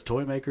star as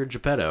toy maker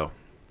Geppetto.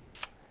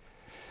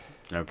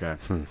 Okay.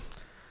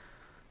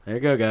 There you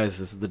go, guys.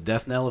 This is the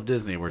death knell of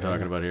Disney we're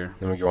talking about here.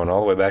 Then we're going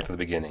all the way back to the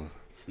beginning.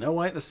 Snow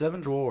White and the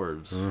Seven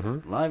Dwarves.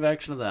 Mhm. Live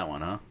action of that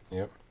one, huh?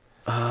 Yep.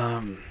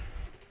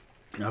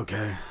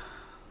 Okay.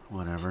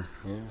 Whatever.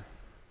 Yeah.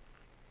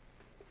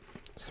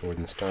 Sword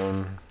and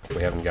Stone.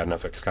 We haven't got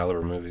enough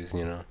Excalibur movies,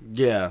 you know.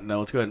 Yeah, no,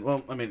 let's go ahead.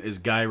 Well, I mean, is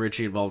Guy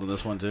Ritchie involved in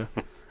this one too?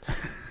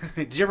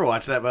 Did you ever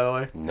watch that, by the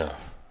way? No.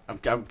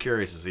 I'm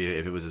curious to see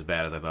if it was as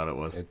bad as I thought it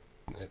was.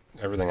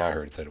 Everything I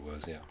heard said it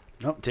was, yeah.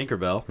 Oh,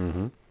 Tinkerbell.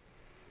 Mm-hmm.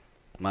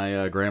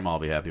 My grandma will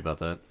be happy about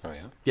that. Oh,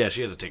 yeah? Yeah,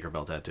 she has a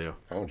Tinkerbell tattoo.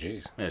 Oh,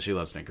 jeez. Yeah, she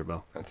loves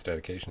Tinkerbell. That's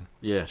dedication.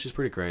 Yeah, she's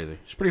pretty crazy.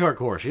 She's pretty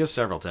hardcore. She has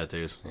several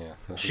tattoos.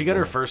 Yeah. She got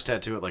her first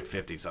tattoo at like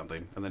 50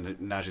 something, and then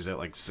now she's at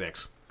like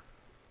 6.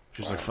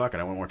 She's like, fuck it,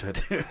 I want more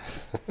tattoos.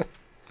 Yeah,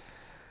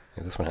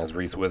 this one has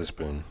Reese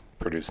Witherspoon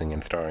producing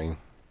and starring.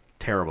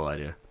 Terrible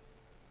idea.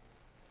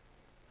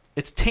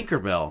 It's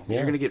Tinkerbell. Yeah.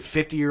 You're gonna get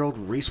 50-year-old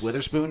Reese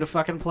Witherspoon to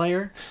fucking play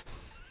her?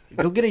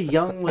 Go get a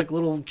young, like,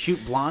 little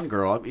cute blonde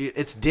girl. I mean,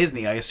 it's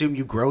Disney. I assume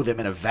you grow them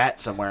in a vat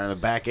somewhere in the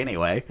back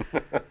anyway.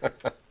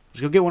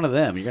 Just go get one of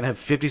them. You're gonna have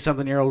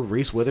 50-something-year-old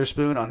Reese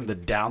Witherspoon on the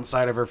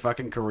downside of her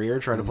fucking career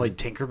trying to play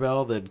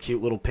Tinkerbell, the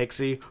cute little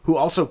pixie who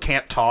also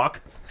can't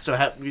talk. So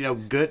have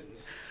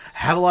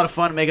a lot of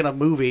fun making a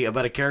movie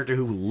about a character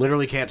who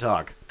literally can't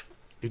talk,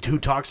 who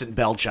talks in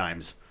bell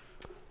chimes.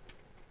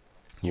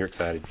 You're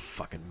excited.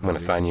 Fucking I'm going to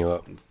sign you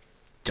up.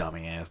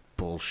 dummy ass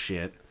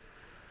bullshit.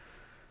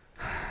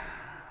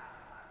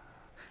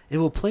 It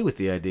will play with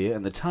the idea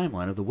and the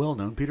timeline of the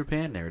well-known Peter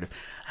Pan narrative.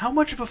 How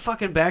much of a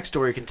fucking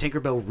backstory can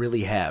Tinkerbell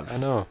really have? I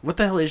know. What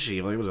the hell is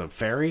she? Like, it was a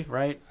fairy,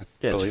 right?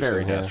 Yeah, it's believe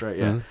fairy so, yeah. dust, right?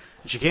 Yeah. Mhm.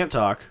 She can't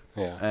talk.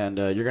 Yeah. And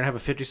you're going to have a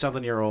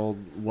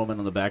 50-something-year-old woman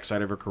on the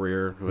backside of her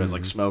career who has,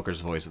 like,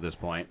 smoker's voice at this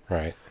point.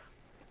 Right.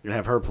 You're going to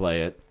have her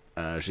play it.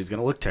 She's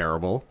going to look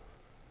terrible.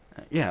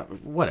 Yeah,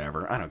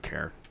 whatever. I don't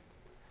care.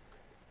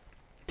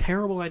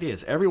 Terrible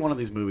ideas. Every one of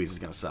these movies is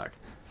going to suck.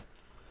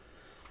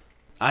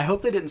 I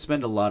hope they didn't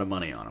spend a lot of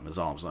money on them, is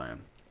all I'm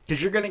saying.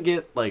 Because you're going to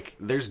get, like,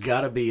 there's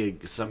got to be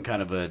some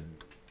kind of a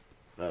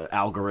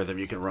algorithm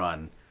you can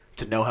run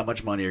to know how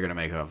much money you're going to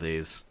make off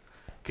these.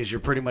 Because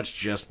you're pretty much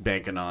just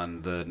banking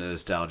on the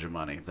nostalgia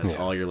money. That's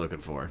all you're looking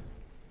for.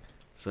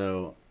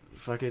 So,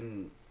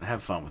 fucking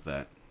have fun with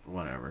that.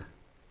 Whatever.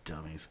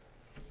 Dummies.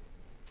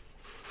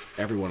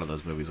 Every one of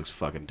those movies looks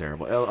fucking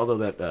terrible. Although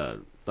that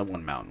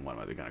one mountain one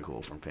might be kind of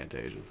cool from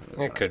Fantasia.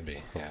 It could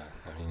be, yeah.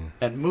 I mean,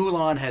 And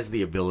Mulan has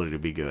the ability to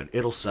be good.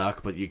 It'll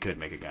suck, but you could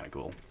make it kind of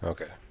cool.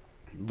 okay.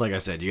 Like I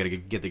said, you got to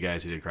get the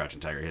guys who did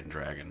Crouching Tiger, Hidden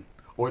Dragon,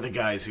 or the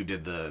guys who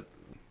did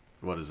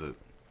what is it?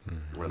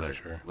 Where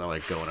they're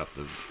like going up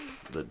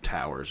the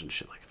towers and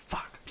shit. Like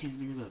fuck, I can't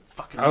hear the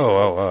fucking.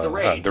 The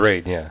raid. The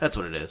raid, yeah. That's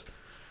what it is.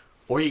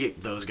 Or you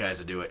get those guys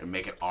to do it and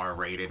make it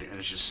R-rated, and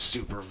it's just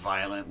super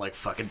violent, like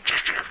fucking.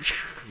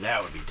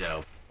 That would be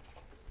dope.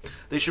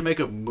 They should make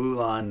a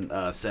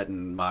Mulan set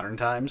in modern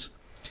times,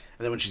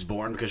 and then when she's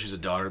born, because she's a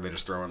daughter, they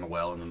just throw her in the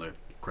well, and then the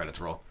credits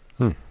roll.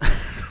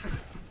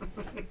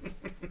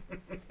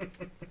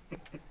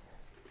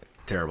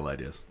 Terrible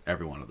ideas.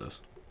 Every one of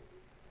those.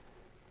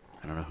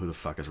 I don't know who the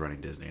fuck is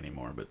running Disney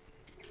anymore, but...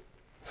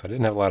 So I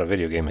didn't have a lot of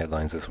video game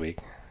headlines this week.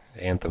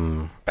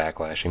 Anthem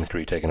backlashing,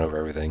 3 taking over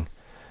everything.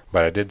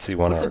 But I did see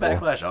one What's article.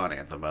 the backlash on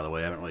Anthem, by the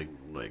way? I haven't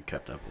really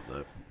kept up with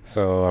it.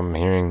 So I'm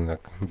hearing the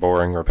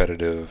boring,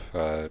 repetitive,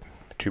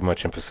 too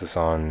much emphasis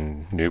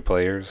on new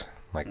players.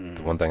 Like,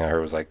 the one thing I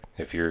heard was, like,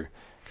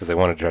 because they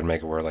want to try to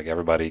make it where, like,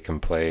 everybody can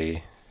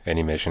play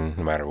any mission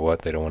no matter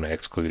what. They don't want to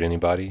exclude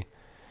anybody.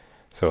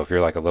 So if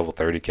you're, like, a level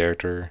 30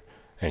 character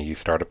and you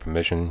start up a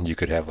mission, you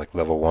could have, like,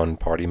 level 1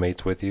 party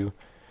mates with you.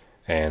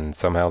 And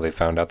somehow they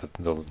found out that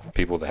the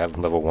people that have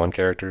level 1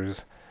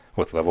 characters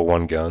with level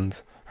 1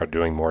 guns are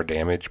doing more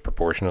damage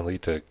proportionately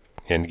to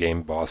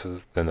in-game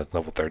bosses than the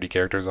level 30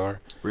 characters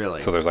are. Really?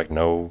 So there's, like,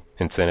 no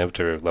incentive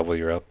to level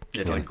you up. You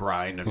have to, like,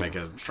 grind and make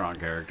a strong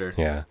character.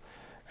 Yeah.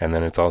 And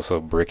then it's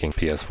also bricking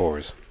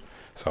PS4s.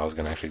 So I was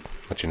going to actually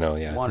let you know,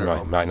 yeah.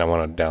 Wonderful. You might not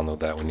want to download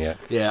that one yet.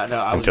 Yeah,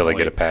 no, until they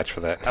get a patch for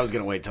that. I was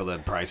going to wait till the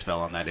price fell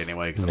on that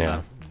anyway, because I'm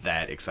not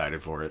that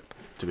excited for it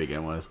to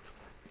begin with.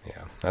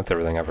 Yeah, that's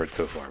everything I've heard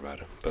so far about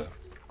it. But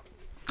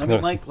I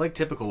mean, like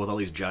typical with all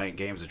these giant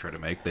games they try to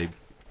make, they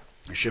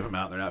ship them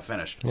out and they're not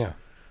finished. Yeah.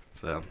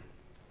 So,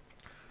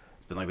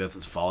 it's been like that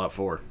since Fallout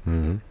 4.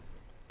 Mm-hmm.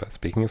 But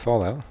speaking of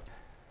Fallout...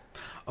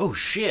 Oh,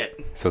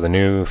 shit! So the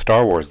new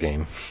Star Wars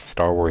game,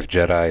 Star Wars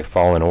Jedi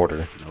Fallen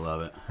Order... I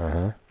love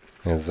it.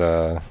 Is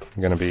going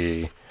to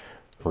be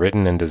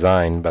written and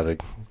designed by the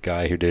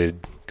guy who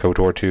did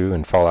KOTOR 2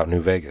 and Fallout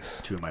New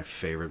Vegas. 2 of my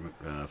favorite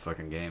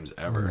fucking games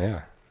ever.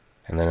 Yeah.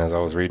 And then as I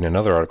was reading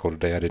another article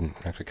today, I didn't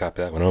actually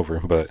copy that one over,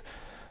 but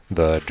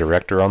the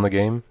director on the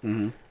game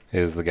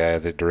is the guy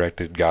that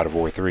directed God of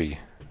War 3.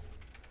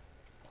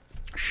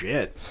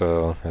 Shit.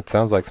 So it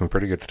sounds like some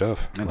pretty good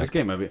stuff. And this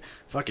game,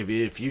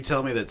 if you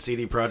tell me that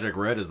CD Projekt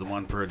Red is the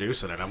one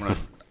producing it,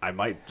 I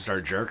might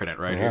start jerking it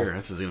right here.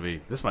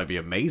 This might be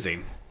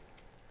amazing.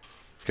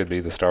 Could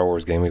be the Star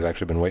Wars game we've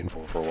actually been waiting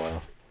for a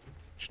while.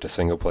 Just a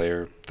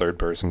single-player,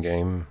 third-person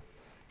game.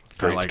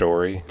 Great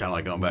story. Kind of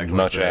like going back to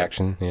much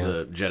action. Yeah.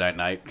 The Jedi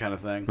Knight kind of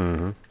thing.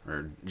 Mm-hmm.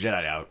 Or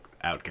Jedi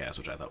Outcast,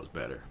 which I thought was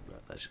better.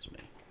 But that's just me.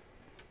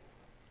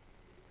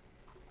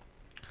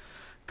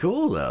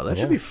 Cool, though. That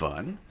should be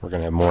fun. We're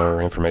going to have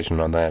more information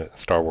on that at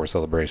Star Wars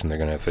Celebration. They're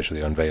going to officially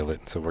unveil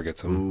it. So we'll get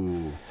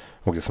some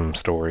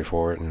story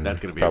for it. And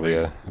that's going to be probably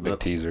a big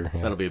teaser.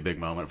 Yeah. That'll be a big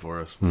moment for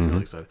us. We're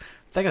really excited.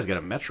 That guy's got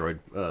a Metroid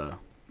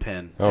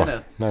pin.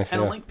 Oh, nice.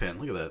 And a Link pin.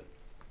 Look at that.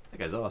 That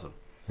guy's awesome.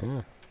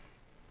 Yeah.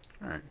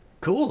 All right.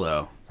 Cool,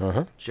 though.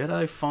 Uh-huh.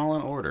 Jedi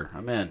Fallen Order.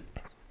 I'm in.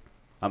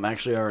 I'm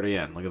actually already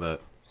in. Look at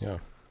that. Yeah.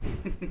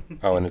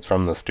 Oh, and it's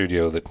from the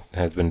studio that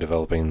has been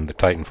developing the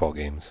Titanfall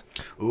games.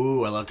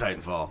 Ooh, I love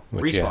Titanfall.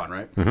 Respawn,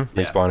 right? Mm-hmm.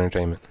 Yeah. Respawn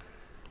Entertainment.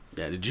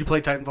 Yeah. Did you play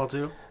Titanfall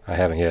 2? I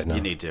haven't yet, no.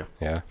 You need to.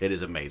 Yeah. It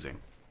is amazing.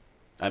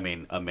 I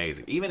mean,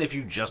 amazing. Even if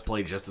you just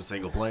play just the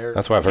single player.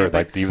 That's what I've heard.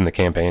 Like, even the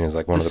campaign is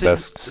like one of the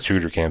best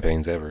shooter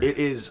campaigns ever. It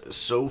is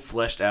so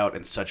fleshed out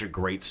and such a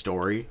great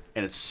story,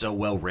 and it's so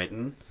well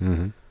written.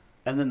 Mm-hmm.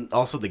 And then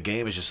also the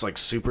game is just like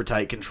super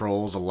tight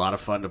controls, a lot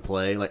of fun to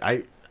play. Like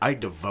I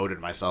devoted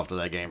myself to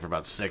that game for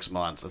about 6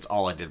 months. That's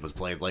all I did was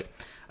play. Like,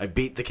 I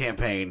beat the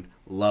campaign,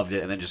 loved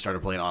it, and then just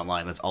started playing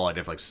online. That's all I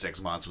did for like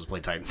 6 months was play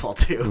Titanfall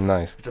 2.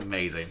 Nice. It's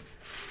amazing.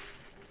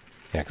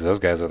 Yeah, because those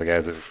guys are the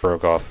guys that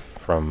broke off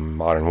from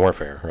Modern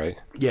Warfare, right?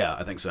 Yeah,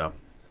 I think so.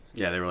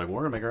 Yeah, they were like,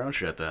 we're gonna make our own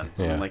shit then.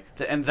 Yeah.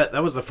 And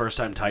that was the first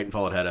time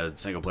Titanfall had a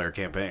single player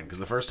campaign, because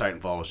the first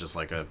Titanfall was just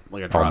like a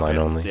drop online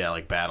in, only. yeah,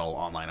 like battle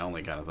online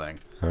only kind of thing.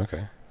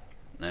 Okay.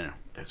 No,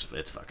 it's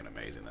fucking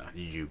amazing though.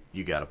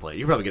 You gotta play it.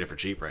 You can probably get it for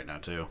cheap right now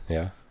too.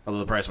 Yeah. Although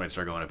the price might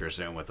start going up here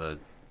soon with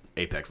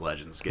Apex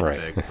Legends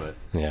getting big, but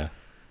yeah.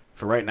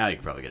 For right now, you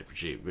can probably get it for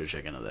cheap. We're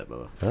check into that,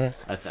 Bubba. All right.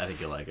 I think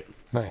you'll like it.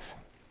 Nice.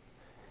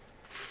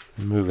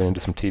 Moving into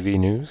some TV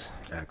news.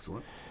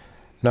 Excellent.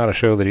 Not a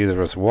show that either of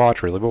us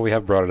watch, really, but we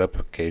have brought it up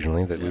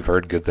occasionally that we've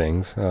heard good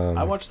things.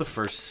 I watched the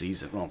first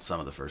season. Well, some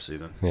of the first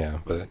season. Yeah,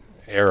 but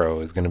Arrow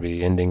is going to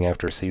be ending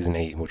after season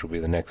 8, which will be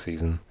the next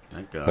season.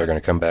 Thank God. They're going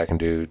to come back and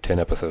do 10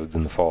 episodes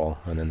in the fall,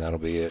 and then that'll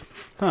be it.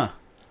 Huh.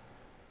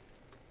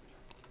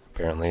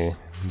 Apparently,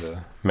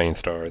 the main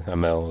star,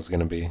 Amel, is going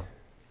to be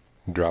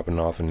dropping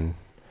off and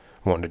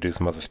wanting to do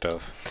some other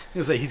stuff. I was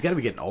going to say, he's got to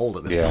be getting old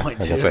at this point, too. Yeah, I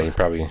was going to say, he's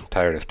probably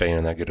tired of staying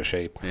in that good a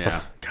shape.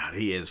 Yeah. God,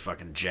 he is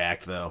fucking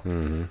jacked, though.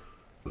 Mm-hmm.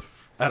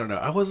 I don't know.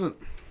 I wasn't.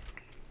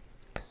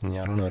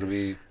 Yeah, I don't know.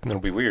 It'll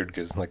be weird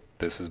because like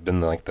this has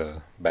been like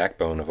the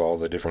backbone of all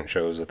the different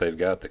shows that they've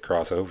got that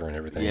cross over and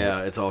everything.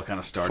 Yeah, it's all kind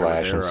of started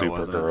Flash with and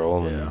Arrow,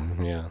 Supergirl, wasn't it?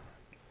 and yeah.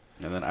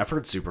 And then I've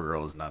heard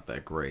Supergirl is not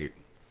that great.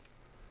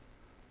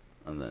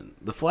 And then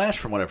The Flash,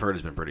 from what I've heard,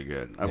 has been pretty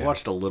good. I've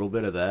watched a little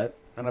bit of that,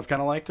 and I've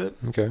kind of liked it.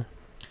 Okay.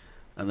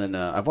 And then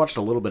I've watched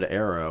a little bit of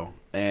Arrow,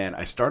 and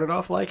I started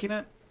off liking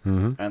it,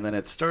 and then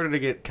it started to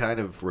get kind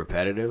of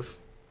repetitive.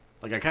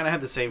 Like, I kind of had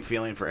the same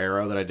feeling for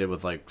Arrow that I did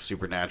with, like,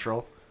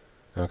 Supernatural.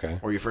 Okay.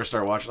 Where you first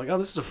start watching, like, oh,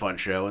 this is a fun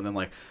show. And then,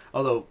 like,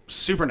 although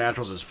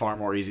Supernaturals is far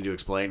more easy to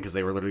explain because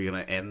they were literally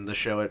going to end the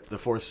show at the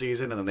 4th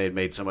season, and then they had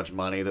made so much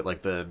money that,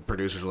 like, the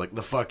producers were like,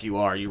 the fuck you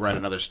are, you write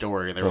another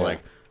story. And they were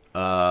like,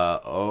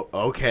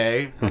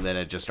 okay. And then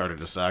it just started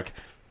to suck.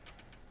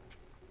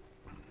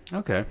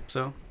 Okay,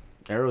 so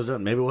Arrow's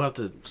done. Maybe we'll have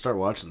to start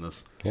watching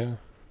this. Yeah.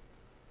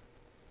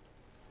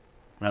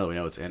 Now that we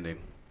know it's ending.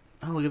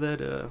 Oh, look at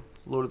that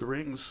Lord of the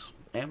Rings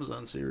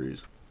Amazon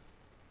series.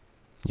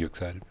 You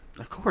excited?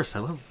 Of course, I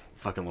love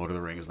fucking Lord of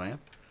the Rings, man.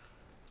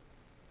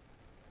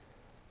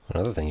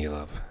 Another thing you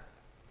love.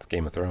 It's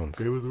Game of Thrones.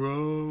 Game of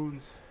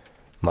Thrones.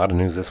 A lot of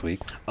news this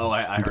week. Oh,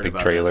 I heard the big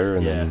about trailer, this.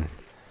 and Yeah. then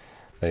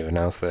they've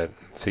announced that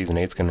Season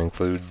 8 is going to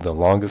include the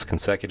longest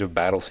consecutive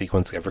battle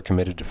sequence ever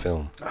committed to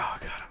film. Oh,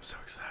 God, I'm so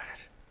excited.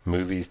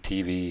 Movies,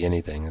 TV,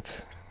 anything.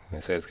 They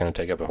say it's going to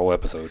take up a whole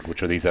episode,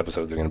 which are these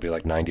episodes are going to be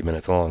like 90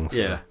 minutes long. So.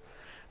 Yeah.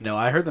 No,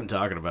 I heard them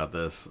talking about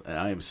this, and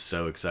I am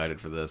so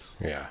excited for this.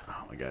 Yeah.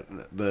 Oh, my God.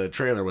 The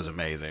trailer was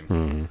amazing.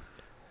 Mm-hmm.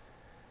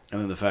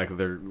 And then the fact that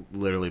they're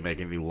literally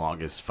making the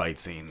longest fight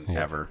scene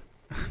ever.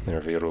 They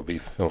revealed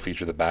it'll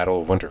feature the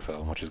Battle of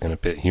Winterfell, which is going to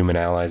pit human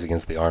allies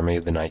against the army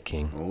of the Night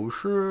King. Oh,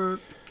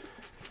 shit.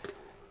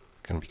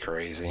 It's going to be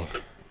crazy.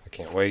 I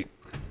can't wait.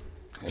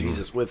 And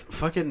Jesus, with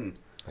fucking...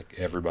 like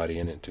everybody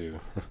in it, too.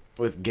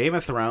 With Game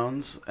of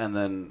Thrones and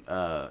then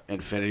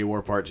Infinity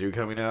War Part 2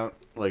 coming out,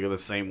 like, in the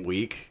same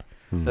week...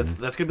 Mm-hmm. That's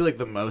going to be, like,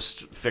 the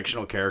most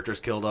fictional characters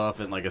killed off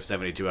in, like, a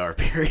 72-hour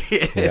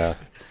period. Yeah.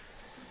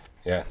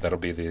 Yeah, that'll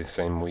be the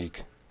same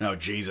week. Oh,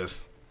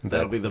 Jesus.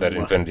 That'll be the that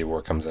Infinity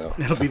War comes out.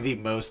 That'll be the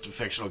most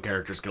fictional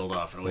characters killed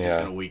off in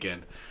a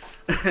weekend.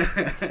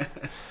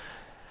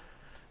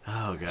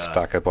 Oh, God.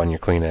 Stock up on your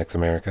Kleenex,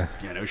 America.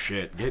 Yeah, no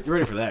shit. Get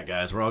ready for that,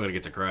 guys. We're all going to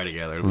get to cry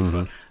together. It'll be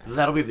fun.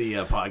 That'll be the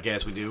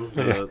podcast we do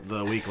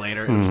the week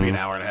later. It'll just be an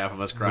hour and a half of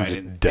us crying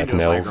into a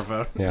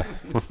microphone. Yeah.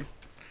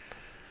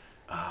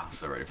 Oh, I'm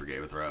so ready for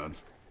Game of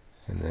Thrones.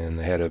 And then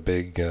they had a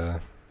big, I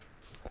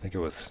think it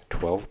was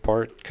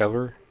 12-part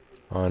cover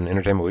on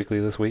Entertainment Weekly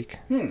this week.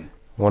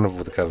 One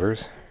of the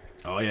clegane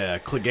Oh, yeah.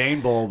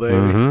 Clegane Bowl, baby.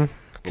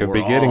 Mm-hmm. Could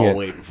be getting it.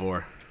 Waiting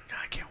for. God,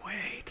 I can't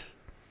wait.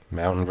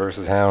 Mountain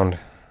versus Hound.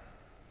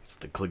 It's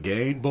the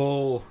Clegane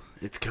Bowl.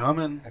 It's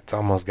coming. It's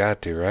almost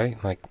got to,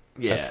 right? Like,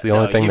 Yeah, that's the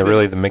only thing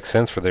that makes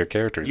sense for their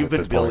characters You've at been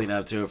this building point.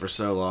 up to it for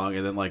so long,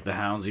 and then like the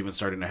Hound's even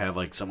starting to have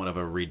like somewhat of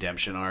a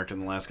redemption arc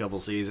in the last couple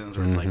seasons,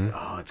 where it's like,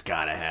 oh, it's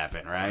gotta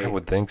happen, right? I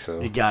would think so.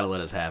 You gotta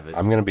let us have it.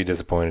 I'm gonna be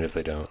disappointed if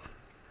they don't.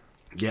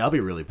 Yeah, I'll be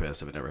really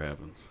pissed if it never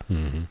happens.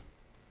 Mm-hmm.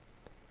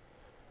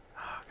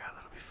 Oh God,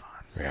 that'll be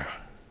fun. Yeah.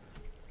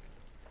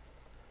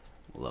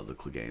 Love the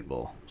Clegane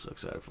Bowl. I'm so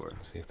excited for it.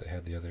 Let's see if they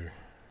had the other.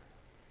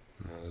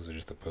 No, those are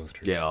just the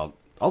posters. Yeah,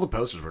 all the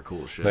posters were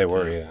cool as shit. They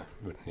were, too. yeah.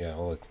 But yeah,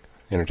 all the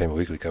Entertainment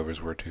Weekly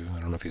covers were too. I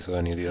don't know if you saw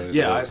any of the others.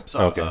 Yeah, I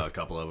saw okay. a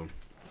couple of them.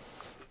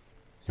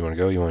 You want to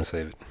go? You want to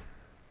save it?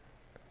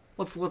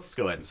 Let's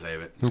go ahead and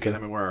save it. Okay. I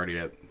mean, we're already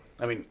at.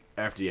 I mean,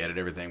 after you edit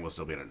everything, we'll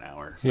still be in an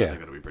hour. So Yeah. I think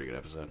that'll be a pretty good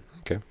episode.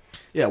 Okay.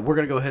 Yeah, we're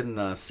gonna go ahead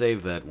and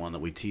save that one that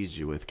we teased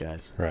you with,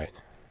 guys. Right.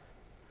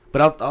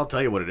 But I'll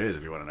tell you what it is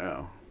if you want to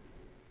know.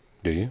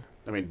 Do you?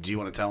 I mean, do you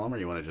want to tell them or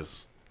you want to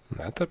just?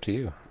 That's up to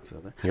you.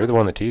 Sit there? You're the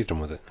one that teased him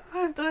with it.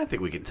 I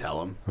think we can tell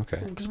them.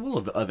 Okay. Because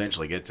we'll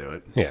eventually get to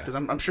it. Yeah. Because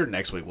I'm sure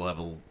next week we'll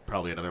have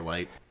probably another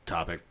light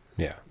topic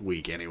Yeah.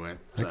 week anyway.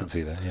 I can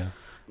see that, yeah.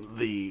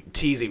 The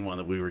teasing one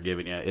that we were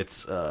giving you,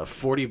 it's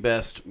 40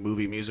 best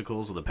movie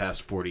musicals of the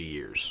past 40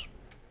 years.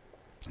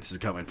 This is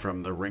coming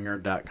from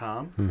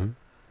theringer.com. Mm-hmm.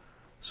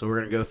 So we're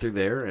going to go through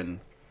there, and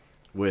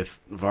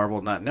with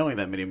Varble not knowing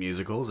that many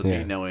musicals and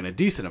me knowing a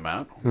decent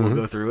amount, we'll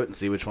go through it and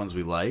see which ones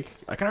we like.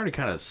 I can already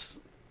kind of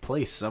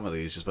place some of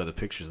these just by the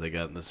pictures they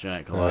got in this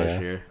giant collage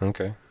here.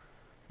 Okay.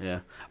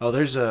 Yeah. Oh,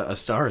 there's a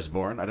Star is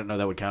Born. I didn't know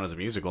that would count as a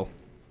musical.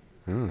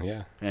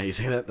 Yeah. Yeah, you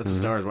see that? That's a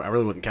Star is Born. I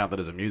really wouldn't count that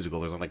as a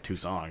musical. There's only like 2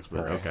 songs,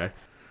 but Right. okay.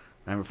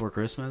 Night Before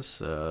Christmas.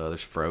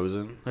 There's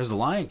Frozen. There's The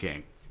Lion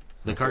King,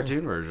 the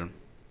cartoon version.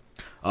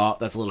 Oh,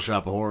 that's a Little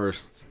Shop of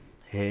Horrors.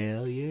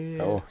 Hell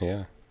yeah. Oh,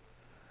 yeah.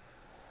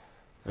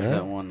 There's Yeah.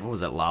 that one. What was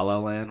that? La La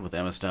Land with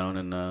Emma Stone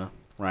and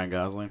Ryan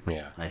Gosling.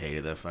 Yeah. I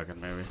hated that fucking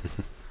movie.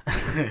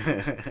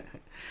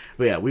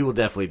 But yeah, we will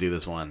definitely do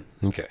this one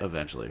Okay.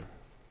 eventually.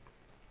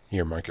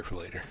 Earmark it for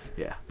later.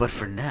 Yeah, but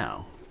for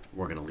now,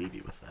 we're gonna leave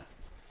you with that.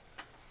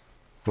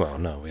 Well,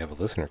 no, we have a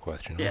listener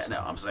question. Yeah, also. no,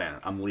 I'm saying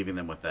I'm leaving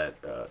them with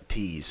that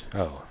tease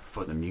Oh,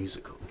 for the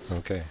musicals.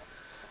 okay.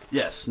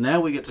 Yes,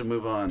 now we get to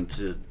move on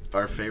to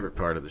our favorite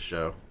part of the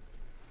show.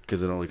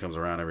 because it only comes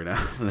around every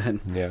now and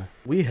then. Yeah.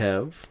 We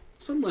have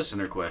some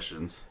listener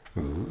questions.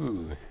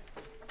 Ooh.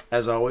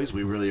 As always,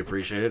 we really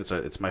appreciate it.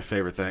 It's my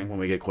favorite thing when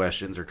we get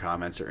questions or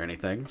comments or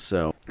anything.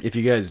 So if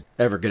you guys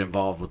ever get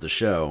involved with the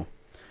show,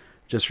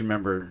 just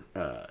remember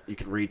you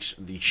can reach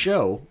the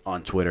show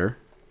on Twitter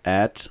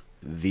at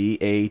the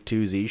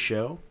A2Z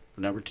Show,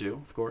 number 2,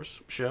 of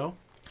course, show.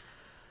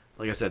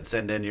 Like I said,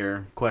 send in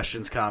your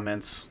questions,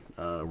 comments,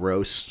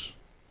 roast,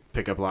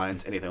 pickup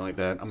lines, anything like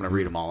that. I'm going to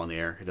read them all on the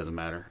air. It doesn't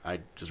matter. I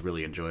just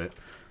really enjoy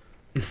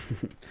it.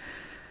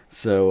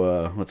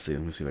 So let's see.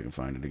 Let me see if I can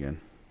find it again.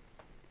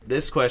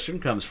 This question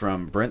comes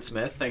from Brent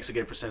Smith. Thanks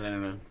again for sending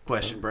in a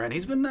question, Brent.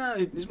 He's been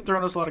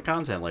throwing us a lot of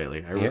content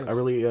lately. I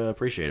really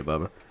appreciate it,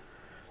 Bubba.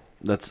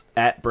 That's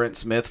at Brent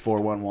Smith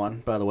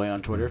 411, by the way,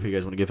 on Twitter. If you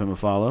guys want to give him a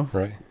follow,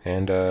 Right,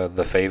 and the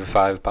Fave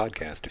 5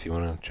 podcast. If you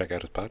want to check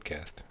out his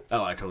podcast.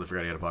 Oh, I totally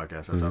forgot he had a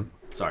podcast. That's up.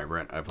 Sorry,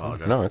 Brent. I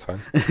apologize. No, it's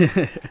fine.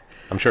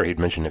 I'm sure he'd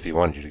mention if he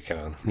wanted you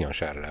to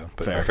shout it out.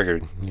 But Fair. I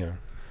figured, Yeah,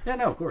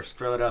 no, of course.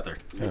 Throw that out there.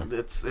 Yeah.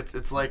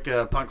 It's like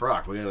punk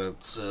rock. We gotta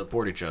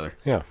support each other.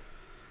 Yeah.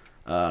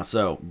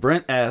 So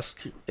Brent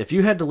asks, if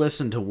you had to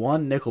listen to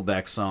one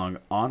Nickelback song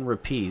on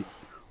repeat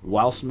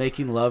whilst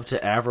making love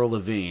to Avril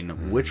Lavigne,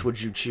 which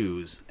would you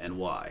choose and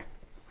why?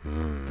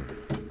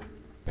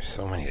 There's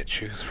so many to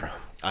choose from.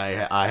 I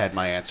had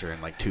my answer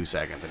in like 2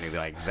 seconds. I knew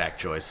the exact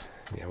choice.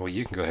 Yeah, well,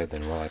 you can go ahead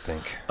then while I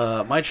think.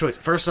 My choice.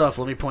 First off,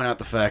 let me point out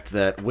the fact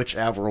that which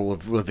Avril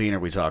Lavigne are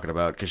we talking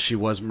about? Because she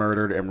was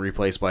murdered and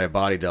replaced by a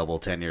body double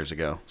 10 years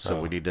ago. So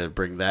we need to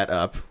bring that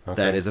up.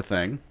 Okay. That is a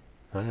thing.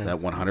 Right. That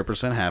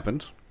 100%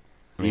 happened.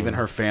 Even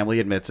her family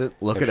admits it.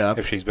 Look it up.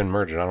 If she's been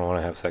murdered, I don't want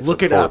to have sex Look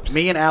with it a up. corpse.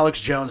 Me and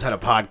Alex Jones had a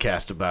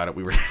podcast about it.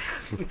 We were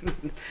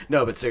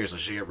no, but seriously,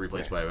 she got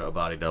replaced by a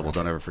body double.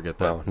 Don't ever forget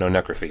that. Well, no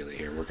necrophilia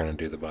here. We're going to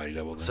do the body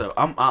double. Then. So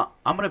I'm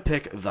gonna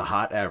pick the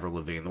hot Avril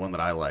Lavigne, the one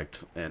that I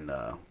liked in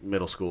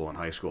middle school and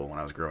high school when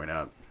I was growing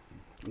up,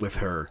 with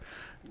her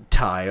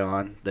tie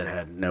on that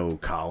had no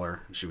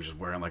collar. She was just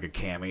wearing like a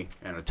cami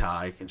and a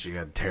tie, and she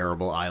had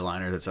terrible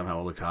eyeliner that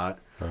somehow looked hot.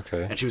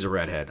 Okay. And she was a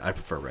redhead. I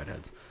prefer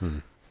redheads.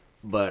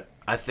 But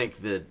I think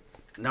the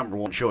number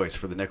one choice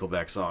for the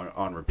Nickelback song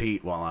on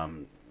repeat while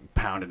I'm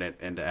pounding it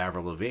into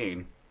Avril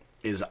Lavigne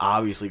is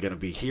obviously going to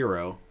be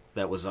Hero,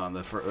 that was on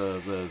the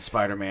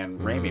Spider-Man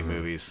Raimi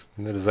movies.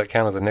 Does that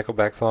count as a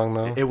Nickelback song,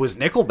 though? It was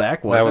Nickelback,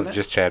 that wasn't was it?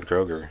 just Chad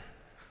Kroeger.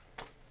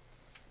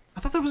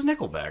 I thought that was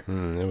Nickelback.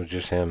 It was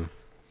just him.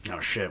 Oh,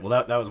 shit.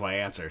 Well, that was my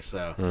answer,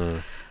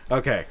 so...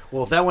 Okay,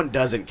 well, if that one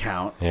doesn't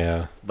count,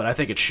 Yeah. but I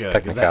think it should.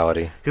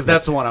 Technicality. Because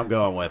that's the one I'm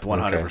going with,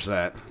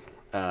 100%.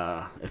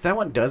 If that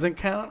one doesn't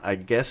count, I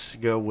guess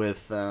go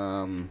with...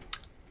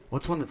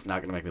 what's one that's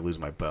not going to make me lose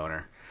my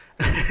boner?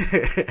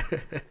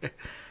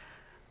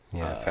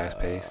 Yeah, fast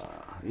paced.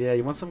 Yeah,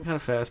 you want some kind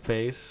of fast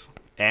pace.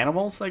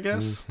 Animals, I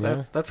guess.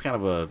 yeah. That's kind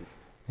of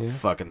a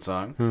fucking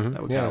song.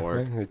 That would kind of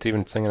work. It's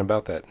even singing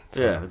about that.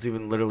 So. Yeah, it's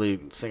even literally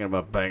singing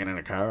about banging in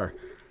a car.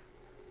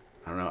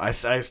 I don't know. I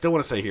still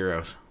want to say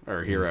Heroes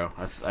or Hero.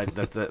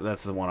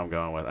 That's the one I'm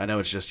going with. I know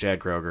it's just Chad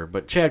Kroeger,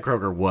 but Chad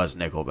Kroeger was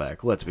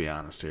Nickelback. Let's be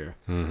honest here.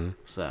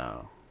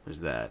 So there's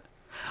that.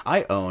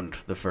 I owned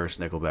the first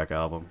Nickelback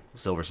album,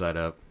 Silver Side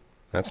Up.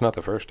 That's not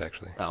the first,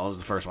 actually. That was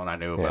the first one I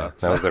knew Yeah, about.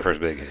 that was their first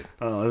big hit.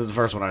 Oh, it was the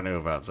first one I knew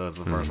about, so it's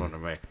the first one to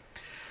me.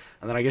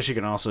 And then I guess you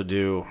can also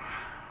do...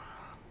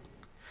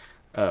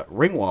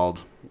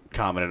 Ringwald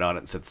commented on it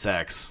and said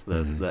Sex,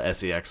 the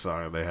SEX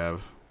song that they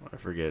have. I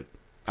forget.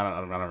 I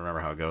don't remember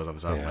how it goes off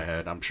the top of my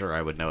head. I'm sure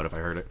I would know it if I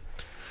heard it.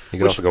 You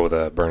could also go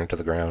with Burn It to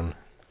the Ground.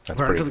 That's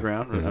Burn It pretty to the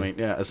good. Ground. I mean,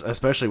 yeah,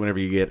 especially whenever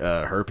you get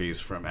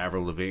herpes from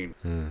Avril Lavigne.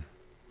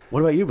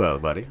 What about you,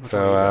 buddy? What's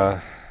wrong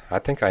with So, I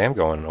think I am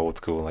going old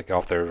school, like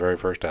off their very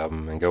first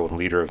album, and go with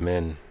Leader of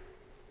Men.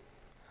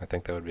 I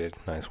think that would be a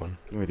nice one.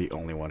 that? You're the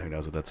only one who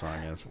knows what that song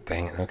is.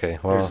 Dang it. Okay,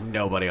 There's well,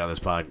 nobody on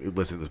this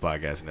listening to this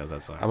podcast who knows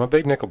that song. I'm a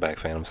big Nickelback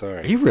fan. I'm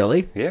sorry. Are you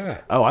really?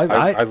 Yeah. Oh, I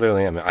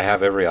literally am. I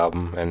have every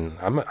album, and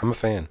I'm a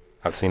fan.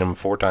 I've seen them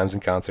 4 times in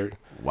concert.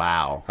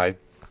 Wow. I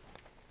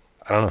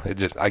don't know. It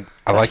just I That's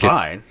like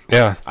fine. it.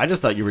 Yeah. I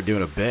just thought you were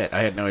doing a bit. I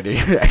had no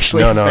idea you were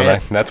actually No, a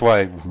fan. that's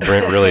why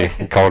Brent really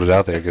called it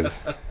out there,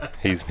 because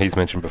he's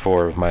mentioned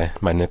before of my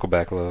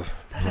Nickelback love.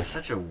 That is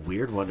such a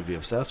weird one to be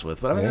obsessed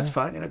with. But I mean, Yeah. that's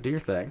fine. Do your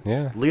thing.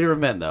 Yeah. Leader of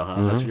Men, though,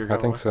 huh? That's what you're I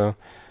going think with?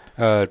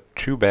 so.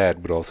 Too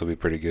Bad would also be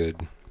pretty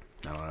good.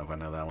 I don't know if I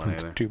know that one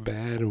either. Too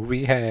bad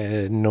we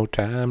had no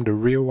time to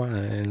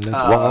rewind.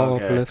 Let's Oh,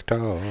 walk, okay. let's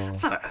talk.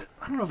 It's not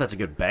I don't know if that's a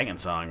good banging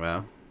song,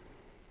 though.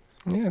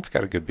 Yeah, it's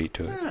got a good beat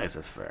to it. Nice,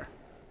 that's fair.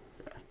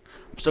 Okay.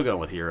 I'm still going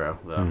with Hero,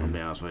 though. I'll be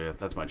honest with you.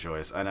 That's my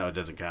choice. I know it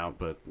doesn't count,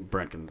 but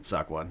Brent can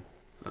suck one.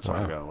 That's what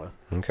I'm going with.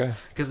 Okay.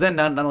 Because then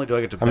not only do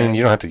I get to I bang... mean,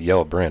 you don't have to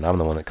yell at Brent. I'm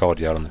the one that called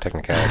you out on the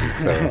technicalities,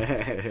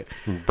 so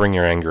bring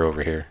your anger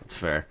over here. That's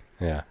fair.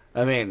 Yeah.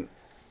 I mean,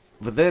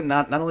 but then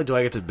not only do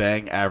I get to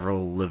bang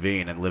Avril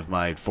Lavigne and live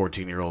my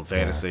 14-year-old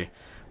fantasy,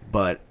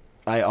 but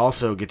I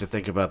also get to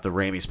think about the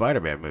Raimi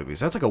Spider-Man movies.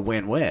 That's like a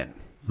win-win.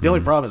 The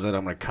only problem is that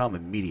I'm going to come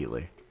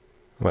immediately.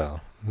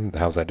 Well,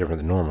 how's that different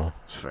than normal?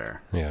 It's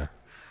fair. Yeah.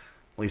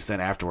 least then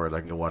afterwards, I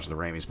can go watch the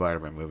Raimi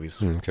Spider-Man movies.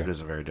 Okay. It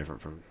isn't very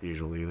different from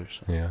usual either.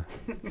 So. Yeah.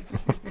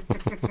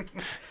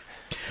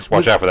 Just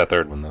watch out for that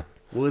third one, though.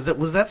 Was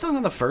that song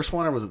on the first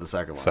one, or was it the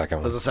second one? Second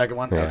one. Was it the second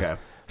one? Yeah. Okay.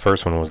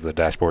 First one was the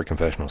Dashboard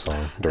Confessional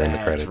song during the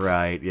credits. That's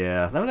right,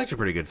 yeah. That was actually a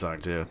pretty good song,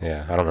 too.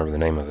 Yeah, I don't remember the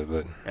name of it,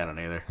 but I don't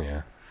either.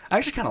 yeah. I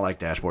actually kind of like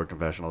Dashboard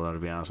Confessional, though, to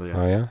be honest with you.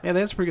 Oh, yeah? Yeah, they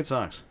have some pretty good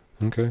songs.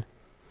 Okay.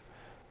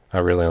 I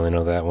really only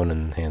know that one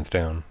and Hands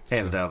Down.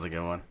 Hands Down's a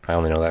good one. I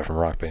only know that from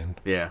Rock Band.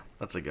 Yeah,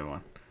 that's a good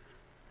one.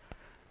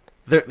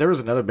 There was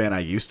another band I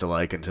used to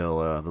like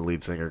until the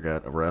lead singer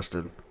got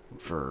arrested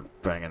for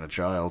banging a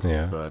child.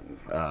 Yeah. But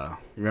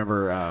you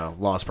remember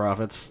Lost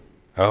Prophets?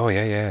 Oh,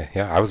 yeah.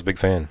 I was a big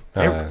fan.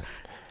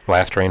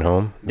 Last Train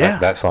Home. Yeah.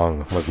 That song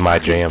was my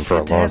jam for a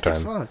long Fantastic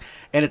time. song.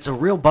 And it's a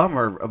real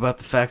bummer about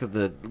the fact that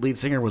the lead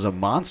singer was a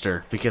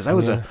monster, because I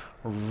was a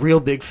real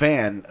big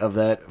fan of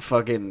that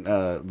fucking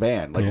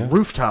band. Like, Yeah.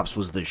 Rooftops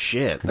was the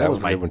shit. That was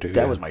a my good one, too,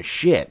 That yeah. was my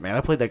shit, man.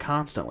 I played that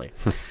constantly.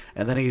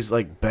 And then he's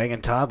like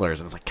banging toddlers,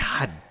 and it's like,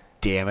 God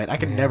damn it! I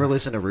can never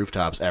listen to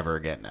Rooftops ever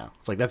again. Now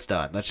it's like, that's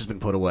done. That's just been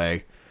put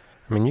away.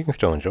 I mean, you can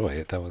still enjoy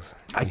it. That was...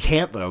 I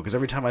can't, though, because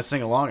every time I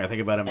sing along, I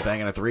think about him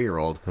banging a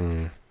 3-year-old,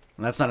 and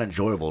that's not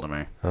enjoyable to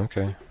me.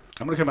 Okay.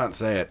 I'm gonna come out and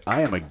say it.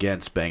 I am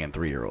against banging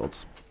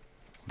 3-year-olds.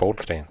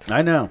 Bold stance.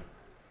 I know.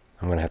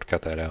 I'm going to have to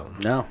cut that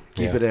out. No,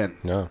 keep Yeah. it in.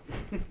 No.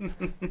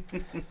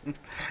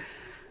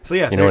 So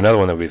yeah, You know, another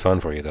one that would be fun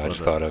for you, though, I What's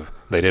just that? thought of.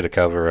 They did a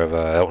cover of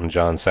Elton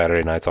John's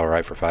Saturday Night's All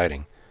Right for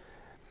Fighting.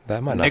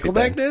 That might not be Nickelback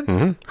bad. did?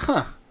 Mm-hmm.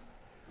 Huh.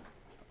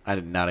 I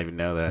did not even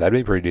know that. That'd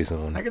be a pretty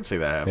decent one. I can see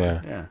that happening.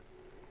 Yeah. Yeah.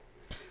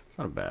 It's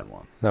not a bad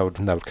one. That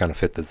would kind of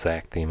fit the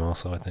Zach theme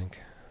also, I think.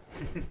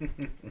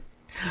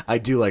 I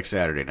do like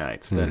Saturday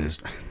nights. That is.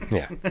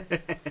 Yeah.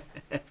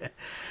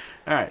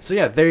 All right. So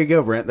yeah, there you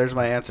go, Brent. There's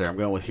my answer. I'm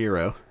going with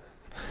Hero.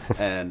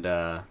 And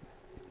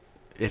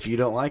if you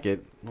don't like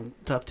it, well,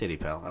 tough titty,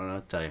 pal. I don't know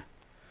what to tell you.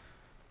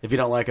 If you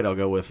don't like it, I'll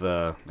go with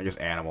I guess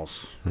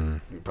Animals.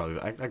 Mm.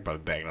 I could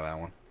probably bang to that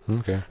one.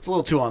 Okay. It's a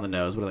little too on the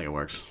nose, but I think it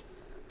works.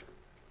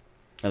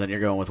 And then you're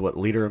going with what?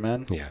 Leader of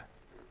Men? Yeah.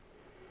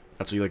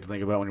 That's what you like to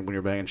think about when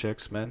you're banging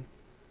chicks, men?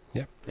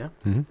 Yep. Yeah?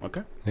 Mm-hmm.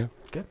 Okay. Yeah.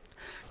 Good.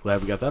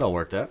 Glad we got that all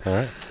worked out. All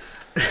right.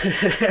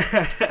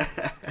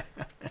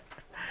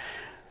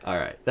 All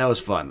right. That was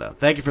fun, though.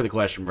 Thank you for the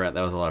question, Brent.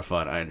 That was a lot of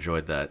fun. I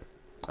enjoyed that.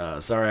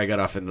 Sorry I got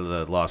off into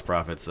the Lost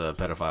Prophets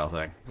pedophile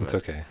thing. It's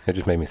but okay. It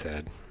just made me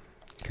sad.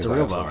 It's Because a I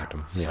real also bummer. liked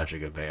them. Such a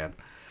good band.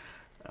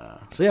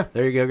 So, yeah,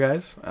 there you go,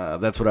 guys.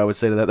 That's what I would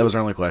say to that. That was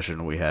our only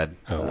question we had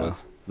Oh, it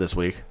was? this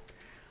week,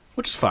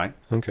 which is fine.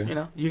 Okay. You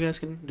know, you guys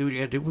can do what you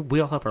gotta do. We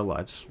all have our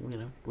lives. You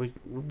know,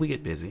 we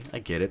get busy. I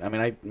get it. I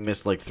mean, I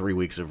missed like 3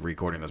 weeks of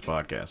recording this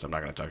podcast. I'm not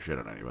gonna talk shit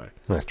on anybody.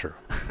 That's true.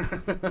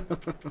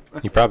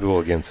 You probably will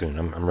again soon.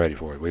 I'm ready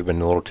for it. We've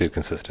been a little too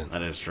consistent.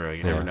 That is true.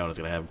 You never Yeah. know what's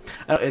gonna happen.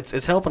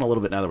 It's helping a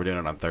little bit now that we're doing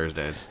it on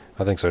Thursdays.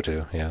 I think so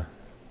too. Yeah.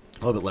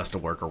 A little bit less to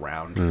work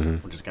around,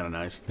 Mhm. which is kind of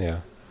nice. Yeah.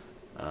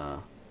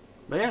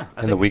 But yeah, I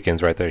And the think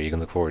weekend's right there. You can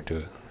look forward to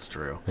it. it's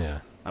true. Yeah.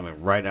 I mean,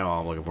 right now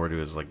all I'm looking forward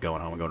to is like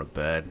going home and going to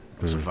bed.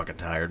 I'm so Mhm. fucking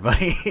tired,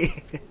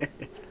 buddy.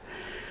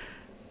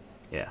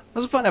 Yeah, it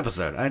was a fun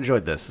episode. I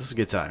enjoyed this. This is a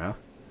good time, huh?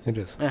 It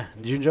is. Yeah.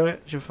 Did you enjoy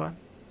it? Did you have fun?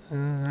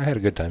 I had a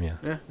good time. Yeah.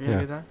 Yeah. You had a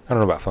good time. I don't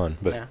know about fun,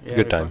 but Yeah, yeah, good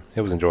good time. fun.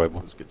 It was enjoyable.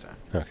 It was a good time.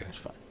 Okay. It was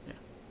fun. Yeah.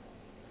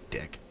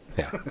 Dick.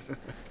 Yeah.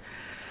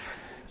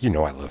 You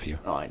know I love you.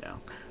 Oh, I know.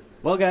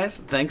 Well, guys,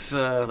 thanks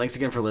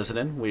again for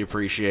listening. We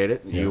appreciate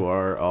it. Yeah. You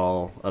are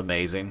all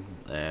amazing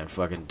and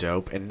fucking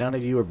dope, and none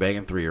of you are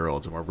banging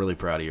 3-year-olds, and we're really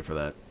proud of you for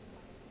that.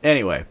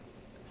 Anyway,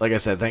 like I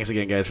said, thanks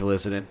again, guys, for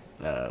listening.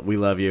 We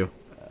love you.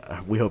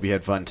 We hope you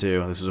had fun too.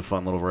 This was a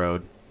fun little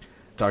road.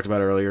 Talked about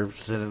earlier.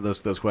 Send in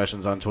those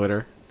questions on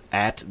Twitter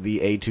at the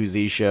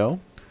A2Z Show.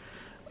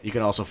 You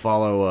can also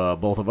follow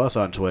both of us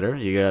on Twitter.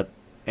 You got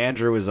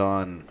Andrew is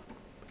on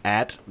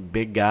at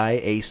Big Guy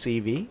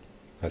ACV.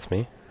 That's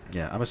me.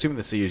 Yeah, I'm assuming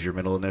the C is your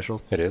middle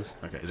initial. It is.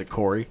 Okay, is it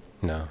Corey?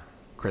 No,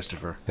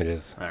 Christopher? it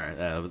is. All right,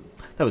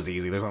 that was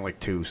easy. There's only like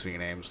 2 C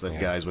names that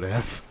Yeah. guys would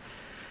have.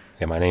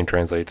 Yeah, my name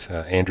translates.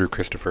 Andrew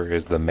Christopher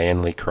is the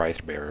manly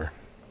Christ bearer.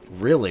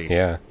 Really?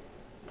 Yeah.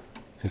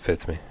 It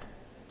fits me.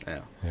 Yeah.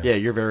 Yeah. Yeah,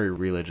 you're very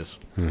religious.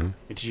 Mm-hmm.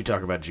 You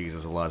talk about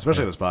Jesus a lot,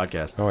 especially on this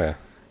podcast. Oh yeah.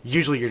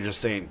 Usually you're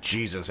just saying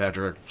Jesus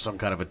after some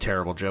kind of a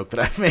terrible joke that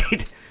I've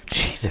made.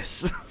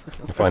 Jesus.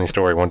 A funny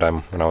story. One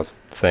time when I was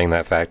saying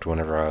that fact,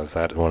 whenever I was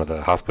at one of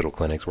the hospital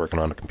clinics working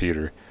on a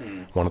computer,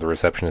 one of the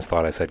receptionists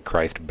thought I said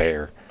Christ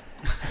bear.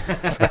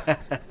 That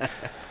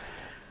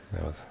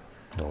was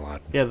a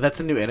lot. Yeah, that's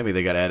a new enemy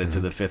that got added to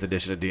the 5th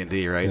edition of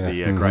D&D, right? Yeah.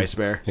 The Mhm. Christ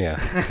Bear. Yeah,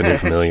 it's a new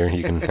familiar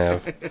you can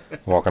have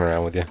walking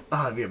around with you.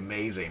 Oh, that'd be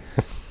amazing.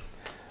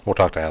 We'll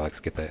talk to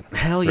Alex, get that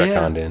Hell yeah.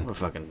 retconned in.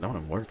 I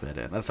want to work that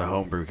in. That's a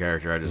homebrew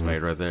character I just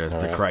made right there. All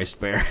the right. Christ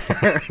Bear.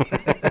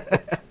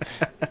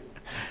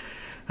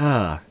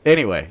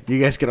 Anyway, you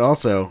guys can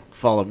also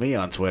follow me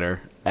on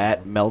Twitter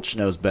at Melch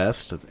Knows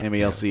Best. It's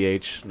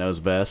MELCH Knows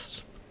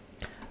Best.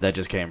 That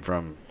just came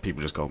from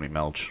people just called me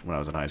Melch when I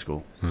was in high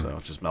school. So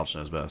it's just Melch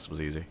Knows Best was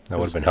easy. That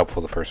would have been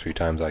helpful the first few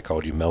times I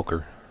called you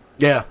Melker.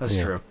 Yeah, that's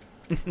Yeah. true.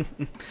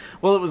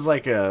 Well, it was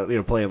like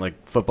playing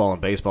like football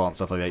and baseball and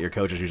stuff like that. Your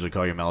coaches usually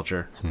call you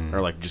Melcher,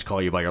 or like just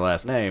call you by your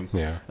last name.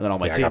 Yeah. And then all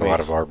my I teammates. got a lot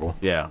of Varble.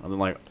 Yeah, and then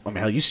like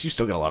hell, you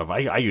still get a lot of.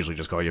 I usually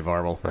just call you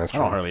Varble. That's I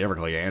don't true. hardly ever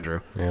call you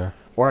Andrew, Yeah.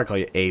 or I call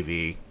you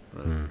AV.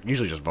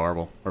 Usually just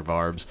Varble or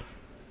Varbs.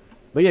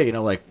 But yeah,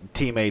 like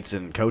teammates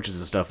and coaches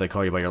and stuff, they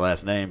call you by your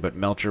last name. But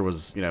Melcher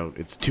was,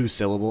 it's 2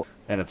 syllable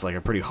and it's like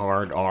a pretty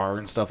hard R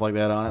and stuff like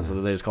that on it. So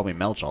they just call me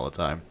Melch all the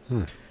time.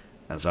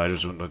 And so I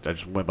just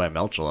went by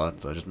Melch a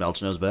lot. So just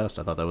Melch knows best.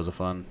 I thought that was a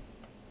fun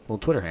little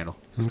Twitter handle.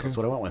 So Okay. that's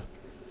what I went with.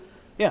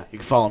 Yeah, you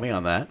can follow me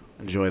on that.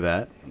 Enjoy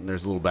that. And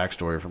there's a little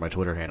backstory for my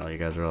Twitter handle. You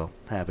guys are all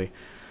happy.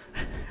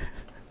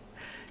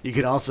 You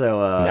can also...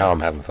 Now I'm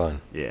having fun.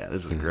 Yeah,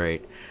 this is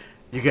great.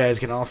 You guys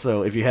can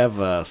also, if you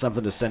have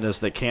something to send us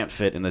that can't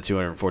fit in the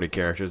 240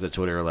 characters that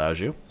Twitter allows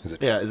you. Is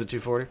it? Yeah, is it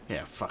 240?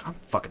 Yeah, I'm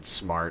fucking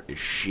smart as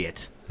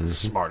shit. The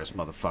smartest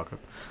motherfucker.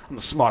 I'm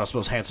the smartest,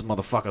 most handsome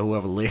motherfucker who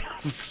ever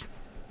lives.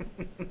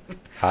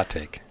 Hot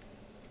take.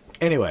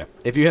 Anyway,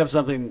 if you have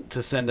something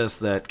to send us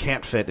that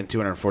can't fit in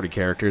 240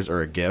 characters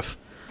or a GIF,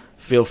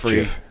 feel free.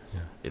 GIF. Yeah.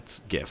 It's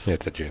GIF. Yeah,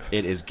 it's a GIF.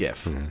 It is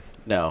GIF.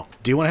 No.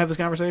 Do you want to have this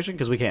conversation?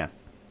 Because we can.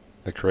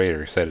 The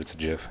creator said it's a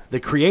GIF. The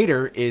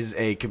creator is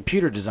a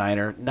computer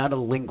designer, not a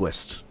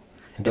linguist.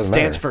 It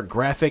stands for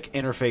graphic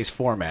interface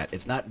format.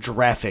 It's not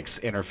graphics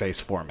interface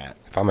format.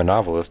 If I'm a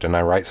novelist and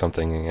I write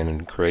something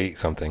and create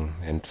something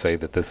and say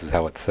that this is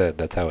how it's said,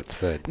 that's how it's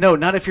said. No,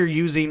 not if you're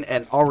using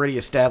an already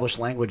established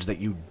language that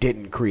you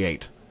didn't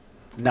create.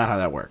 Not how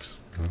that works.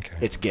 Okay.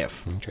 It's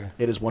GIF. Okay.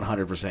 It is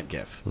 100%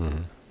 GIF.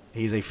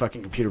 He's a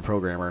fucking computer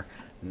programmer,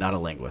 not a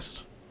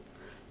linguist.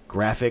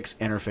 Graphics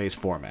interface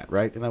format,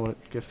 right? Isn't that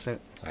what GIF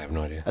stands? I have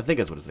no idea. I think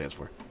that's what it stands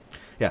for.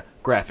 Yeah,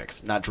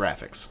 graphics, not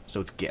graphics.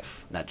 So it's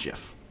GIF, not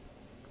GIF.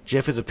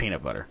 GIF is a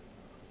peanut butter.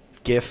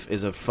 GIF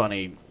is a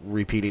funny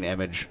repeating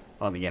image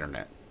on the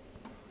internet.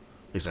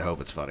 At least I hope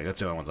it's funny.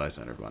 That's the only ones I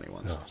send are funny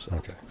ones. Oh, So.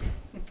 okay.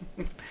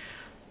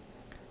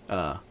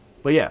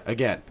 But yeah,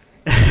 again,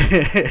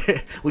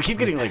 we keep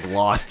getting like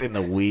lost in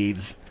the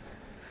weeds.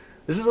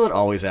 This is what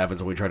always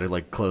happens when we try to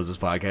like close this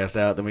podcast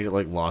out. Then we get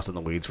like lost in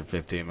the weeds for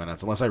 15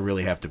 minutes, unless I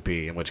really have to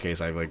pee, in which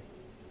case I like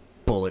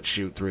bullet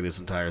shoot through this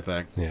entire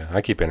thing. Yeah,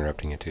 I keep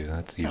interrupting you too.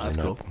 That's No, usually that's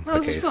not cool. the No,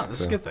 this case. is fun. This is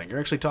so- a good thing. You're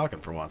actually talking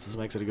for once. This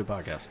makes it a good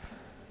podcast.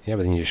 Yeah,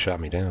 but then you just shot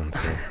me down.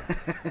 So,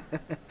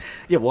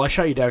 Yeah, well, I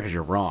shot you down because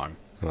you're wrong.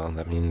 well,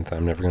 that means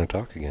I'm never going to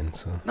talk again.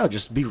 So, No,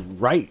 just be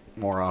right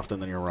more often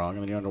than you're wrong,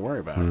 and then you don't have to worry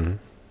about it.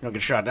 You don't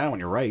get shot down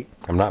when you're right.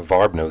 I'm not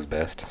Varb knows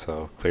best,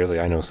 so clearly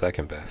I know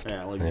second best.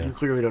 Yeah, well, you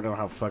clearly don't know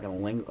how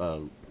fucking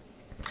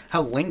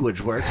how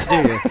language works, do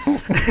you?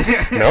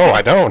 No,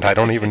 I don't. I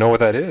don't even know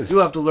what that is. You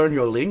have to learn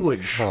your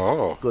language,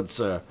 Oh. good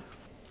sir.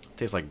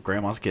 Tastes like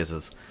grandma's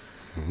kisses.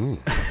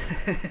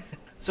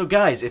 So,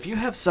 guys, if you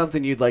have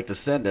something you'd like to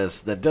send us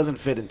that doesn't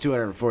fit in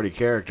 240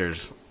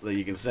 characters that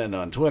you can send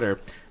on Twitter,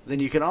 then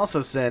you can also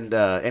send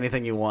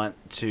anything you want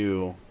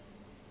to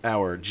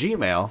our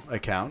Gmail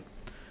account,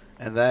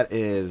 and that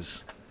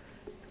is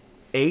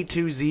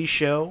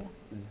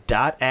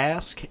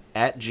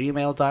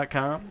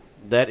a2zshow.ask@gmail.com.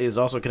 That is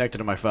also connected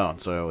to my phone,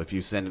 so if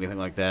you send anything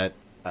like that,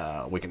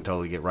 we can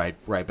totally get right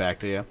back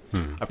to you.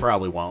 I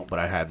probably won't, but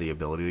I have the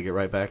ability to get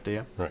right back to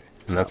you. Right.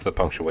 And that's the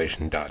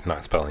punctuation dot,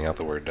 not spelling out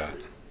the word dot.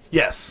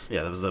 Yes.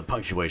 Yeah, that was the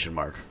punctuation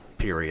mark.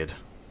 Period.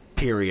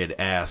 Period.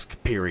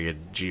 Ask.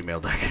 Period.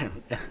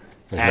 Gmail.com.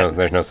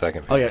 There's no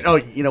second. Oh yeah. Oh,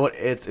 you know what?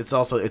 It's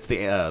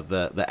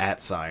the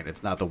at sign.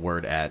 It's not the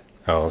word at.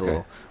 Oh, It's the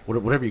okay.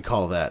 whatever you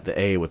call that. The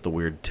A with the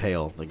weird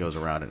tail that goes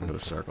around it into a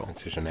circle.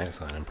 It's just an at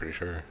sign, I'm pretty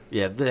sure.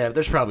 Yeah.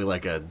 There's probably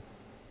like a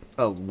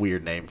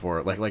weird name for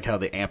it. Like how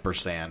the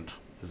ampersand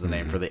is the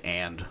name for the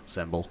and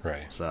symbol.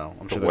 Right. So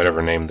I'm But sure. there's-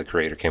 whatever name the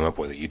creator came up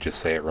with, you just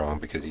say it wrong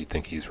because you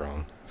think he's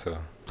wrong. So,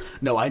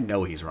 No, I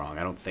know he's wrong.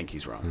 I don't think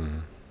he's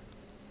wrong.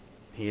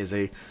 He is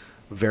a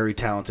very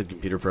talented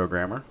computer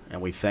programmer,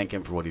 and we thank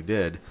him for what he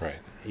did. right.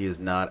 He is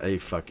not a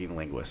fucking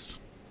linguist.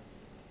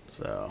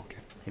 So,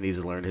 he needs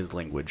to learn his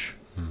language.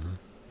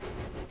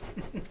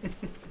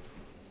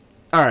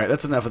 All right,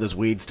 that's enough of this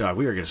weed talk.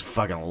 We are just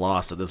fucking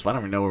lost at this. I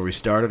don't even know where we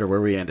started or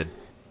where we ended.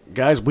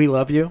 Guys, we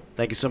love you.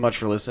 Thank you so much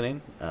for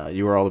listening.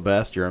 You are all the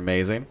best. You're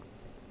amazing.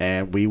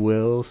 And we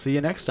will see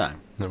you next time.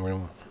 No, we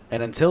won't.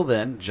 And until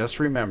then, just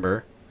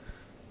remember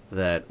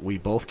that we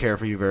both care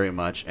for you very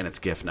much, and it's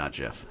GIF, not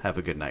GIF. Have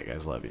a good night,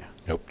 guys. Love you.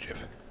 Nope,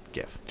 Jiff.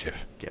 GIF.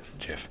 Jiff. GIF.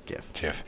 Jiff. GIF. Jiff.